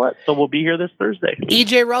Tyler Willett. So we'll be here this Thursday.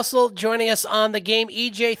 EJ Russell joining us on the game.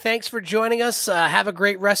 EJ, thanks for joining us. Have a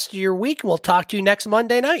great rest of your week. We'll talk to you next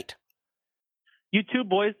Monday night. You too,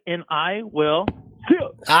 boys, and I will see you.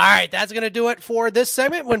 All right, that's going to do it for this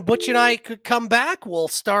segment. When Butch and I could come back, we'll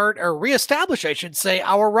start, or reestablish, I should say,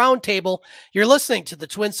 our roundtable. You're listening to the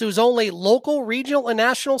Twin Sault's only local, regional, and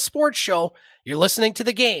national sports show. You're listening to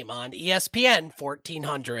The Game on ESPN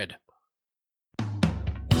 1400.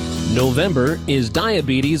 November is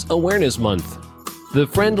Diabetes Awareness Month. The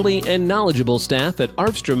friendly and knowledgeable staff at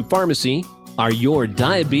Arfstrom Pharmacy are your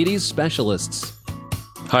diabetes specialists.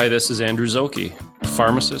 Hi, this is Andrew Zoki,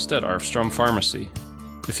 pharmacist at Arfstrom Pharmacy.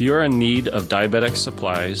 If you're in need of diabetic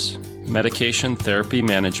supplies, medication therapy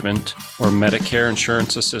management, or Medicare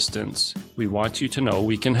insurance assistance, we want you to know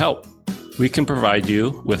we can help. We can provide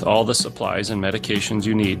you with all the supplies and medications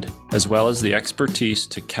you need, as well as the expertise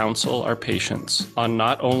to counsel our patients on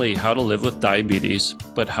not only how to live with diabetes,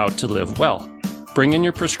 but how to live well. Bring in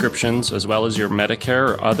your prescriptions as well as your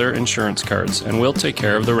Medicare or other insurance cards, and we'll take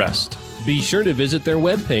care of the rest. Be sure to visit their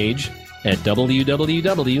webpage at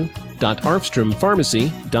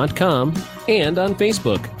www.arfstrompharmacy.com and on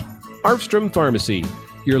Facebook. Arfstrom Pharmacy,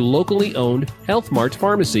 your locally owned Health Mart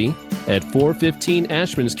pharmacy at 415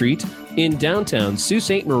 Ashman Street in downtown Sault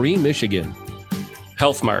Ste. Marie, Michigan.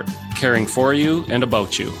 Health Mart, caring for you and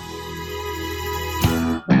about you.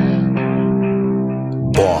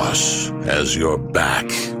 Boss has your back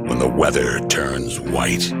when the weather turns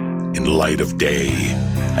white in light of day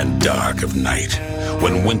and dark of night.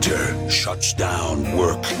 When winter shuts down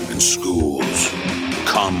work and schools,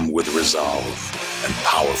 come with resolve and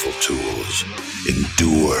powerful tools.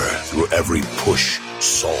 Endure through every push,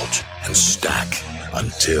 salt, and stack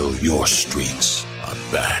until your streets are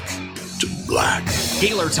back to black.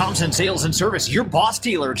 Gaylor Thompson Sales and Service, your boss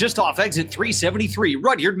dealer, just off exit 373,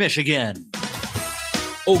 Rudyard, Michigan.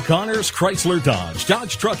 O'Connor's Chrysler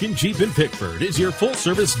Dodge Truck and Jeep in Pickford is your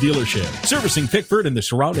full-service dealership, servicing Pickford and the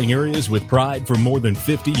surrounding areas with pride for more than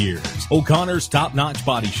 50 years. O'Connor's top-notch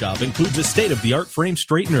body shop includes a state-of-the-art frame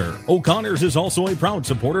straightener. O'Connor's is also a proud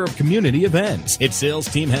supporter of community events. Its sales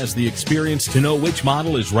team has the experience to know which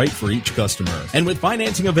model is right for each customer. And with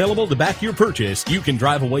financing available to back your purchase, you can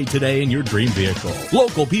drive away today in your dream vehicle.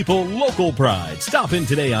 Local people, local pride. Stop in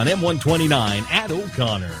today on M129 at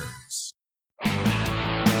O'Connor's.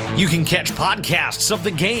 You can catch podcasts of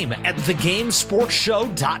The Game at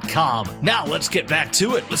thegamesportshow.com. Now let's get back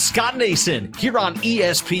to it with Scott Nason here on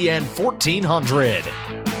ESPN 1400.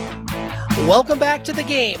 Welcome back to The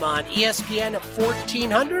Game on ESPN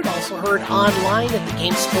 1400. Also heard online at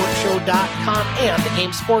thegamesportshow.com and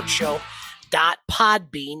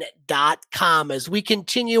thegamesportshow.podbean.com. As we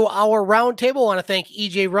continue our roundtable, I want to thank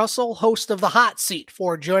EJ Russell, host of The Hot Seat,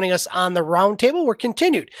 for joining us on the roundtable. We're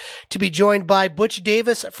continued to be joined by Butch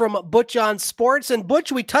Davis from Butch on Sports. And Butch,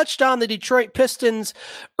 we touched on the Detroit Pistons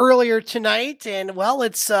earlier tonight, and well,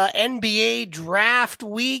 it's NBA draft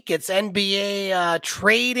week. It's NBA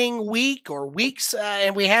trading week or weeks,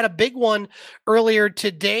 and we had a big one earlier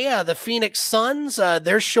today. The Phoenix Suns,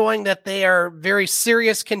 they're showing that they are very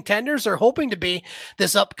serious contenders, or hoping to be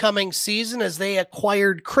this upcoming season, as they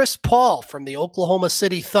acquired Chris Paul from the Oklahoma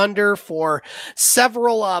City Thunder for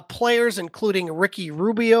several players, including Ricky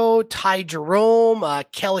Rubio, Ty Jerome,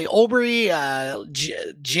 Kelly Oubre,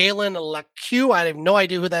 Jalen LeCue, I have no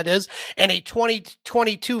idea who that is, and a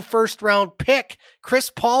 2022 first-round pick.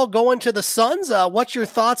 Chris Paul going to the Suns. What's your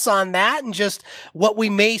thoughts on that, and just what we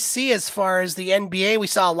may see as far as the NBA? We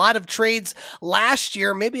saw a lot of trades last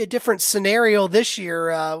year, maybe a different scenario this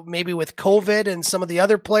year, maybe with COVID and some of the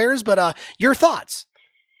other players, but your thoughts?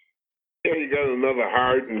 Yeah, you got another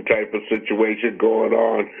Harden type of situation going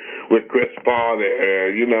on with Chris Paul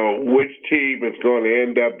there. Which team is going to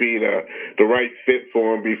end up being the right fit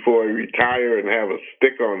for him before he retire and have a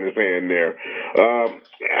stick on his hand there?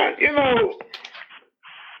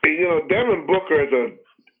 Devin Booker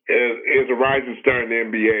is a rising star in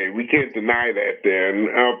the NBA. We can't deny that there.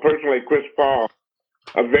 And personally, Chris Paul,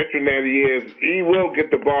 a veteran that he is, he will get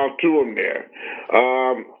the ball to him there.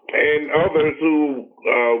 And others who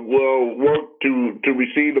will work to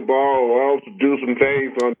receive the ball or else do some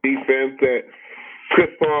things on defense that Chris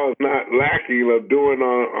Paul is not lacking of doing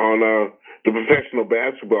on the professional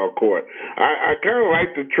basketball court. I kind of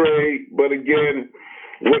like the trade, but again,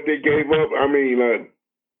 what they gave up, and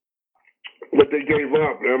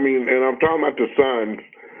I'm talking about the Suns,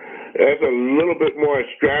 that's a little bit more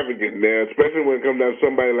extravagant there, especially when it comes down to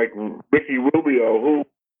somebody like Ricky Rubio, who,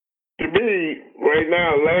 to me, right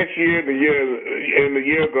now, last year and the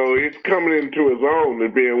year ago, he's coming into his own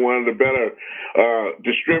as being one of the better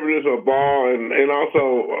distributors of ball and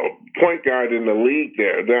also point guard in the league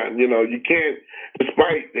there. That, you can't,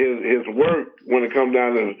 despite his work when it comes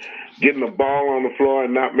down to getting the ball on the floor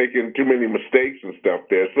and not making too many mistakes and stuff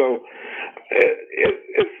there. So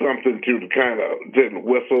it's something to kind of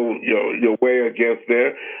whistle your way against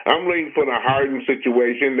there. I'm waiting for the Harden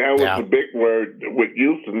situation. That was the big word with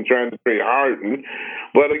Houston trying to trade Harden.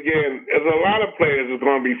 But again, there's a lot of players that's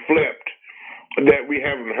going to be flipped that we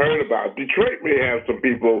haven't heard about. Detroit may have some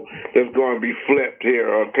people that's going to be flipped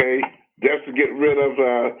here, okay, just to get rid of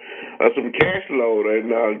some cash load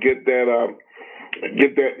and get that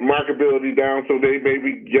marketability down so they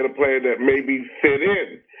maybe get a player that maybe fit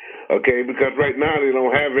in. Okay, because right now they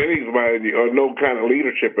don't have anybody or no kind of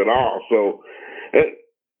leadership at all. So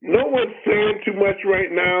no one's saying too much right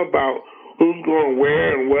now about who's going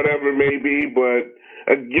where and whatever it may be. But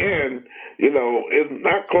again, it's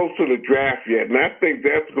not close to the draft yet. And I think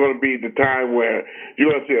that's going to be the time where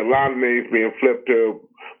you're going to see a lot of names being flipped to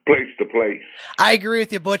place to place. I agree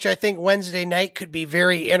with you, Butch. I think Wednesday night could be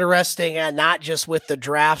very interesting, and not just with the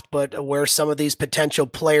draft, but where some of these potential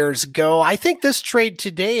players go. I think this trade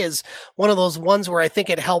today is one of those ones where I think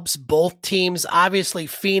it helps both teams. Obviously,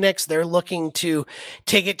 Phoenix, they're looking to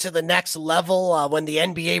take it to the next level. When the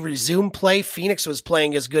NBA resumed play, Phoenix was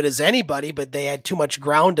playing as good as anybody, but they had too much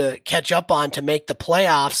ground to catch up on to make the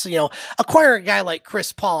playoffs. Acquiring a guy like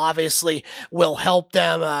Chris Paul obviously will help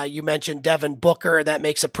them. You mentioned Devin Booker. That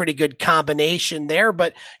makes a pretty good combination there.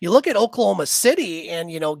 But you look at Oklahoma City and,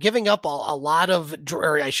 giving up a lot of,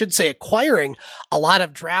 or I should say acquiring a lot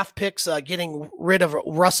of draft picks, getting rid of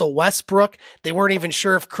Russell Westbrook. They weren't even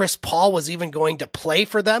sure if Chris Paul was even going to play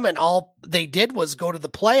for them. And all they did was go to the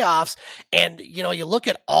playoffs. And, you look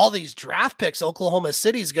at all these draft picks Oklahoma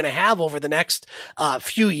City is going to have over the next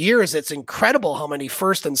few years. It's incredible how many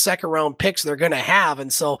first and second round picks they're going to have.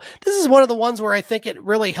 And so this is one of the ones where I think it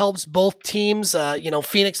really helps both teams.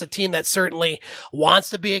 Phoenix, a team that certainly wants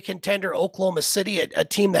to be a contender. Oklahoma City, a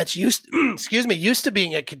team that's used to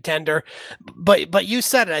being a contender. But you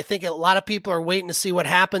said it. I think a lot of people are waiting to see what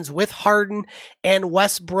happens with Harden and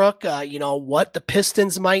Westbrook. What the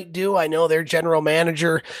Pistons might do. I know their general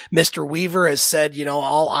manager, Mr. Weaver, has said,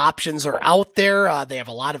 all options are out there. They have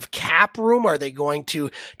a lot of cap room. Are they going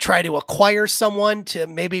to try to acquire someone to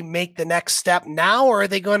maybe make the next step now? Or are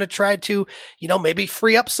they going to try to, maybe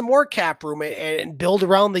free up some more cap room and build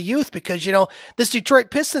around the youth? Because, this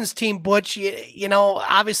Detroit Pistons team, Butch,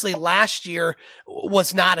 obviously last year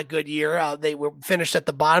was not a good year. They were finished at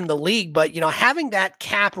the bottom of the league, but, having that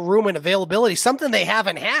cap room and availability, something they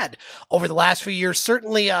haven't had over the last few years,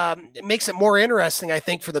 certainly it makes it more interesting, I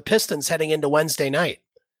think, for the Pistons heading into Wednesday night.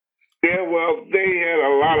 Yeah, well, they had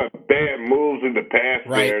a lot of bad moves in the past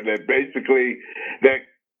there that basically that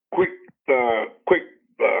quick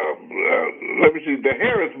let me see. The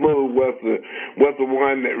Harris move was the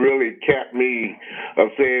one that really kept me of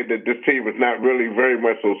saying that this team was not really very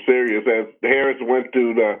much so serious. As Harris went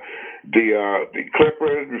to the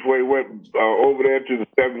Clippers before he went over there to the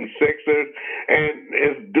 76ers, and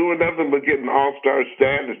is doing nothing but getting all-star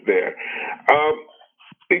status there.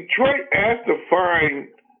 Detroit has to find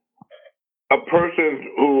a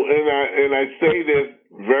person who, and I say this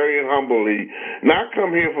very humbly, not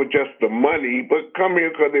come here for just the money, but come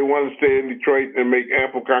here because they want to stay in Detroit and make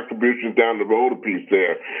ample contributions down the road a piece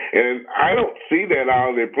there. And I don't see that out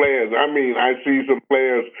of their players. I mean, I see some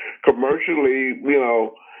players commercially,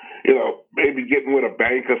 maybe getting with a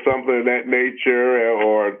bank or something of that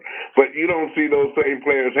nature, but you don't see those same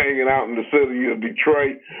players hanging out in the city of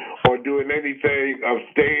Detroit or doing anything of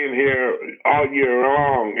staying here all year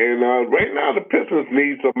long. And right now the Pistons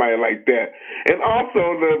need somebody like that. And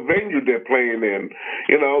also the venue they're playing in.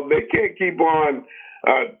 They can't keep on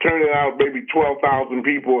turning out maybe 12,000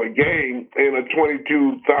 people a game in a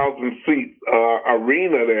 22,000 seat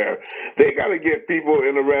arena there. They got to get people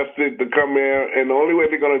interested to come there, and the only way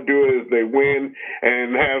they're going to do it is they win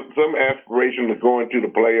and have some aspiration to go into the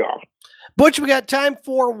playoffs. Butch, we got time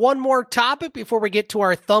for one more topic before we get to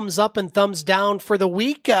our thumbs up and thumbs down for the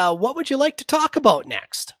week. What would you like to talk about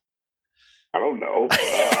next? I don't know.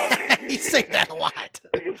 You say that a lot.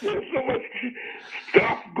 There's so much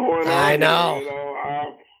stuff going on. I know. Here,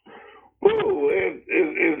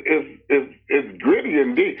 it's gritty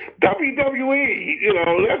indeed. WWE,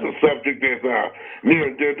 that's a subject that's near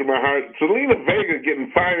and dear to my heart. Selena Vega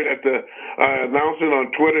getting fired at the announcing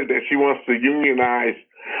on Twitter that she wants to unionize,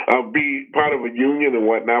 be part of a union and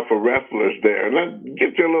whatnot for wrestlers there. And let's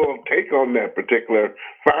get your little take on that particular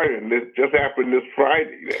firing that just happened this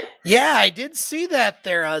Friday there. Yeah, I did see that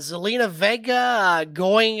there. Zelina Vega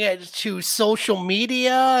going to social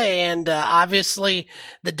media, and obviously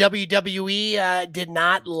the WWE did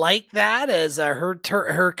not like that, as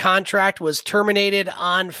her contract was terminated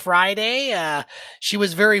on Friday. She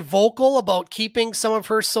was very vocal about keeping some of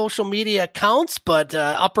her social media accounts, but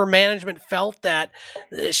upper management felt that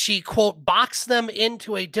she, quote, boxed them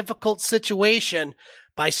into a difficult situation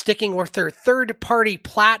by sticking with their third-party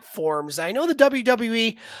platforms. I know the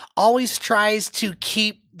WWE always tries to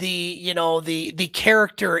keep the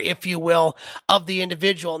character, if you will, of the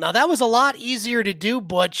individual. Now, that was a lot easier to do,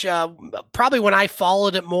 Butch, probably when I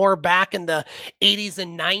followed it more back in the 80s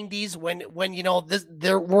and 90s when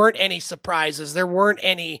there weren't any surprises. There weren't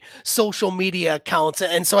any social media accounts.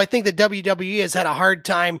 And so I think the WWE has had a hard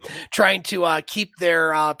time trying to keep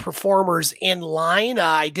their performers in line.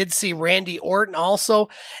 I did see Randy Orton also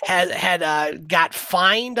had got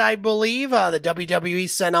fined, I believe. The WWE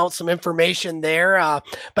sent out some information there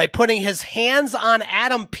by putting his hands on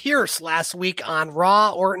Adam Pearce last week on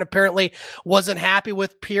Raw. Orton apparently wasn't happy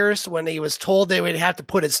with Pearce when he was told they would have to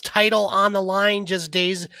put his title on the line just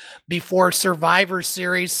days before Survivor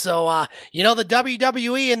Series. So, the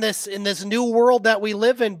WWE in this new world that we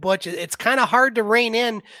live in, Butch, it's kind of hard to rein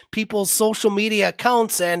in people's social media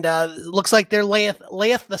accounts, and looks like they're layeth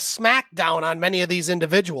the smackdown on many of these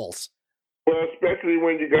individuals. Well, especially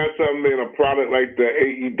when you got something in a product like the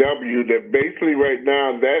AEW that basically right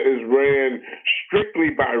now that is ran strictly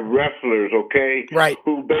by wrestlers, okay? Right.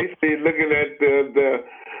 Who basically looking at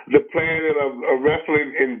the planet of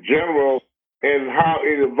wrestling in general and how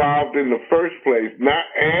it evolved in the first place, not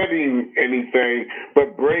adding anything,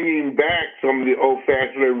 but bringing back some of the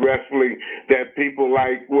old-fashioned wrestling that people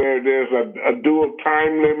like, where there's a dual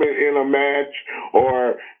time limit in a match,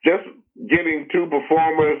 or just getting two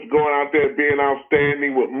performers going out there being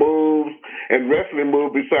outstanding with moves and wrestling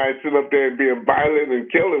moves besides sitting up there and being violent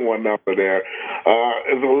and killing one another there.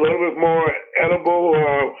 It's a little bit more edible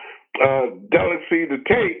delicacy to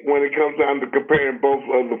take when it comes down to comparing both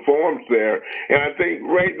of the forms there. And I think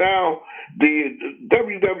right now the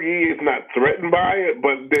WWE is not threatened by it,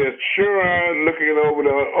 but they're sure are looking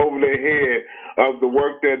over their head of the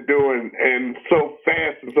work they're doing, and so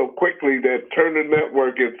fast and so quickly that Turner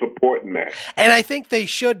Network is supporting that. And I think they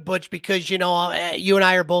should, Butch, because, you and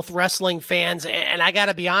I are both wrestling fans, and I got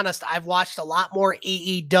to be honest, I've watched a lot more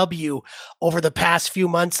AEW over the past few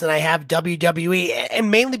months than I have WWE, and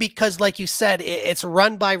mainly because, like you said, it's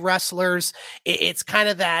run by wrestlers. It's kind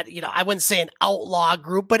of that, I wouldn't say an outlaw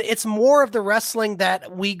group, but it's more of the wrestling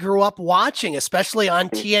that we grew up watching, especially on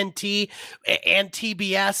TNT and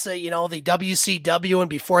TBS, the WCW, and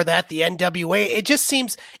before that, the NWA.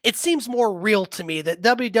 It seems more real to me that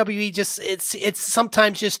WWE it's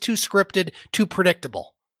sometimes just too scripted, too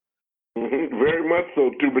predictable. Mm-hmm. Very much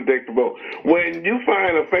so, too predictable. When you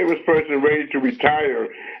find a famous person ready to retire,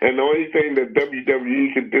 and the only thing that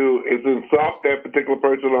WWE can do is insult that particular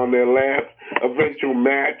person on their last eventual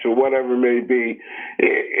match or whatever it may be,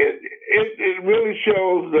 it really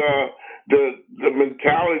shows the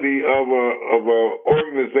mentality of a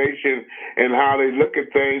organization and how they look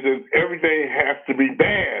at things, and everything has to be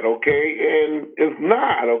bad, okay? And it's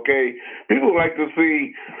not, okay? People like to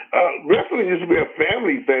see wrestling used to be a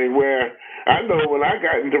family thing, where I know when I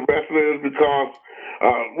got into wrestling it was because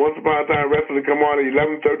once upon a time wrestling would come on at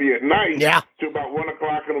 11:30 at night to about 1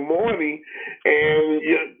 o'clock in the morning, and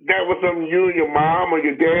that was something you and your mom or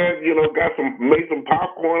your dad, made some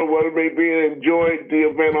popcorn or whatever it may be, and enjoyed the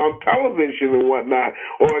event on television and whatnot,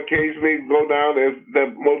 or occasionally go down as the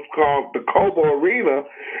most called the Cobo Arena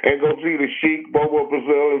and go see the Sheik, Bobo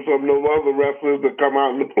Brazil, and some of those other wrestlers that come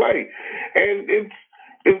out and play. And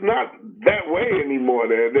it's not that way anymore.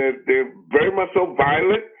 They're very much so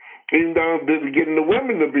violent, even down to getting the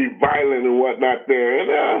women to be violent and whatnot there.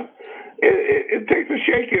 And it takes a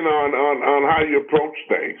shaking on how you approach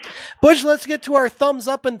things. Butch, let's get to our thumbs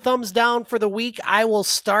up and thumbs down for the week. I will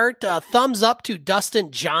start. Thumbs up to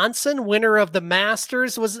Dustin Johnson, winner of the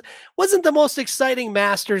Masters. Wasn't the most exciting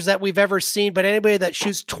Masters that we've ever seen, but anybody that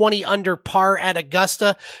shoots 20 under par at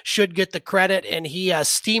Augusta should get the credit, and he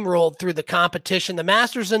steamrolled through the competition. The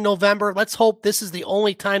Masters in November. Let's hope this is the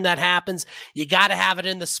only time that happens. You got to have it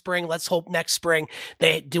in the spring. Let's hope next spring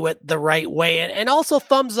they do it the right way. And also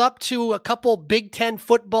thumbs up to a couple Big Ten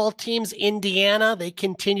football teams. Indiana, they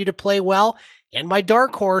continue to play well. And my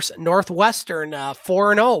dark horse, Northwestern,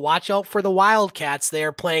 4-0. Watch out for the Wildcats. They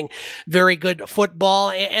are playing very good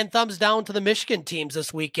football. And thumbs down to the Michigan teams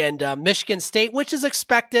this weekend. Michigan State, which is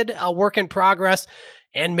expected, a work in progress.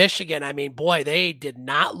 And Michigan, I mean, boy, they did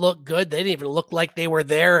not look good. They didn't even look like they were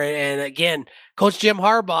there. And again, Coach Jim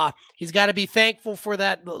Harbaugh, he's got to be thankful for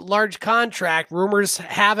that large contract. Rumors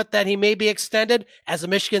have it that he may be extended. As a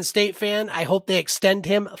Michigan State fan, I hope they extend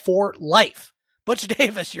him for life. Butch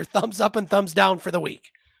Davis, your thumbs up and thumbs down for the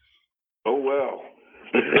week. Oh, well.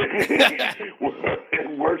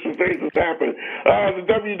 Worse things has happened. The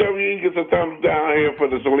WWE gets a thumbs down here for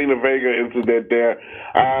the Selena Vega incident there.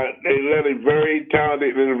 They let a very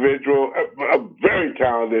talented individual, a very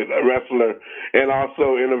talented wrestler, and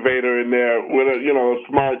also innovator in there with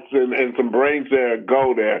smarts and some brains there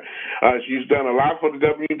go there. She's done a lot for the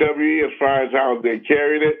WWE as far as how they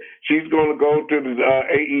carried it. She's going to go to the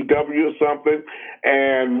AEW or something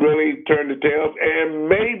and really turn the tails and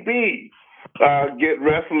maybe get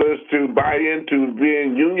wrestlers to buy into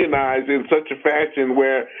being unionized in such a fashion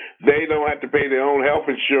where they don't have to pay their own health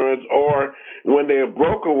insurance, or when they're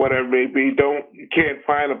broke or whatever it may be, can't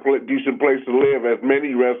find a decent place to live. As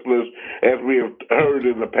many wrestlers, as we have heard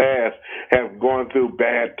in the past, have gone through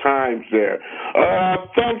bad times there.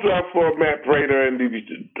 Thumbs up for Matt Prater and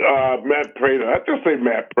Matt Prater. I just say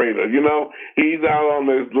Matt Prater. He's out on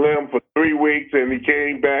this limb for 3 weeks, and he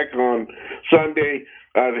came back on Sunday.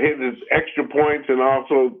 Hit his extra points and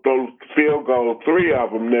also those field goals, 3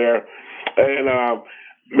 of them there, and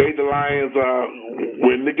made the Lions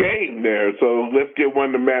win the game there. So let's give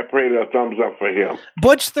one to Matt Prater, a thumbs up for him.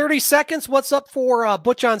 Butch, 30 seconds. What's up for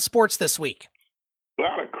Butch on Sports this week? A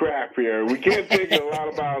lot of crap here. We can't think a lot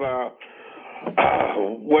about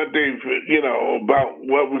about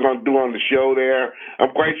what we're going to do on the show there.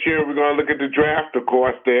 I'm quite sure we're going to look at the draft, of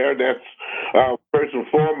course, there. That's first and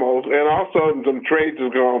foremost. And also some trades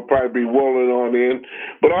are going to probably be rolling on in.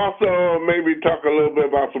 But also maybe talk a little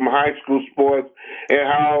bit about some high school sports and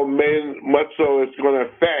how much so it's going to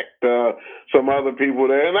affect some other people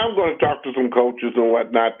there. And I'm going to talk to some coaches and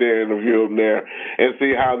whatnot there, interview them there, and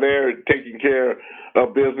see how they're taking care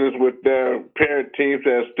of business with their parent teams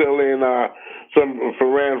that are still in for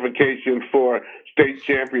ramifications for state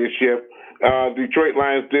championship. Detroit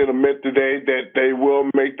Lions did admit today that they will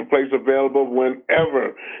make the place available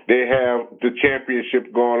whenever they have the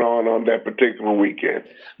championship going on that particular weekend.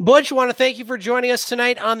 Butch, I want to thank you for joining us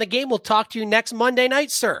tonight on The Game. We'll talk to you next Monday night,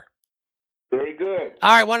 sir. Very good.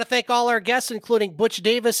 All right, I want to thank all our guests, including Butch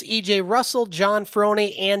Davis, EJ Russell, John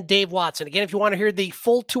Ferroni, and Dave Watson. Again, if you want to hear the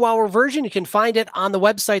full 2-hour version, you can find it on the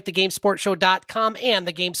website, thegamesportshow.com and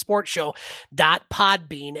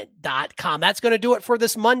thegamesportshow.podbean.com. That's going to do it for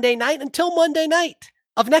this Monday night. Until Monday night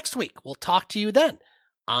of next week, we'll talk to you then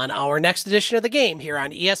on our next edition of The Game here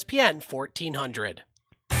on ESPN 1400.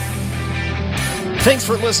 Thanks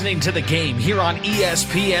for listening to The Game here on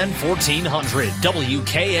ESPN 1400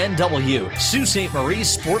 WKNW, Sault Ste. Marie's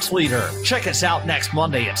sports leader. Check us out next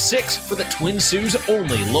Monday at 6 for the Twin Sault's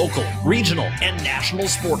only local, regional, and national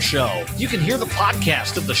sports show. You can hear the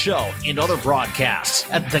podcast of the show and other broadcasts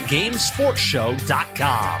at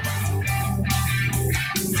thegamesportshow.com.